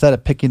stressed instead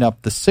of picking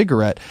up the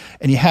cigarette,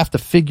 and you have to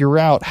figure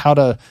out how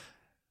to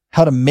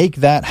make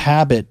that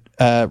habit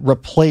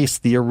replace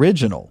the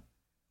original,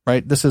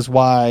 right? This is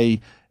why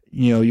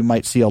you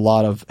might see a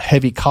lot of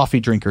heavy coffee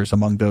drinkers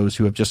among those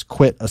who have just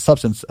quit a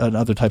substance and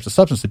other types of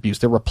substance abuse.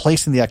 They're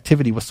replacing the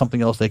activity with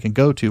something else they can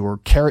go to, or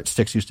carrot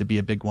sticks used to be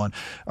a big one.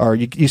 Or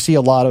you see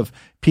a lot of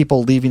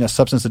people leaving a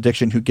substance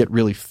addiction who get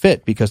really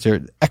fit because their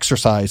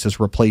exercise is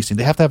replacing.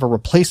 They have to have a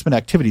replacement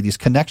activity. These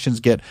connections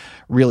get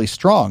really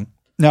strong.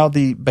 Now,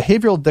 the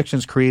behavioral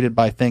addictions created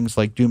by things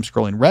like doom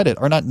scrolling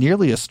Reddit are not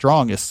nearly as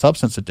strong as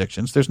substance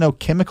addictions. There's no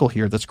chemical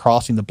here that's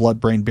crossing the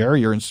blood-brain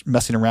barrier and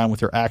messing around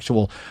with your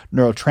actual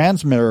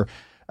neurotransmitter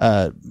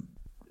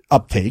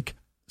uptake.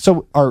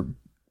 So our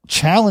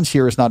challenge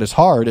here is not as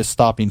hard as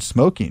stopping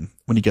smoking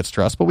when you get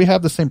stressed, but we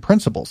have the same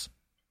principles.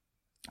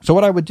 So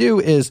what I would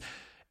do is,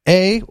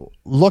 A,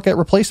 look at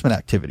replacement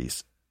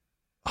activities,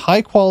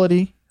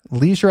 high-quality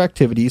leisure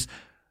activities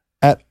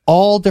at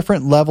all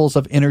different levels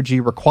of energy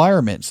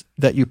requirements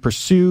that you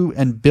pursue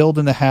and build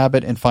in the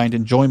habit and find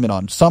enjoyment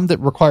on. Some that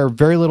require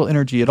very little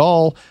energy at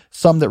all,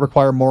 some that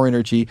require more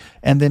energy.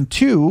 And then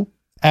 2,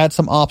 add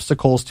some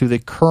obstacles to the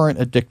current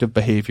addictive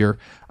behavior.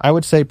 I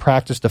would say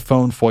practice the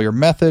phone foyer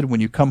method. When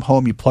you come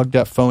home, you plug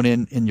that phone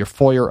in your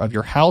foyer of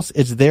your house.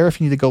 It's there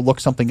if you need to go look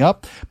something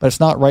up, but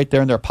it's not right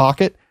there in their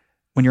pocket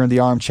when you're in the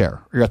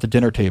armchair or you're at the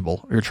dinner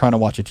table or you're trying to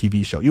watch a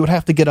TV show. You would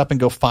have to get up and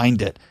go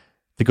find it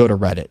to go to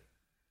Reddit.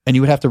 And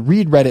you would have to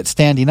read Reddit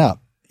standing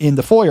up in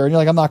the foyer. And you're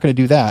like, I'm not going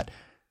to do that.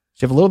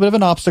 So you have a little bit of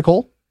an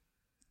obstacle,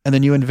 and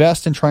then you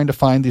invest in trying to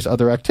find these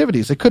other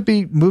activities. It could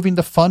be moving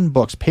to fun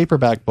books,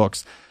 paperback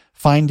books,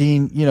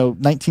 finding,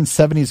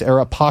 1970s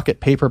era pocket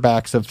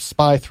paperbacks of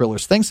spy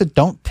thrillers, things that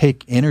don't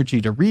take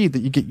energy to read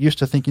that you get used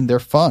to thinking they're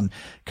fun.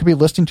 It could be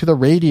listening to the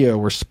radio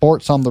or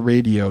sports on the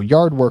radio,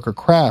 yard work or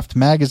craft,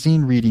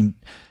 magazine reading,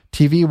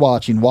 TV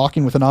watching,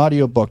 walking with an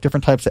audiobook,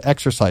 different types of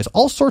exercise,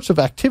 all sorts of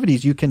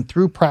activities you can,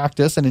 through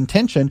practice and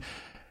intention,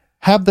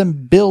 have them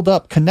build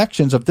up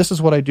connections of this is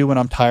what I do when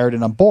I'm tired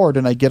and I'm bored,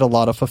 and I get a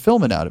lot of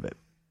fulfillment out of it.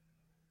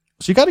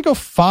 So you got to go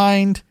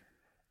find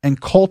and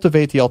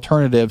cultivate the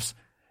alternatives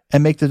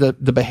and make the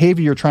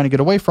behavior you're trying to get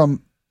away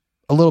from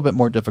a little bit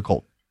more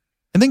difficult.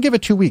 And then give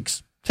it 2 weeks.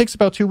 It takes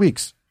about 2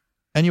 weeks.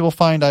 And you will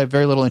find I have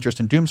very little interest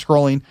in doom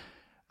scrolling.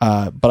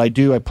 But I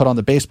put on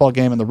the baseball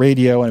game on the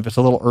radio, and if it's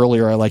a little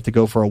earlier, I like to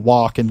go for a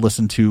walk and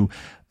listen to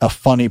a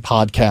funny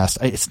podcast.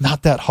 It's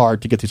not that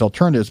hard to get these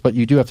alternatives, but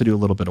you do have to do a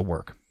little bit of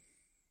work.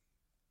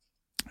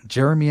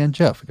 Jeremy and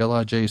Jeff. We got a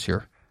lot of J's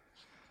here.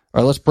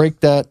 All right, let's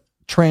break that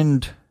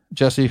trend.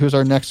 Jesse, who's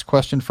our next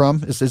question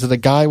from? Is it a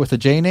guy with a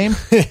J name?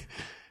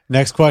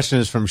 Next question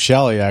is from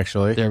Shelly,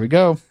 actually. There we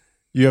go.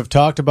 You have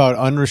talked about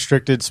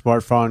unrestricted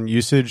smartphone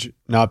usage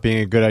not being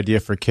a good idea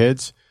for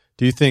kids.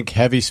 Do you think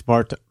heavy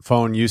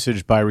smartphone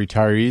usage by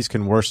retirees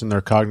can worsen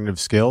their cognitive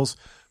skills?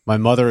 My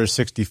mother is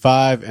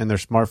 65, and their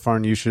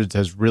smartphone usage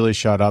has really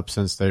shot up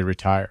since they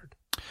retired.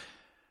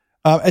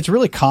 It's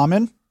really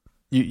common.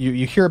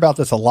 You hear about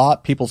this a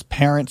lot. People's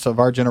parents of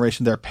our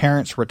generation, their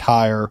parents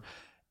retire,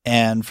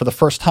 and for the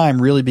first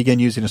time really begin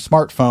using a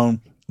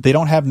smartphone. They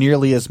don't have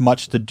nearly as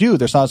much to do.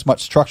 There's not as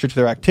much structure to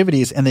their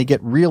activities, and they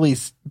get really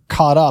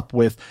caught up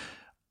with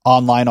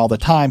online all the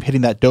time,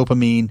 hitting that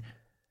dopamine.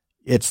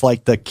 It's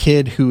like the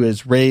kid who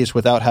is raised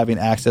without having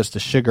access to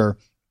sugar,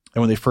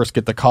 and when they first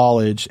get to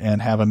college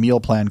and have a meal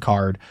plan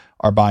card,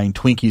 are buying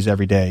Twinkies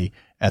every day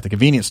at the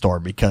convenience store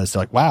because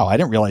they're like, wow, I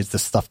didn't realize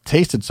this stuff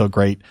tasted so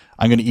great.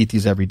 I'm going to eat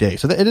these every day.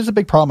 So it is a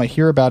big problem. I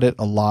hear about it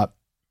a lot.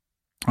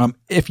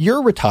 If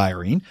you're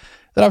retiring,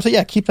 then I would say,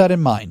 yeah, keep that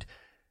in mind.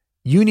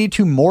 You need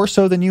to, more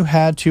so than you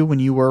had to when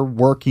you were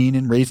working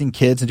and raising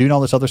kids and doing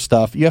all this other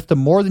stuff, you have to,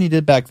 more than you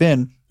did back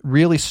then,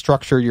 really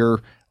structure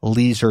your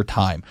leisure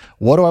time.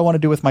 What do I want to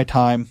do with my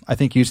time? I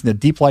think using the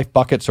deep life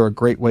buckets are a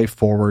great way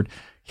forward.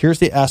 Here's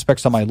the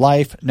aspects of my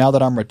life. Now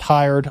that I'm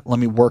retired, let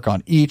me work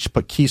on each,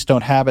 put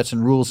keystone habits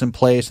and rules in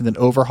place, and then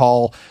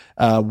overhaul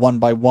one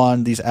by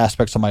one these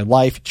aspects of my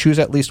life. Choose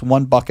at least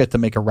one bucket to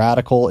make a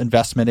radical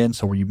investment in.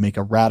 So where you make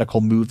a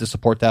radical move to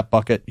support that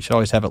bucket, you should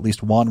always have at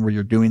least one where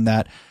you're doing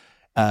that.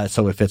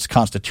 So if it's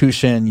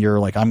constitution, you're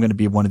like, I'm going to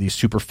be one of these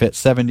super fit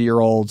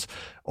 70-year-olds.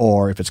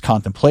 Or if it's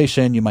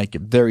contemplation, you might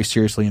get very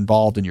seriously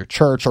involved in your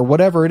church or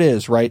whatever it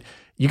is, right?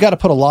 You got to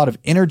put a lot of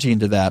energy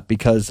into that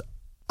because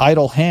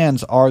idle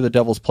hands are the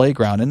devil's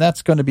playground. And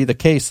that's going to be the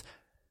case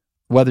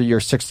whether you're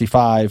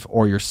 65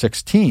 or you're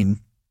 16.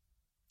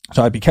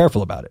 So I'd be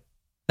careful about it.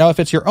 Now, if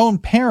it's your own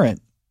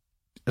parent,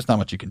 there's not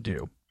much you can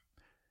do.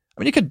 I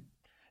mean, you could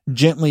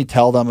gently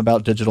tell them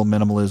about digital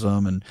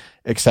minimalism and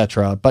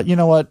etc. But you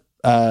know what?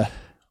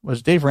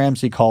 Was Dave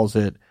Ramsey calls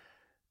it,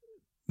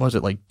 what was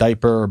it, like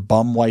diaper or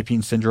bum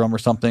wiping syndrome or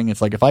something?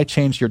 It's like, if I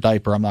change your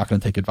diaper, I'm not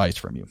going to take advice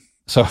from you.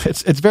 So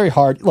it's very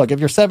hard. Look, if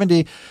you're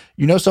 70,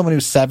 you know someone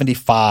who's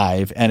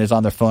 75 and is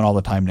on their phone all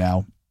the time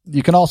now.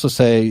 You can also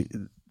say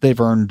they've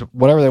earned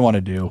whatever they want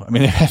to do. I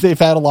mean, they've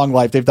had a long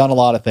life. They've done a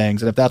lot of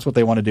things. And if that's what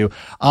they want to do,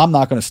 I'm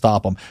not going to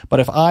stop them. But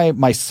if I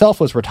myself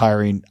was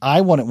retiring,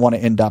 I wouldn't want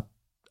to end up,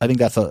 I think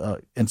that's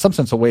in some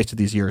sense a waste of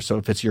these years. So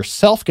if it's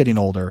yourself getting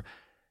older,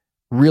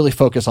 really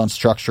focus on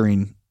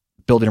structuring,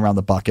 building around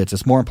the buckets.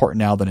 It's more important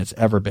now than it's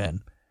ever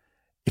been.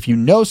 If you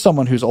know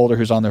someone who's older,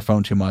 who's on their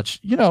phone too much,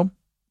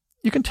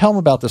 you can tell them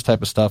about this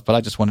type of stuff, but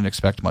I just wouldn't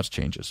expect much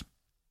changes.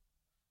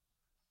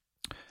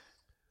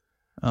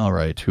 All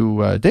right.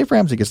 Dave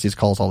Ramsey gets these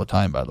calls all the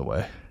time, by the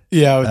way.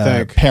 Yeah, I would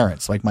think.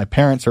 Parents. Like, my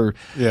parents are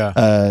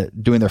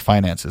doing their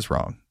finances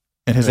wrong.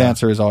 And his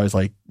answer is always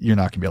like, you're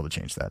not going to be able to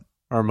change that.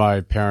 Or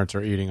my parents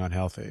are eating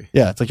unhealthy.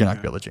 Yeah, it's like you're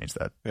not going to be able to change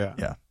that. Yeah.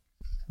 Yeah.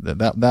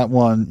 That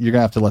one, you're going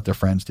to have to let their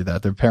friends do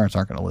that. Their parents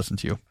aren't going to listen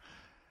to you.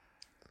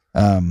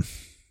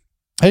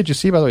 Hey, did you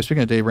see, by the way,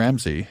 speaking of Dave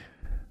Ramsey,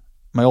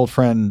 my old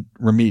friend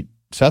Ramit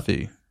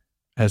Sethi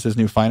has his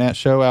new finance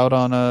show out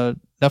on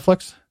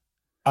Netflix?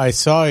 I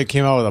saw he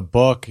came out with a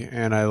book,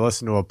 and I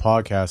listened to a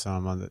podcast on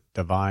him on the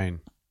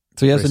Divine.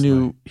 So he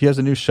has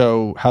a new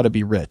show, How to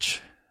Be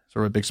Rich,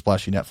 sort of a big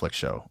splashy Netflix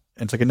show.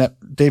 And it's like a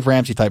Dave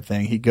Ramsey type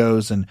thing. He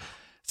goes and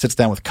sits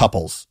down with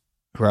couples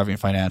who are having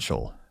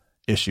financial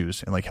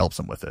issues and like helps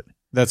them with it.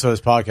 That's what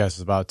his podcast is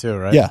about too,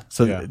 right? Yeah.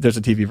 So there's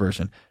a TV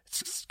version.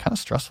 It's kind of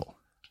stressful.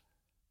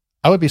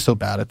 I would be so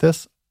bad at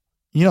this.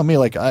 You know me,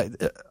 like I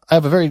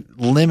have a very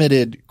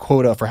limited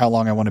quota for how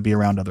long I want to be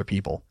around other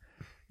people.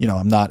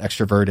 I'm not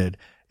extroverted,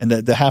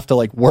 and to have to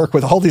like work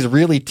with all these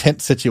really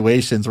tense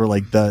situations where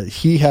like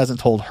he hasn't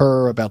told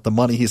her about the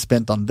money he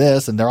spent on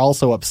this, and they're all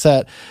so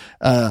upset.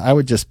 I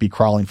would just be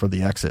crawling for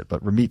the exit.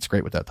 But Ramit's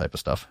great with that type of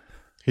stuff.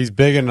 He's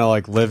big into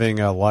like living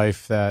a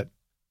life that,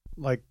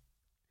 like,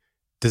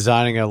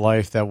 designing a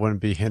life that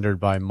wouldn't be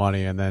hindered by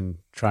money, and then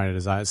trying to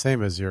design it.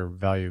 Same as your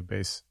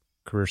value-based,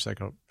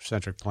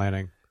 career-centric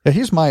planning.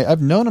 Yeah,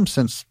 I've known him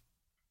since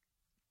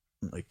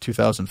like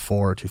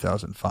 2004,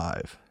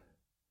 2005.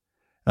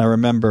 And I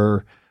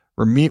remember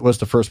Ramit was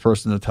the first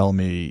person to tell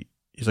me,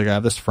 he's like, I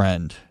have this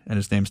friend and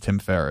his name's Tim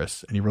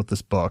Ferriss, and he wrote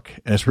this book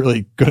and it's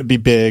really going to be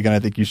big and I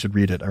think you should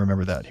read it. I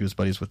remember that. He was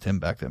buddies with Tim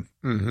back then.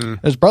 Mm-hmm.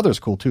 His brother's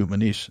cool too,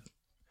 Manish,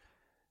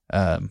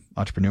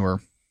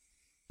 entrepreneur.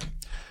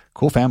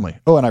 Cool family.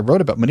 Oh, and I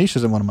wrote about Manish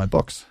is in one of my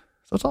books.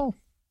 So it's all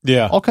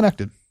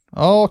connected.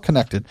 All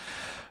connected.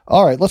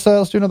 All right, let's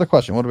do another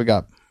question. What do we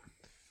got?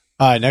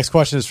 All right, next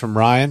question is from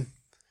Ryan.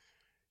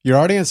 Your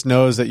audience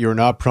knows that you're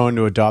not prone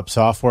to adopt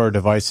software or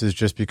devices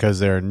just because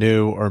they're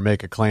new or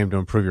make a claim to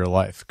improve your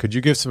life. Could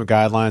you give some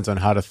guidelines on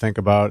how to think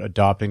about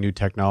adopting new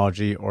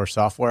technology or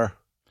software?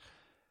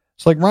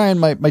 So like Ryan,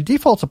 my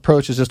default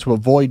approach is just to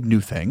avoid new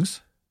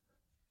things.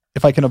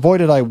 If I can avoid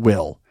it, I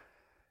will.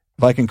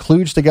 If I can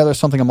kludge together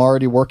something I'm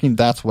already working,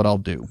 that's what I'll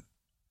do.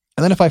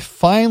 And then if I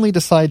finally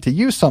decide to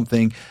use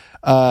something,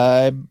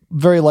 I'm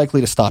very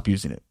likely to stop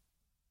using it.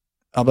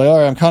 I'll be like, all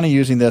right, I'm kind of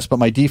using this, but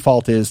my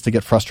default is to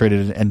get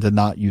frustrated and to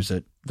not use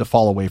it, to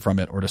fall away from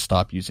it, or to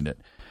stop using it.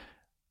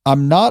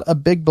 I'm not a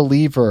big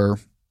believer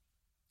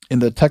in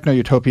the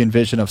techno-utopian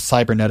vision of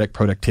cybernetic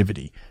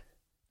productivity,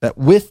 that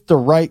with the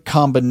right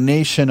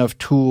combination of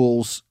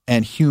tools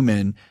and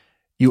human,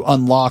 you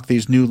unlock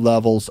these new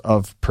levels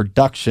of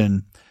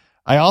production.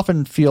 I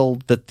often feel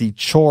that the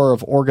chore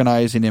of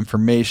organizing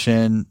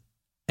information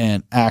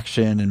and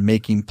action and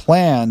making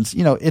plans,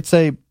 it's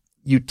a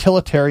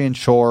utilitarian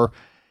chore.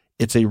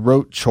 It's a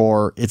rote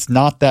chore. It's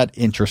not that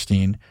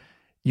interesting.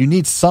 You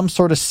need some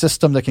sort of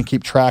system that can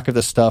keep track of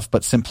this stuff,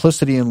 but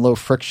simplicity and low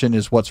friction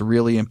is what's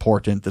really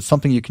important. That's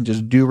something you can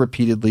just do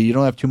repeatedly. You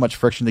don't have too much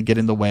friction to get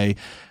in the way.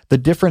 The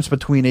difference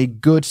between a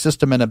good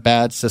system and a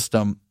bad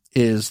system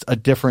is a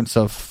difference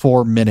of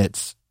 4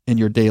 minutes in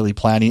your daily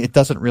planning. It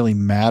doesn't really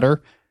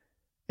matter.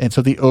 And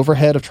so the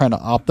overhead of trying to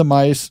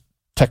optimize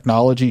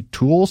technology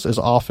tools is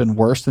often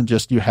worse than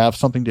just you have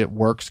something that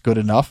works good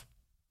enough.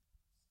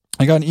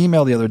 I got an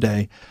email the other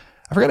day.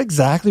 I forgot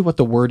exactly what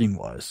the wording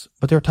was,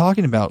 but they were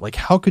talking about like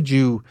how could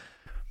you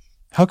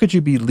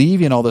be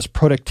leaving all this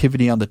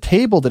productivity on the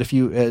table that if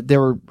they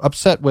were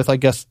upset with, I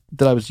guess,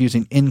 that I was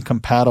using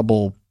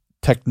incompatible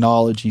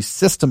technology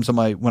systems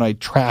when I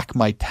track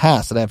my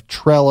tasks, that I have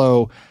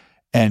Trello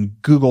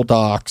and Google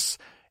Docs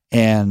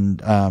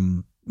and a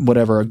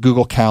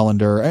Google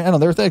Calendar. I don't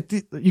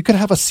know. You could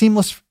have a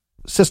seamless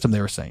system, they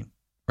were saying,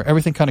 where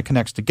everything kind of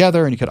connects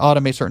together and you could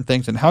automate certain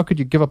things. And how could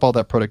you give up all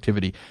that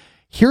productivity?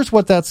 Here's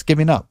what that's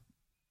giving up.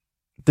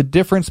 The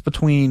difference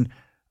between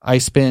I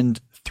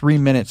spend 3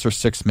 minutes or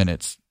 6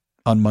 minutes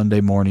on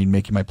Monday morning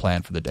making my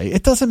plan for the day.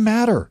 It doesn't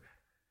matter.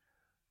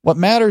 What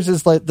matters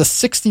is like the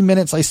 60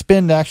 minutes I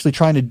spend actually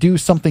trying to do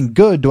something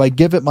good. Do I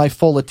give it my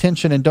full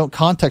attention and don't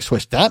context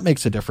switch? That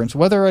makes a difference.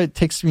 Whether it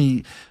takes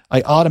me,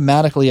 I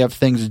automatically have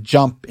things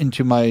jump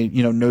into my,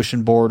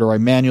 Notion board or I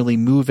manually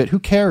move it. Who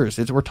cares?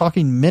 We're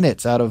talking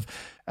minutes out of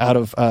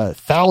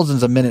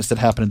thousands of minutes that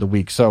happen in the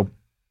week. So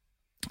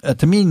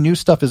to me, new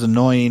stuff is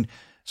annoying.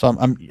 So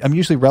I'm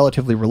usually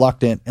relatively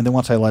reluctant, and then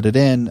once I let it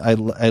in, I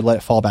let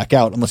it fall back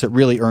out unless it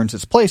really earns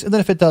its place. And then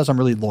if it does, I'm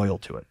really loyal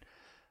to it.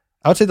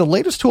 I would say the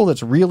latest tool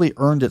that's really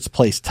earned its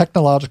place,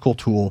 technological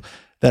tool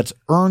that's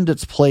earned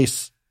its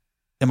place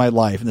in my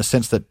life in the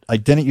sense that I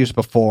didn't use it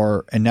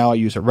before and now I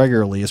use it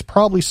regularly, is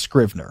probably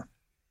Scrivener.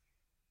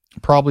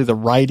 Probably the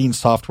writing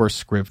software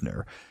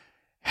Scrivener.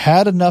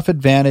 Had enough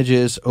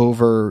advantages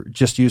over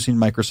just using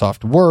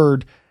Microsoft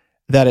Word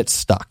that it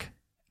stuck.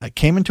 I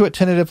came into it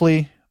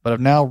tentatively, but I've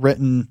now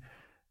written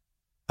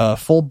a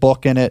full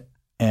book in it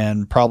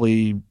and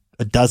probably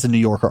a dozen New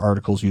Yorker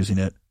articles using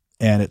it,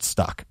 and it's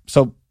stuck.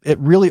 So it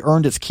really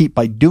earned its keep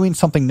by doing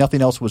something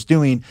nothing else was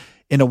doing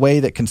in a way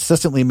that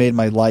consistently made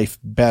my life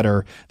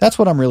better. That's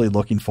what I'm really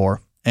looking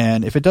for.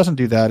 And if it doesn't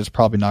do that, it's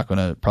probably not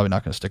going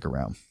to stick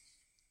around.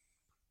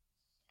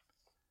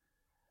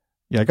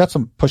 Yeah, I got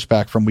some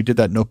pushback from, we did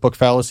that notebook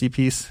fallacy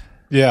piece.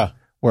 Yeah.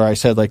 Where I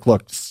said, like,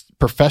 look,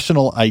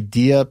 professional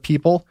idea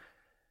people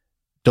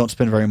don't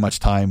spend very much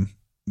time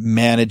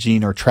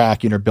managing or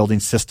tracking or building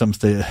systems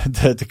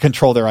to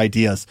control their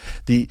ideas.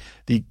 The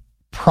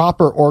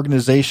proper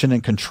organization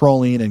and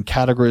controlling and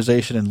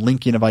categorization and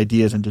linking of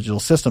ideas in digital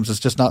systems is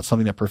just not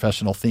something that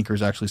professional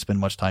thinkers actually spend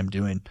much time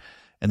doing.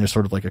 And there's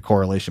sort of like a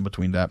correlation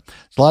between that.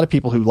 There's a lot of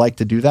people who like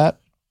to do that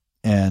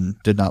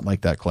and did not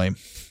like that claim.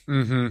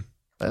 Mm-hmm.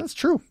 That's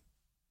true.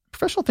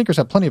 Professional thinkers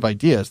have plenty of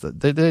ideas.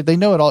 They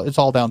know it all. It's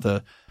all down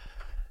to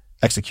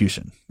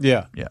execution.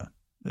 Yeah. Yeah.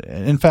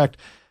 In fact,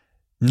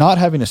 not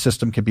having a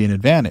system can be an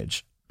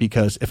advantage,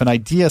 because if an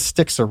idea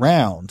sticks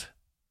around,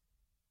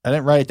 I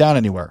didn't write it down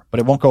anywhere, but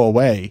it won't go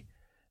away.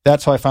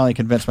 That's how I finally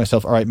convinced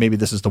myself, all right, maybe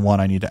this is the one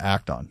I need to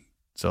act on.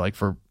 So like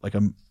for like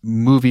a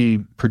movie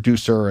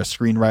producer or a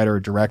screenwriter or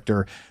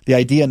director, the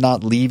idea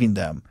not leaving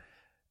them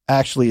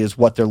actually is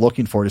what they're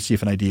looking for to see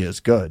if an idea is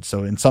good.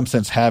 So in some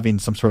sense, having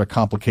some sort of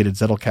complicated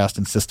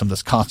Zettelkasten system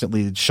that's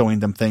constantly showing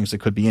them things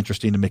that could be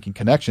interesting and making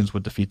connections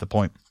would defeat the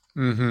point.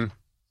 Mm-hmm.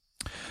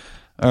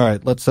 All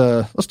right, let's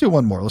do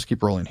one more. Let's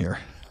keep rolling here.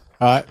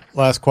 All right,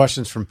 last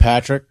question's from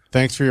Patrick.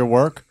 Thanks for your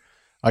work.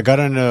 I got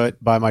into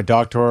it by my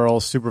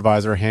doctoral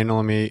supervisor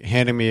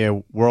handing me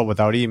a World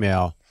Without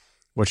Email,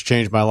 which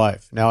changed my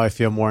life. Now I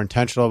feel more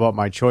intentional about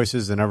my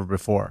choices than ever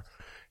before.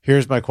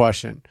 Here's my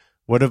question.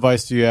 What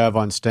advice do you have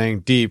on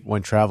staying deep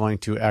when traveling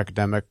to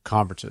academic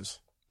conferences?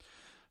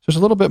 There's a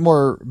little bit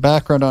more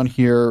background on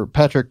here.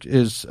 Patrick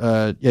is,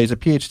 he's a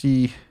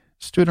PhD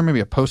student or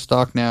maybe a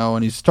postdoc now,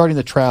 and he's starting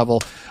to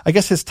travel. I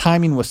guess his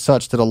timing was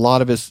such that a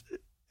lot of his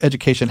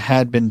education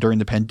had been during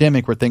the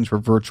pandemic where things were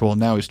virtual, and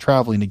now he's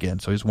traveling again,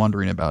 so he's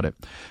wondering about it.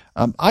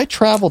 I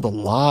traveled a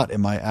lot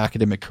in my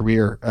academic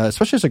career,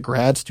 especially as a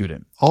grad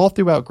student, all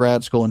throughout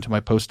grad school into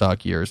my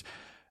postdoc years.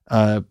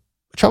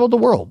 Traveled the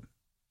world.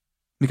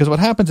 Because what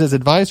happens is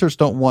advisors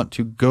don't want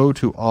to go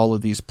to all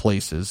of these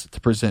places to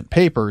present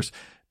papers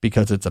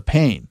because it's a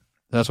pain.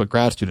 That's what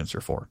grad students are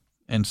for.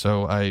 And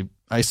so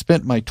I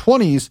spent my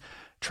 20s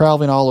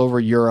traveling all over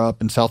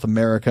Europe and South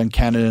America and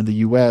Canada and the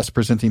US,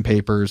 presenting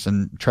papers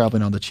and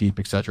traveling on the cheap,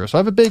 etc. So I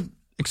have a big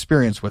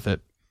experience with it.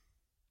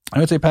 I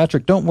would say,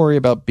 Patrick, don't worry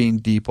about being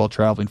deep while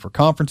traveling for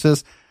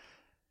conferences.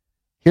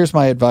 Here's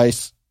my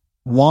advice.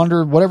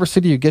 Wander, whatever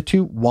city you get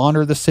to,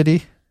 wander the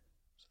city.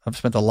 I've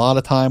spent a lot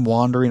of time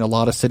wandering a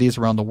lot of cities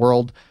around the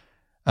world.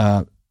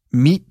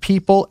 Meet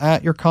people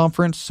at your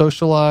conference,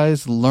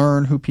 socialize,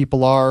 learn who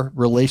people are,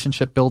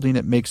 relationship building.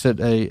 It makes it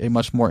a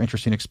much more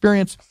interesting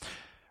experience.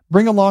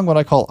 Bring along what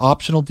I call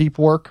optional deep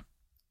work,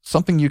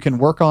 something you can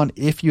work on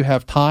if you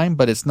have time,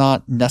 but it's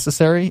not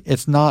necessary.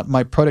 It's not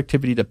my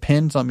productivity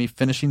depends on me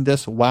finishing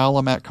this while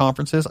I'm at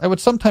conferences. I would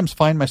sometimes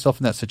find myself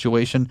in that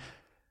situation,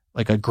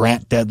 like a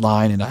grant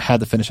deadline, and I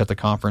had to finish at the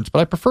conference, but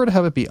I prefer to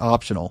have it be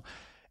optional.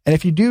 And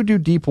if you do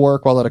deep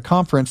work while at a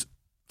conference,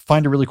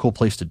 find a really cool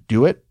place to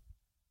do it.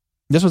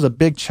 This was a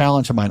big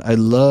challenge of mine. I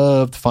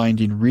loved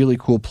finding really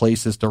cool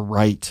places to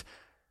write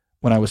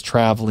when I was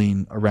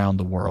traveling around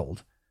the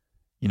world.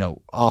 You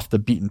know, off the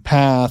beaten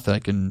path. I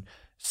can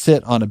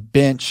sit on a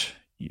bench,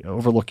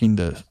 overlooking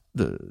the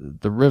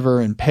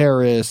river in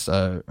Paris.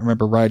 I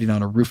remember riding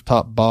on a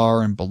rooftop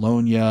bar in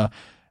Bologna.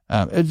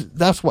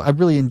 That's what I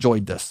really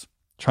enjoyed this.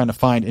 Trying to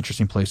find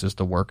interesting places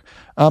to work.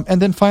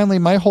 And then finally,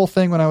 my whole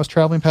thing when I was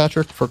traveling,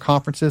 Patrick, for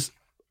conferences,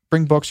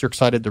 bring books you're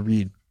excited to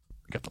read.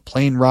 You got the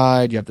plane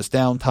ride, you have this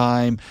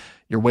downtime,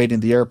 you're waiting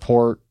at the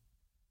airport.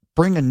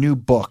 Bring a new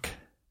book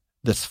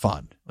that's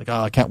fun. Like,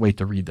 I can't wait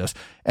to read this,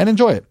 and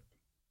enjoy it.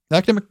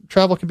 Academic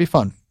travel can be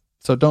fun.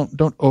 So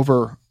don't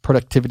over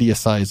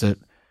productivity-ize it.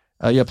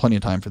 You have plenty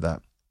of time for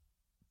that.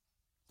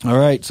 All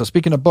right. So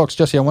speaking of books,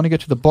 Jesse, I want to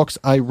get to the books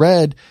I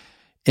read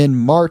in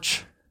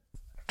March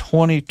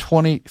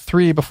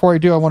 2023. Before I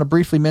do, I want to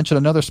briefly mention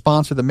another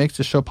sponsor that makes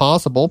this show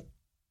possible.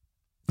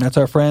 That's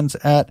our friends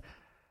at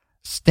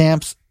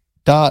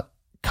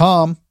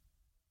Stamps.com.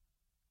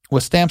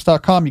 With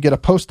Stamps.com, you get a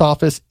post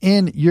office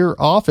in your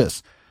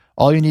office.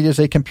 All you need is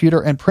a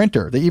computer and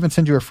printer. They even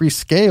send you a free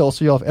scale,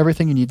 so you'll have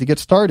everything you need to get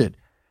started.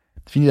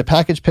 If you need a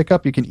package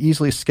pickup, you can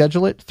easily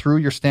schedule it through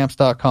your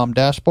Stamps.com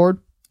dashboard.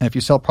 And if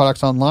you sell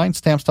products online,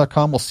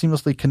 Stamps.com will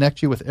seamlessly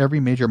connect you with every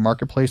major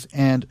marketplace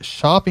and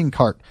shopping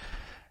cart.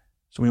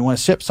 So when you want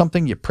to ship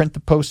something, you print the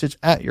postage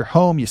at your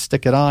home, you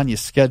stick it on, you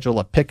schedule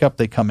a pickup,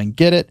 they come and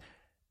get it,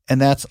 and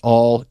that's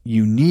all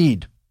you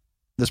need.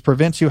 This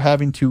prevents you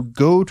having to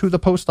go to the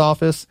post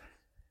office,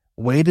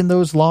 wait in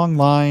those long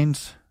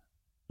lines.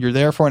 You're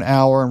there for an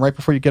hour, and right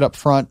before you get up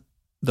front,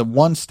 the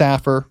one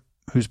staffer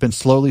who's been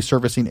slowly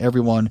servicing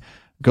everyone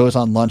goes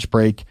on lunch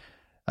break.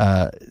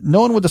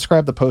 No one would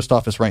describe the post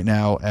office right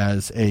now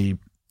as a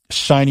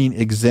shining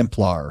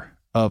exemplar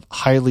of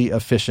highly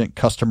efficient,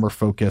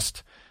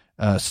 customer-focused,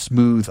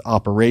 smooth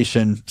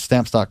operation.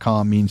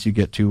 Stamps.com means you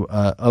get to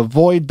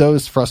avoid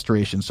those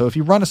frustrations. So if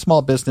you run a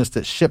small business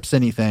that ships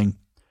anything,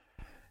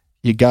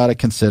 you got to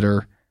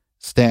consider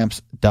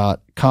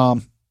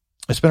Stamps.com.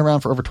 It's been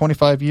around for over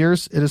 25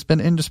 years. It has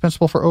been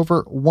indispensable for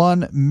over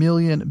 1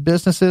 million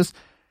businesses.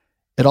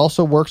 It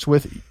also works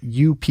with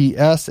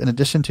UPS in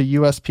addition to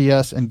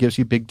USPS and gives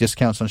you big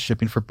discounts on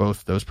shipping for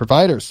both those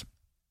providers.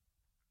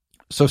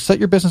 So set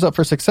your business up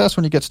for success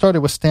when you get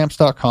started with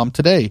Stamps.com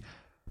today.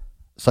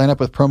 Sign up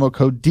with promo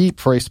code DEEP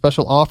for a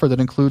special offer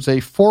that includes a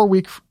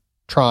 4-week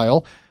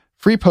trial,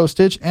 free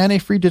postage, and a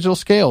free digital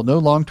scale. No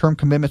long-term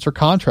commitments or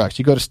contracts.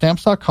 You go to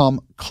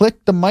Stamps.com,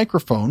 click the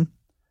microphone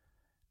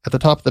at the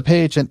top of the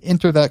page, and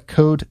enter that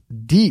code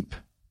DEEP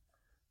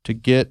to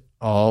get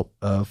all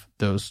of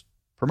those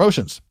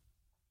promotions.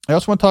 I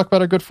also want to talk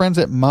about our good friends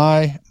at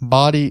My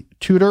Body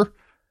Tutor.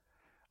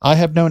 I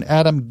have known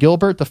Adam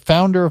Gilbert, the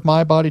founder of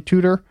My Body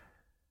Tutor,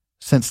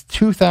 since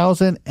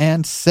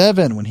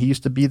 2007, when he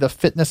used to be the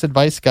fitness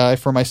advice guy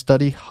for my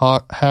Study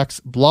Hacks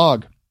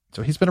blog.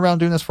 So he's been around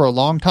doing this for a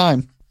long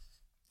time.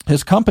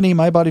 His company,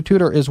 My Body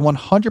Tutor, is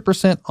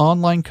 100%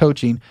 online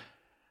coaching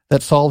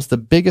that solves the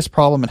biggest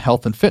problem in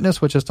health and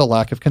fitness, which is the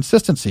lack of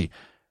consistency.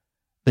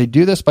 They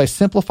do this by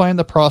simplifying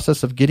the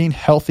process of getting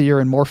healthier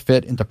and more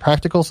fit into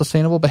practical,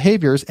 sustainable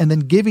behaviors, and then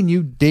giving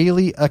you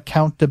daily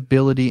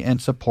accountability and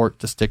support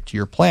to stick to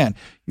your plan.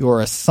 You are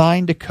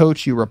assigned a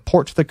coach. You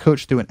report to the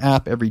coach through an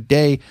app every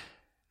day.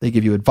 They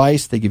give you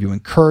advice. They give you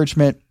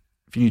encouragement.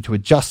 If you need to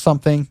adjust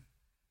something,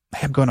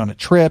 hey, I'm going on a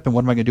trip, and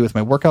what am I going to do with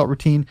my workout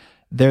routine?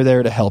 They're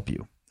there to help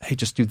you. Hey,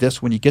 just do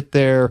this when you get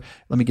there.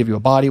 Let me give you a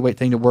body weight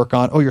thing to work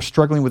on. Oh, you're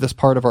struggling with this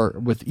part of our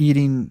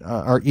eating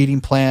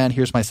plan.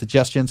 Here's my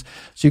suggestions.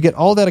 So you get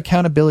all that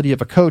accountability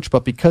of a coach,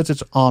 but because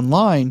it's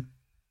online,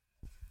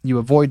 you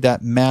avoid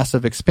that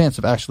massive expense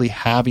of actually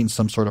having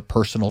some sort of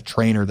personal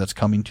trainer that's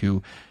coming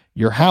to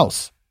your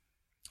house.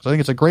 So I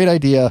think it's a great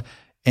idea,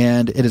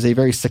 and it is a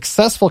very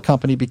successful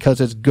company because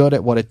it's good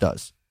at what it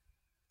does.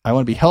 I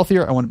want to be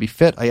healthier. I want to be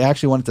fit. I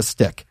actually want it to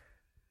stick.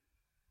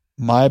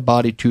 My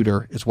Body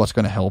Tutor is what's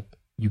going to help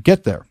you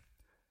get there.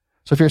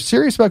 So if you're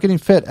serious about getting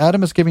fit,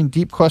 Adam is giving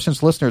Deep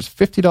Questions listeners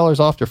 $50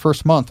 off their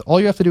first month. All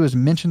you have to do is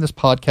mention this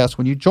podcast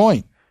when you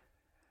join.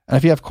 And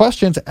if you have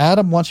questions,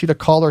 Adam wants you to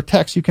call or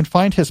text. You can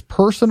find his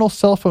personal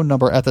cell phone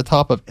number at the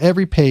top of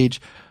every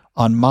page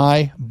on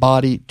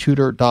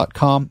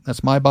mybodytutor.com. That's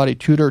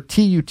mybodytutor,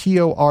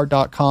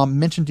 TUTOR.com.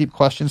 Mention Deep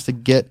Questions to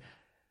get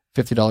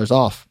 $50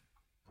 off.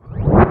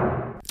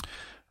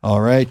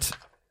 All right,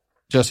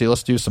 Jesse,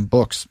 let's do some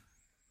books.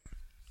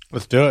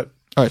 Let's do it.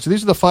 All right, so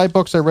these are the 5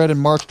 books I read in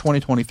March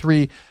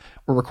 2023.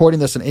 We're recording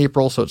this in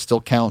April, so it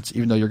still counts,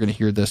 even though you're going to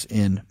hear this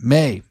in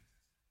May.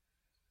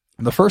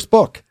 The first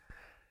book,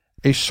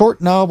 a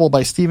short novel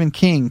by Stephen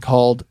King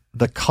called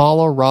The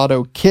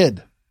Colorado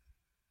Kid.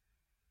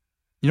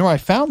 You know where I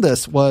found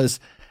this was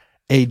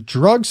a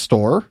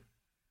drugstore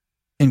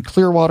in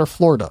Clearwater,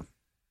 Florida.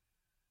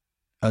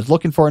 I was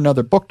looking for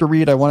another book to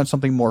read. I wanted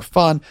something more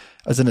fun.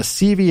 I was in a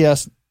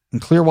CVS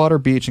in Clearwater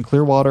Beach in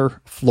Clearwater,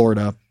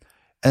 Florida.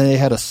 And they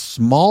had a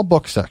small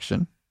book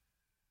section,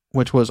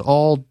 which was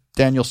all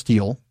Daniel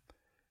Steele.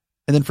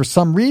 And then for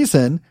some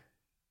reason,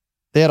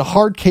 they had a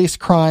hard case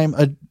crime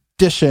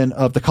edition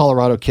of The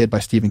Colorado Kid by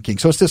Stephen King.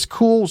 So it's this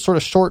cool sort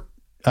of short,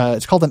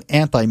 it's called an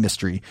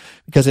anti-mystery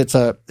because it's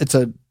a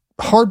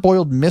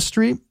hard-boiled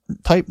mystery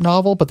type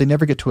novel, but they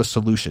never get to a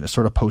solution. It's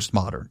sort of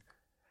postmodern.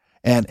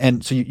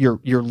 And so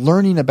you're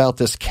learning about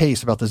this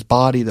case, about this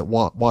body that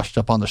washed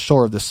up on the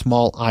shore of this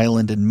small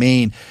island in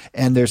Maine.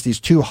 And there's these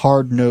 2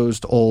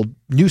 hard-nosed old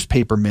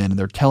newspaper men, and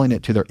they're telling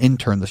it to their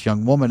intern, this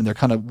young woman, and they're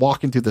kind of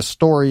walking through this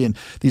story, and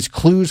these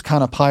clues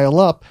kind of pile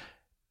up,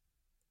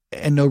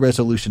 and no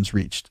resolution's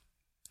reached.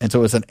 And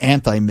so it's an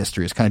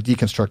anti-mystery. It's kind of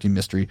deconstructing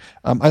mystery.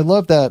 I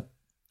love that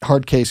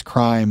hard case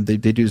crime. They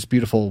do this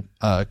beautiful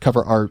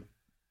cover art.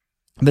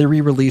 They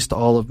re-released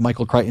all of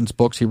Michael Crichton's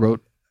books he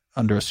wrote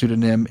under a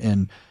pseudonym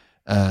in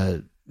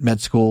med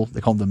school.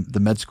 They call them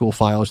the med school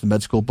files, the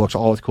med school books,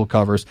 all with cool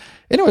covers.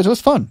 Anyways, it was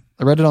fun.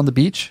 I read it on the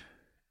beach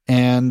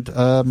and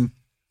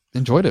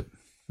enjoyed it.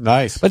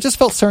 Nice. But it just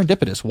felt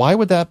serendipitous. Why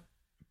would that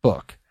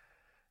book,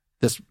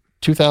 this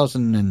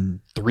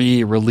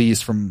 2003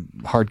 release from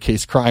Hard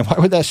Case Crime, why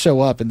would that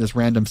show up in this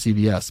random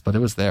CVS? But it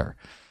was there.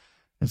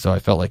 And so I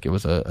felt like it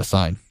was a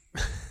sign.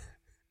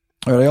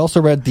 All right, I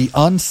also read The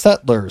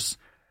Unsettlers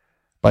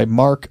by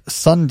Mark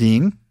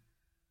Sundin.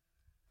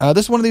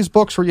 This is one of these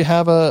books where you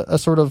have a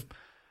sort of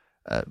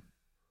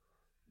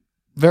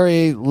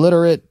very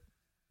literate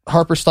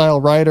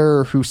Harper-style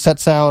writer who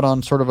sets out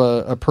on sort of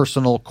a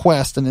personal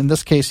quest. And in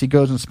this case, he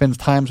goes and spends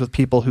times with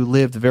people who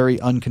lived very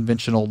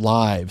unconventional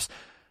lives,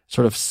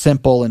 sort of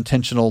simple,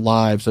 intentional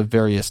lives of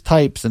various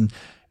types. And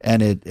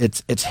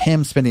it's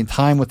him spending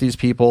time with these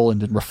people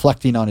and then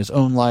reflecting on his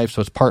own life.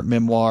 So it's part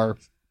memoir,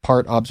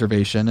 part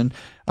observation. And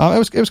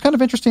it was kind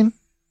of interesting.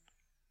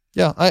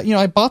 Yeah,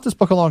 I bought this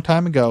book a long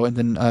time ago and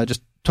then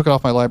just took it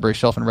off my library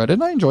shelf and read it,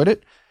 and I enjoyed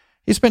it.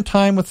 He spent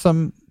time with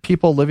some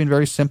people living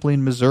very simply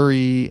in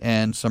Missouri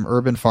and some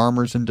urban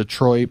farmers in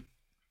Detroit,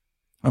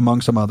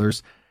 among some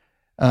others.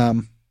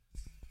 It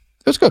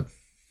was good.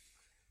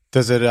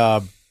 Does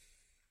it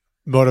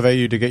motivate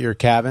you to get your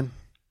cabin?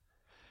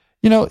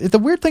 The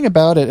weird thing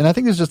about it, and I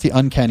think this is just the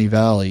uncanny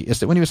valley,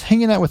 is that when he was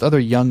hanging out with other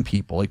young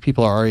people, like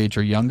people our age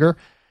or younger,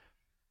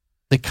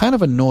 they kind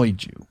of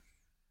annoyed you,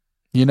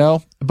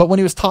 But when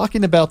he was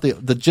talking about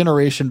the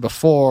generation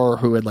before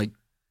who had like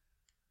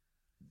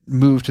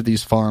moved to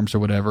these farms or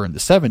whatever in the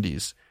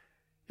 70s,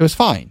 it was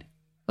fine.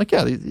 Like,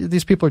 yeah,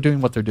 these people are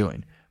doing what they're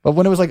doing. But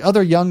when it was like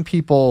other young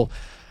people,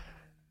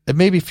 it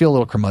made me feel a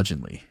little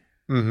curmudgeonly.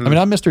 Mm-hmm. I mean,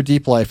 I'm Mr.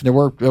 Deep Life,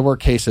 and there were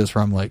cases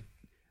where I'm like,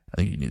 I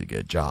think you need to get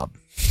a job,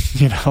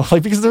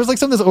 because there was like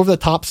some of this over the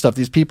top stuff.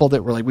 These people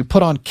that were like, we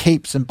put on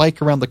capes and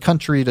bike around the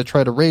country to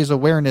try to raise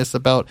awareness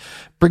about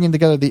bringing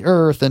together the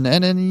earth. And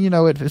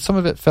some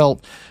of it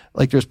felt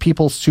like there's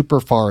people super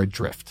far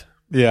adrift.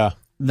 Yeah.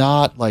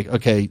 Not like,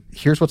 okay,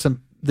 here's what's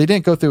they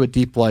didn't go through a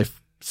Deep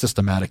Life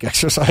systematic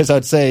exercise.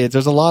 I'd say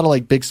there's a lot of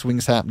like big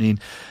swings happening.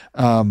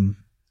 And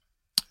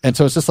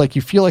so it's just like,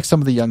 you feel like some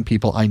of the young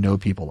people, I know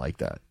people like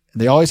that.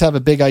 They always have a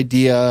big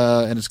idea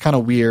and it's kind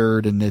of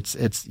weird and it's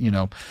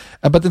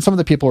but then some of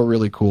the people are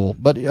really cool.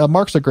 But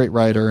Mark's a great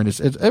writer and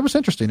it was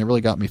interesting. It really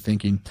got me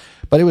thinking.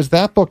 But it was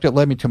that book that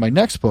led me to my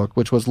next book,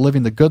 which was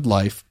Living the Good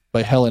Life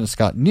by Helen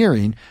Scott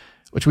Nearing,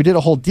 which we did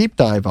a whole deep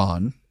dive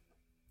on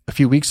a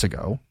few weeks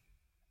ago.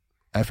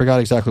 I forgot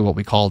exactly what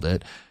we called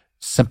it,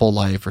 Simple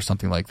Life or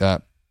something like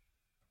that.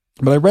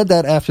 But I read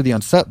that after The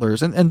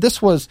Unsettlers, and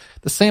this was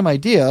the same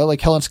idea,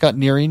 like Helen Scott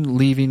Nearing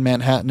leaving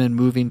Manhattan and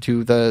moving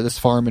to this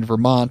farm in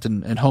Vermont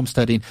and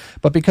homesteading.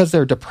 But because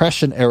they're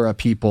Depression era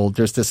people,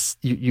 there's this,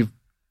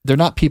 they're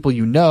not people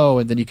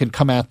and then you can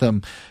come at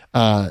them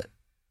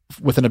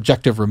with an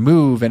objective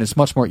remove, and it's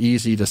much more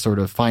easy to sort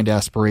of find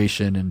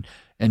aspiration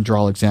and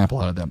draw example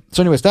out of them.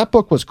 So anyways, that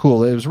book was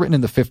cool. It was written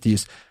in the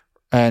 50s,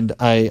 and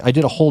I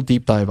did a whole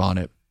deep dive on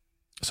it.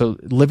 So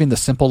Living the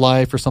Simple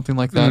Life or something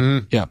like that.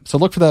 Mm-hmm. Yeah. So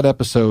look for that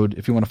episode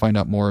if you want to find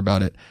out more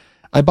about it.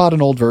 I bought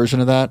an old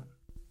version of that.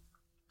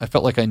 I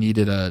felt like I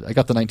needed I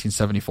got the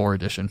 1974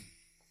 edition.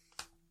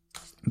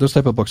 Those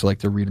type of books I like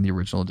to read in the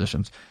original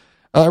editions.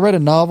 I read a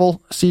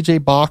novel. C.J.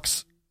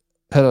 Box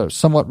had a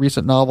somewhat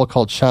recent novel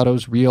called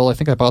Shadows Reel. I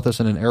think I bought this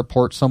in an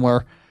airport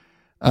somewhere.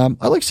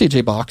 I like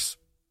C.J. Box.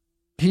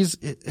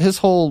 His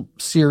whole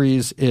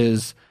series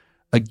is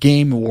a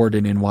game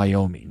warden in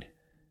Wyoming,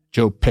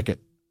 Joe Pickett.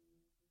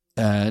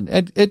 And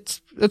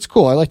it's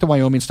cool. I like the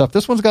Wyoming stuff.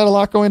 This one's got a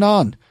lot going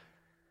on.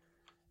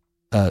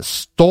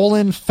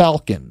 Stolen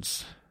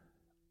falcons,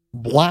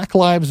 Black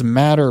Lives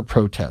Matter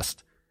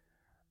protest,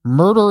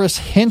 murderous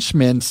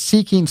henchmen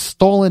seeking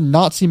stolen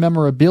Nazi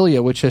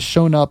memorabilia, which has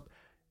shown up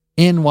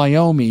in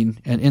Wyoming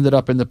and ended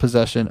up in the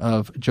possession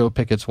of Joe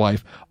Pickett's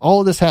wife. All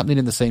of this happening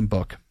in the same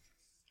book.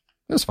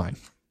 It was fine.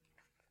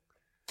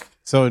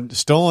 So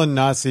stolen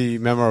Nazi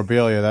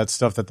memorabilia, that's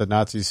stuff that the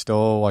Nazis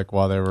stole like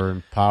while they were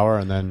in power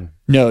and then...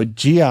 No,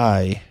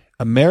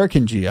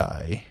 American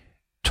GI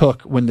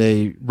took when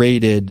they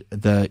raided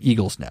the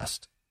Eagle's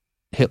Nest,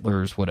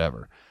 Hitler's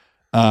whatever.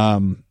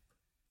 And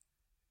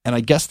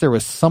I guess there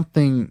was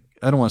something,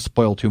 I don't want to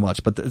spoil too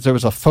much, but there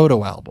was a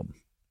photo album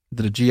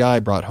that a GI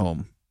brought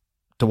home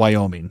to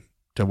Wyoming,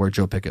 to where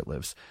Joe Pickett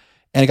lives.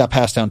 And it got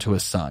passed down to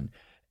his son.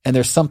 And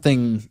there's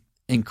something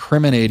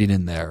incriminating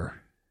in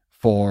there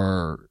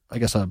for, I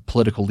guess, a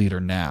political leader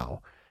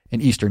now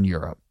in Eastern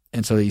Europe.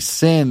 And so he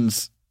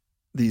sends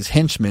these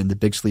henchmen to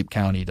Big Sleep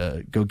County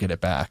to go get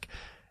it back.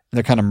 And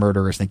they're kind of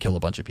murderers. And they kill a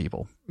bunch of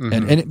people.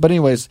 Mm-hmm. But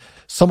anyways,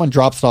 someone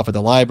drops it off at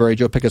the library.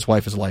 Joe Pickett's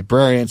wife is a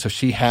librarian, so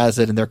she has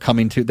it, and they're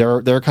coming to,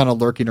 they're kind of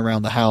lurking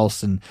around the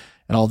house, and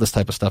all this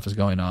type of stuff is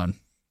going on.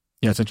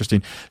 Yeah, it's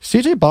interesting.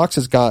 CJ Box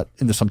has got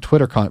into some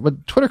Twitter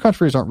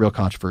controversies aren't real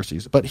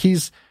controversies, but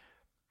he's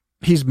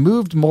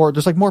moved more.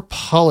 There's like more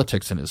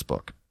politics in his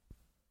book.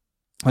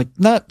 Like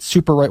not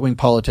super right-wing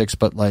politics,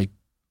 but like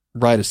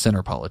right of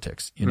center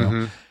politics,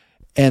 Mm-hmm.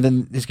 And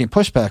then he's getting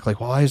pushback, like,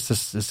 why is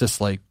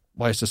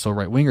this so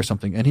right-wing or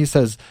something? And he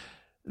says,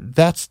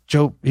 that's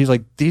Joe. He's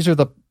like, what's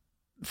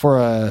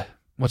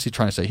he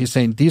trying to say? He's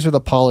saying these are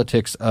the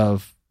politics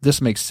of, this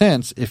makes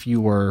sense if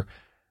you were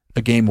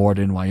a game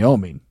warden in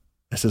Wyoming.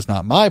 This is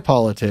not my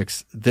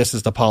politics. This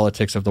is the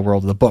politics of the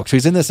world of the book. So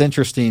he's in this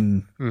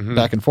interesting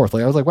back and forth.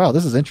 Like I was like, wow,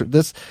 this is interesting.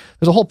 There's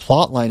a whole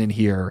plot line in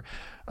here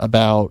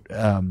about,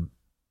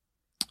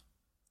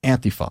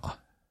 Antifa.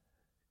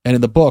 And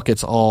in the book,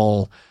 it's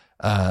all,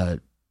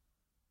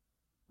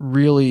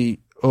 really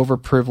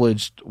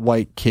overprivileged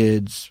white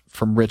kids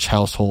from rich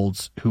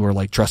households who are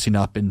like dressing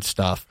up in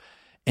stuff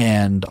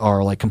and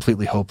are like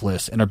completely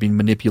hopeless and are being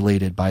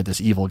manipulated by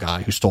this evil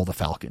guy who stole the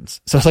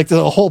Falcons. So it's like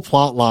the whole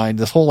plot line,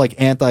 this whole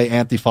like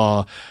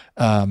anti-Antifa,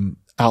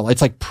 outlet.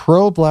 It's like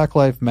pro Black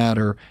Lives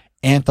Matter,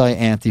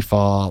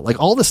 anti-Antifa, like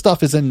all this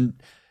stuff is in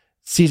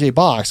CJ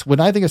Box. When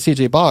I think of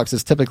CJ Box,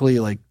 it's typically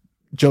like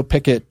Joe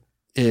Pickett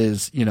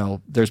is, you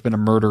know, there's been a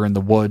murder in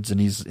the woods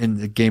and he's in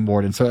the game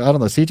warden. So I don't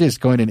know. CJ is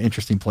going in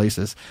interesting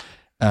places.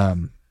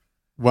 When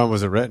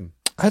was it written?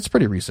 That's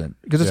pretty recent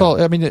because it's all,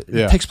 I mean,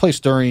 it takes place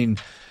during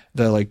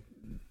the, like,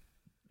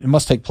 it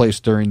must take place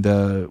during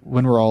the,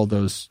 when were all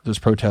those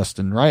protests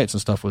and riots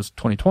and stuff was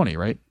 2020,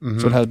 right?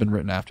 So it has been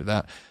written after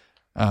that.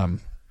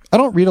 I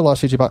don't read a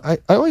lot of CJ Box.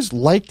 I always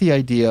like the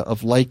idea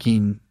of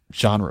liking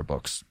genre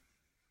books,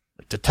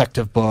 like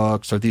detective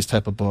books or these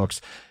type of books.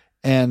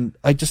 And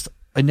I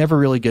never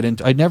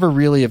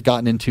really have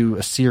gotten into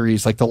a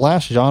series. Like the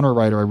last genre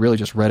writer I really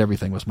just read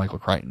everything was Michael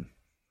Crichton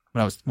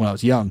when I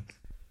was young.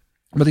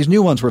 But these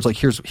new ones where it's like,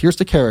 here's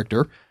the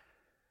character,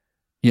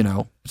 you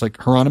know, it's like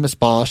Hieronymus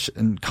Bosch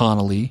and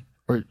Connolly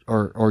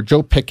or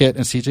Joe Pickett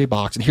and CJ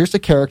Box. And here's the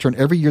character. And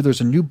every year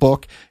there's a new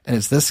book and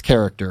it's this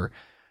character.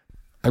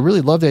 I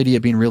really love the idea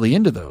of being really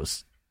into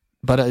those,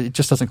 but it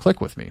just doesn't click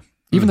with me.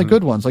 Even the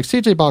good ones, like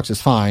CJ Box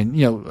is fine.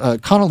 You know,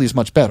 Connolly's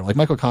much better. Like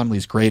Michael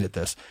Connolly's great at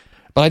this.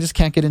 But I just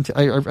can't get into.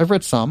 I've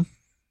read some.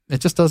 It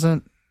just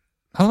doesn't.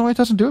 I don't know why it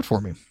doesn't do it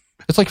for me.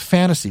 It's like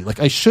fantasy. Like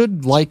I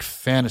should like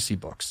fantasy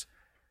books,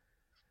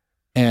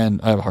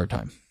 and I have a hard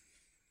time.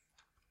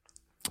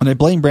 And I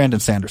blame Brandon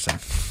Sanderson.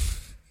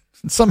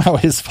 It's somehow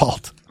his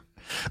fault.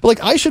 But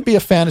like I should be a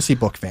fantasy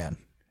book fan,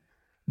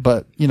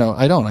 but you know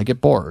I don't. I get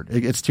bored.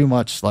 It's too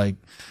much. Like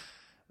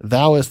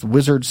thouest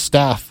wizard's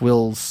staff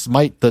will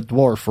smite the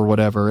dwarf or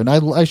whatever. And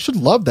I should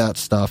love that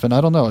stuff. And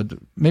I don't know,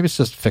 maybe it's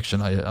just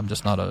fiction. I'm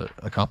just not an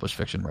accomplished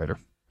fiction writer.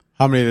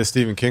 How many of the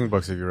Stephen King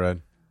books have you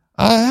read?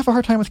 I have a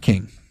hard time with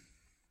King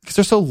because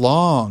they're so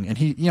long. And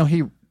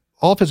he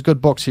all of his good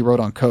books he wrote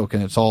on coke,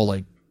 and it's all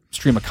like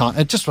stream of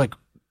content. It's just like,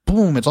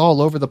 boom, it's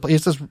all over the place.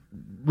 It's this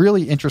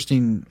really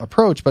interesting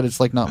approach, but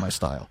it's like not my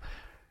style.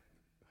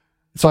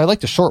 So I like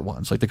the short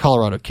ones, like the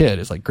Colorado Kid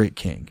is like great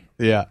King.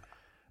 Yeah.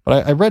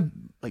 But I read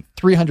like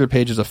 300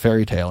 pages of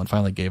fairy tale and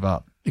finally gave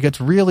up. It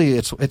gets really,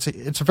 it's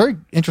a very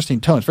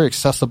interesting tone. It's very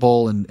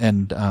accessible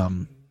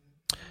and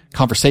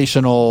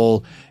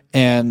conversational.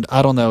 And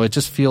I don't know, it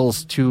just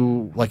feels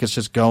too like it's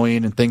just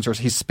going and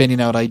he's spinning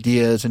out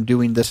ideas and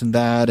doing this and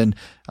that. And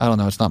I don't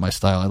know, it's not my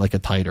style. I like a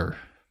tighter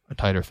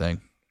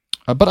thing.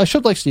 But I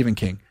should like Stephen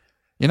King.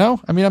 You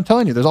know, I mean, I'm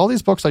telling you, there's all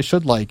these books I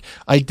should like.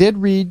 I did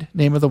read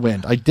Name of the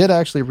Wind. I did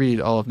actually read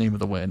all of Name of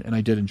the Wind, and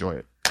I did enjoy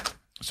it.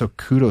 So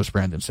kudos,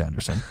 Brandon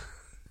Sanderson.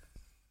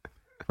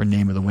 Or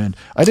Name of the Wind.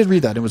 I did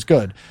read that. It was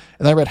good.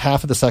 And I read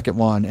half of the second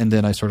one, and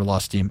then I sort of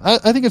lost steam.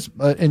 I think it's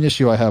an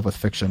issue I have with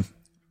fiction.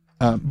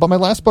 But my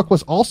last book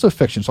was also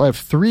fiction. So I have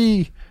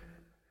three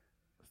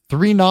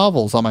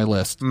novels on my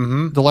list.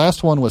 The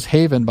last one was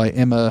Haven by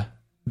Emma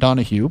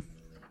Donoghue.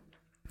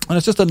 And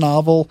it's just a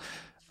novel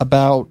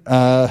about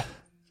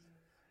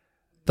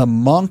the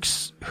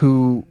monks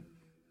who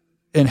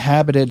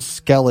inhabited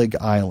Skellig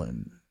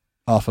Island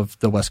off of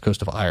the west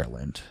coast of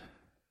Ireland.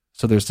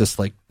 So there's this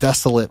like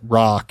desolate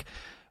rock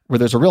where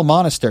there's a real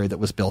monastery that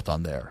was built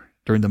on there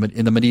in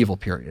the medieval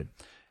period.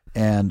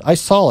 And I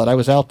saw it. I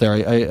was out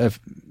there.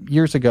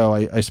 Years ago,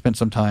 I spent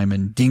some time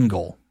in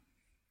Dingle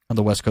on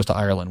the west coast of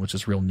Ireland, which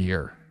is real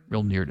near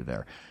to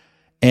there.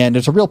 And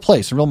it's a real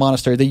place, a real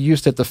monastery. They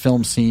used it to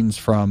film scenes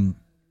from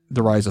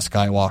The Rise of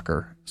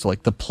Skywalker. So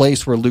like the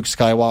place where Luke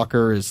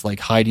Skywalker is like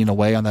hiding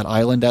away on that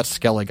island, that's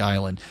Skellig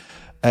Island.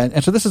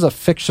 And so this is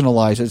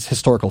it's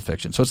historical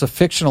fiction. So it's a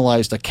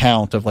fictionalized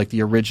account of like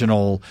the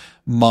original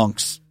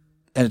monks.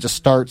 And it just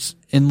starts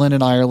inland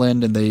in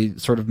Ireland, and they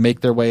sort of make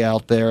their way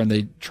out there, and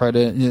they try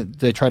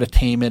to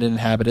tame it and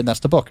inhabit it. And that's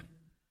the book.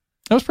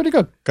 It was pretty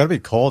good. Got to be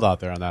cold out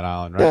there on that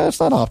island, right? Yeah,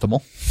 it's not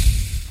optimal.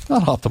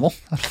 Not optimal.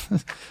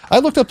 I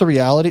looked up the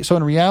reality. So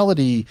in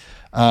reality,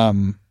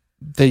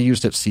 they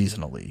used it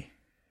seasonally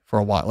for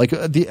a while. Like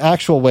the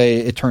actual way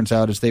it turns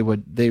out is they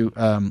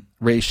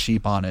raise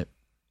sheep on it,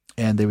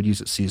 and they would use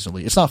it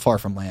seasonally. It's not far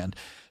from land.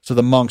 So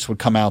the monks would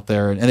come out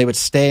there, and they would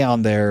stay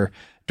on there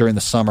during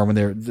the summer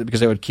because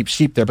they would keep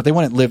sheep there, but they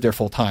wouldn't live there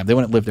full time. They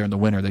wouldn't live there in the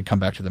winter. They'd come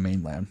back to the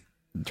mainland.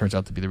 It turns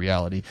out to be the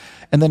reality.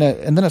 And then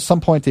at some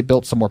point they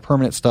built some more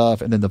permanent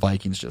stuff, and then the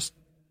Vikings just,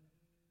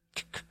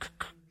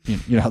 you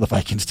know how the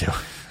Vikings do.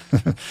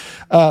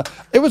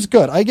 It was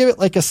good. I give it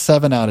like a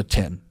 7 out of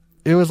 10.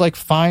 It was like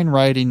fine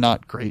writing,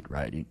 not great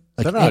writing.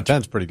 Like 7 out of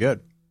 10 is pretty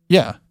good.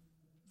 Yeah.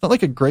 Not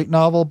like a great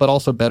novel, but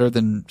also better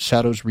than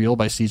Shadows Reel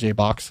by CJ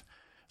Box.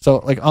 So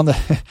like on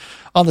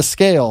the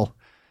scale,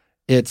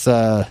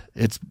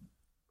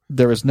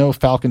 there is no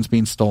falcons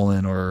being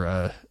stolen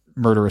or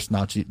murderous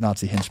Nazi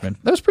henchmen.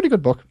 That was a pretty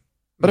good book,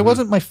 but it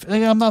wasn't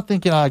I'm not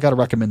thinking I got to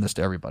recommend this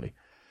to everybody.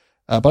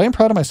 But I am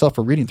proud of myself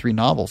for reading 3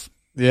 novels.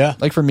 Yeah.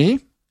 Like for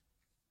me,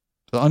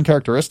 the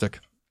uncharacteristic.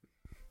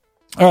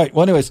 All right.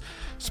 Well, anyways,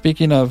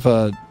 speaking of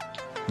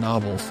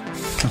novels.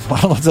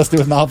 Why don't let's do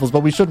with novels,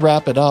 but we should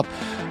wrap it up.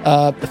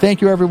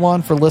 Thank you,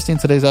 everyone, for listening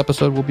to today's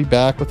episode. We'll be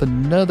back with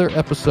another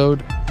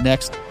episode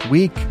next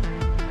week.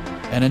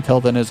 And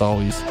until then, as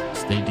always,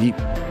 stay deep.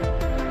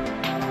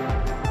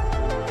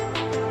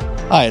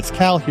 Hi, it's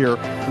Cal here.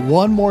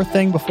 One more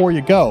thing before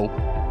you go.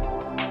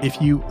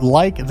 If you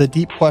like the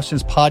Deep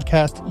Questions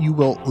podcast, you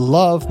will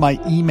love my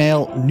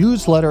email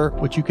newsletter,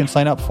 which you can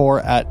sign up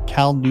for at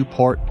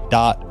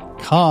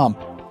calnewport.com.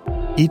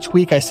 Each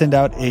week, I send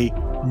out a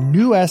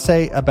new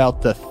essay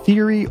about the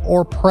theory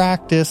or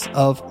practice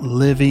of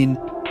living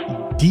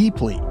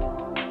deeply.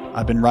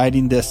 I've been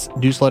writing this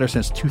newsletter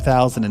since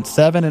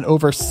 2007, and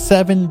over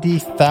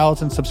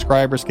 70,000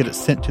 subscribers get it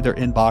sent to their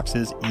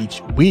inboxes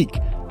each week.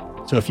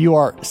 So if you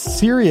are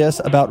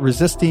serious about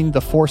resisting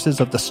the forces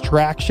of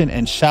distraction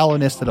and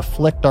shallowness that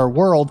afflict our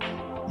world,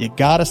 you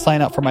got to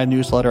sign up for my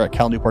newsletter at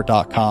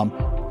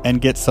calnewport.com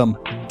and get some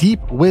deep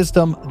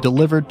wisdom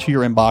delivered to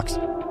your inbox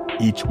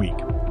each week.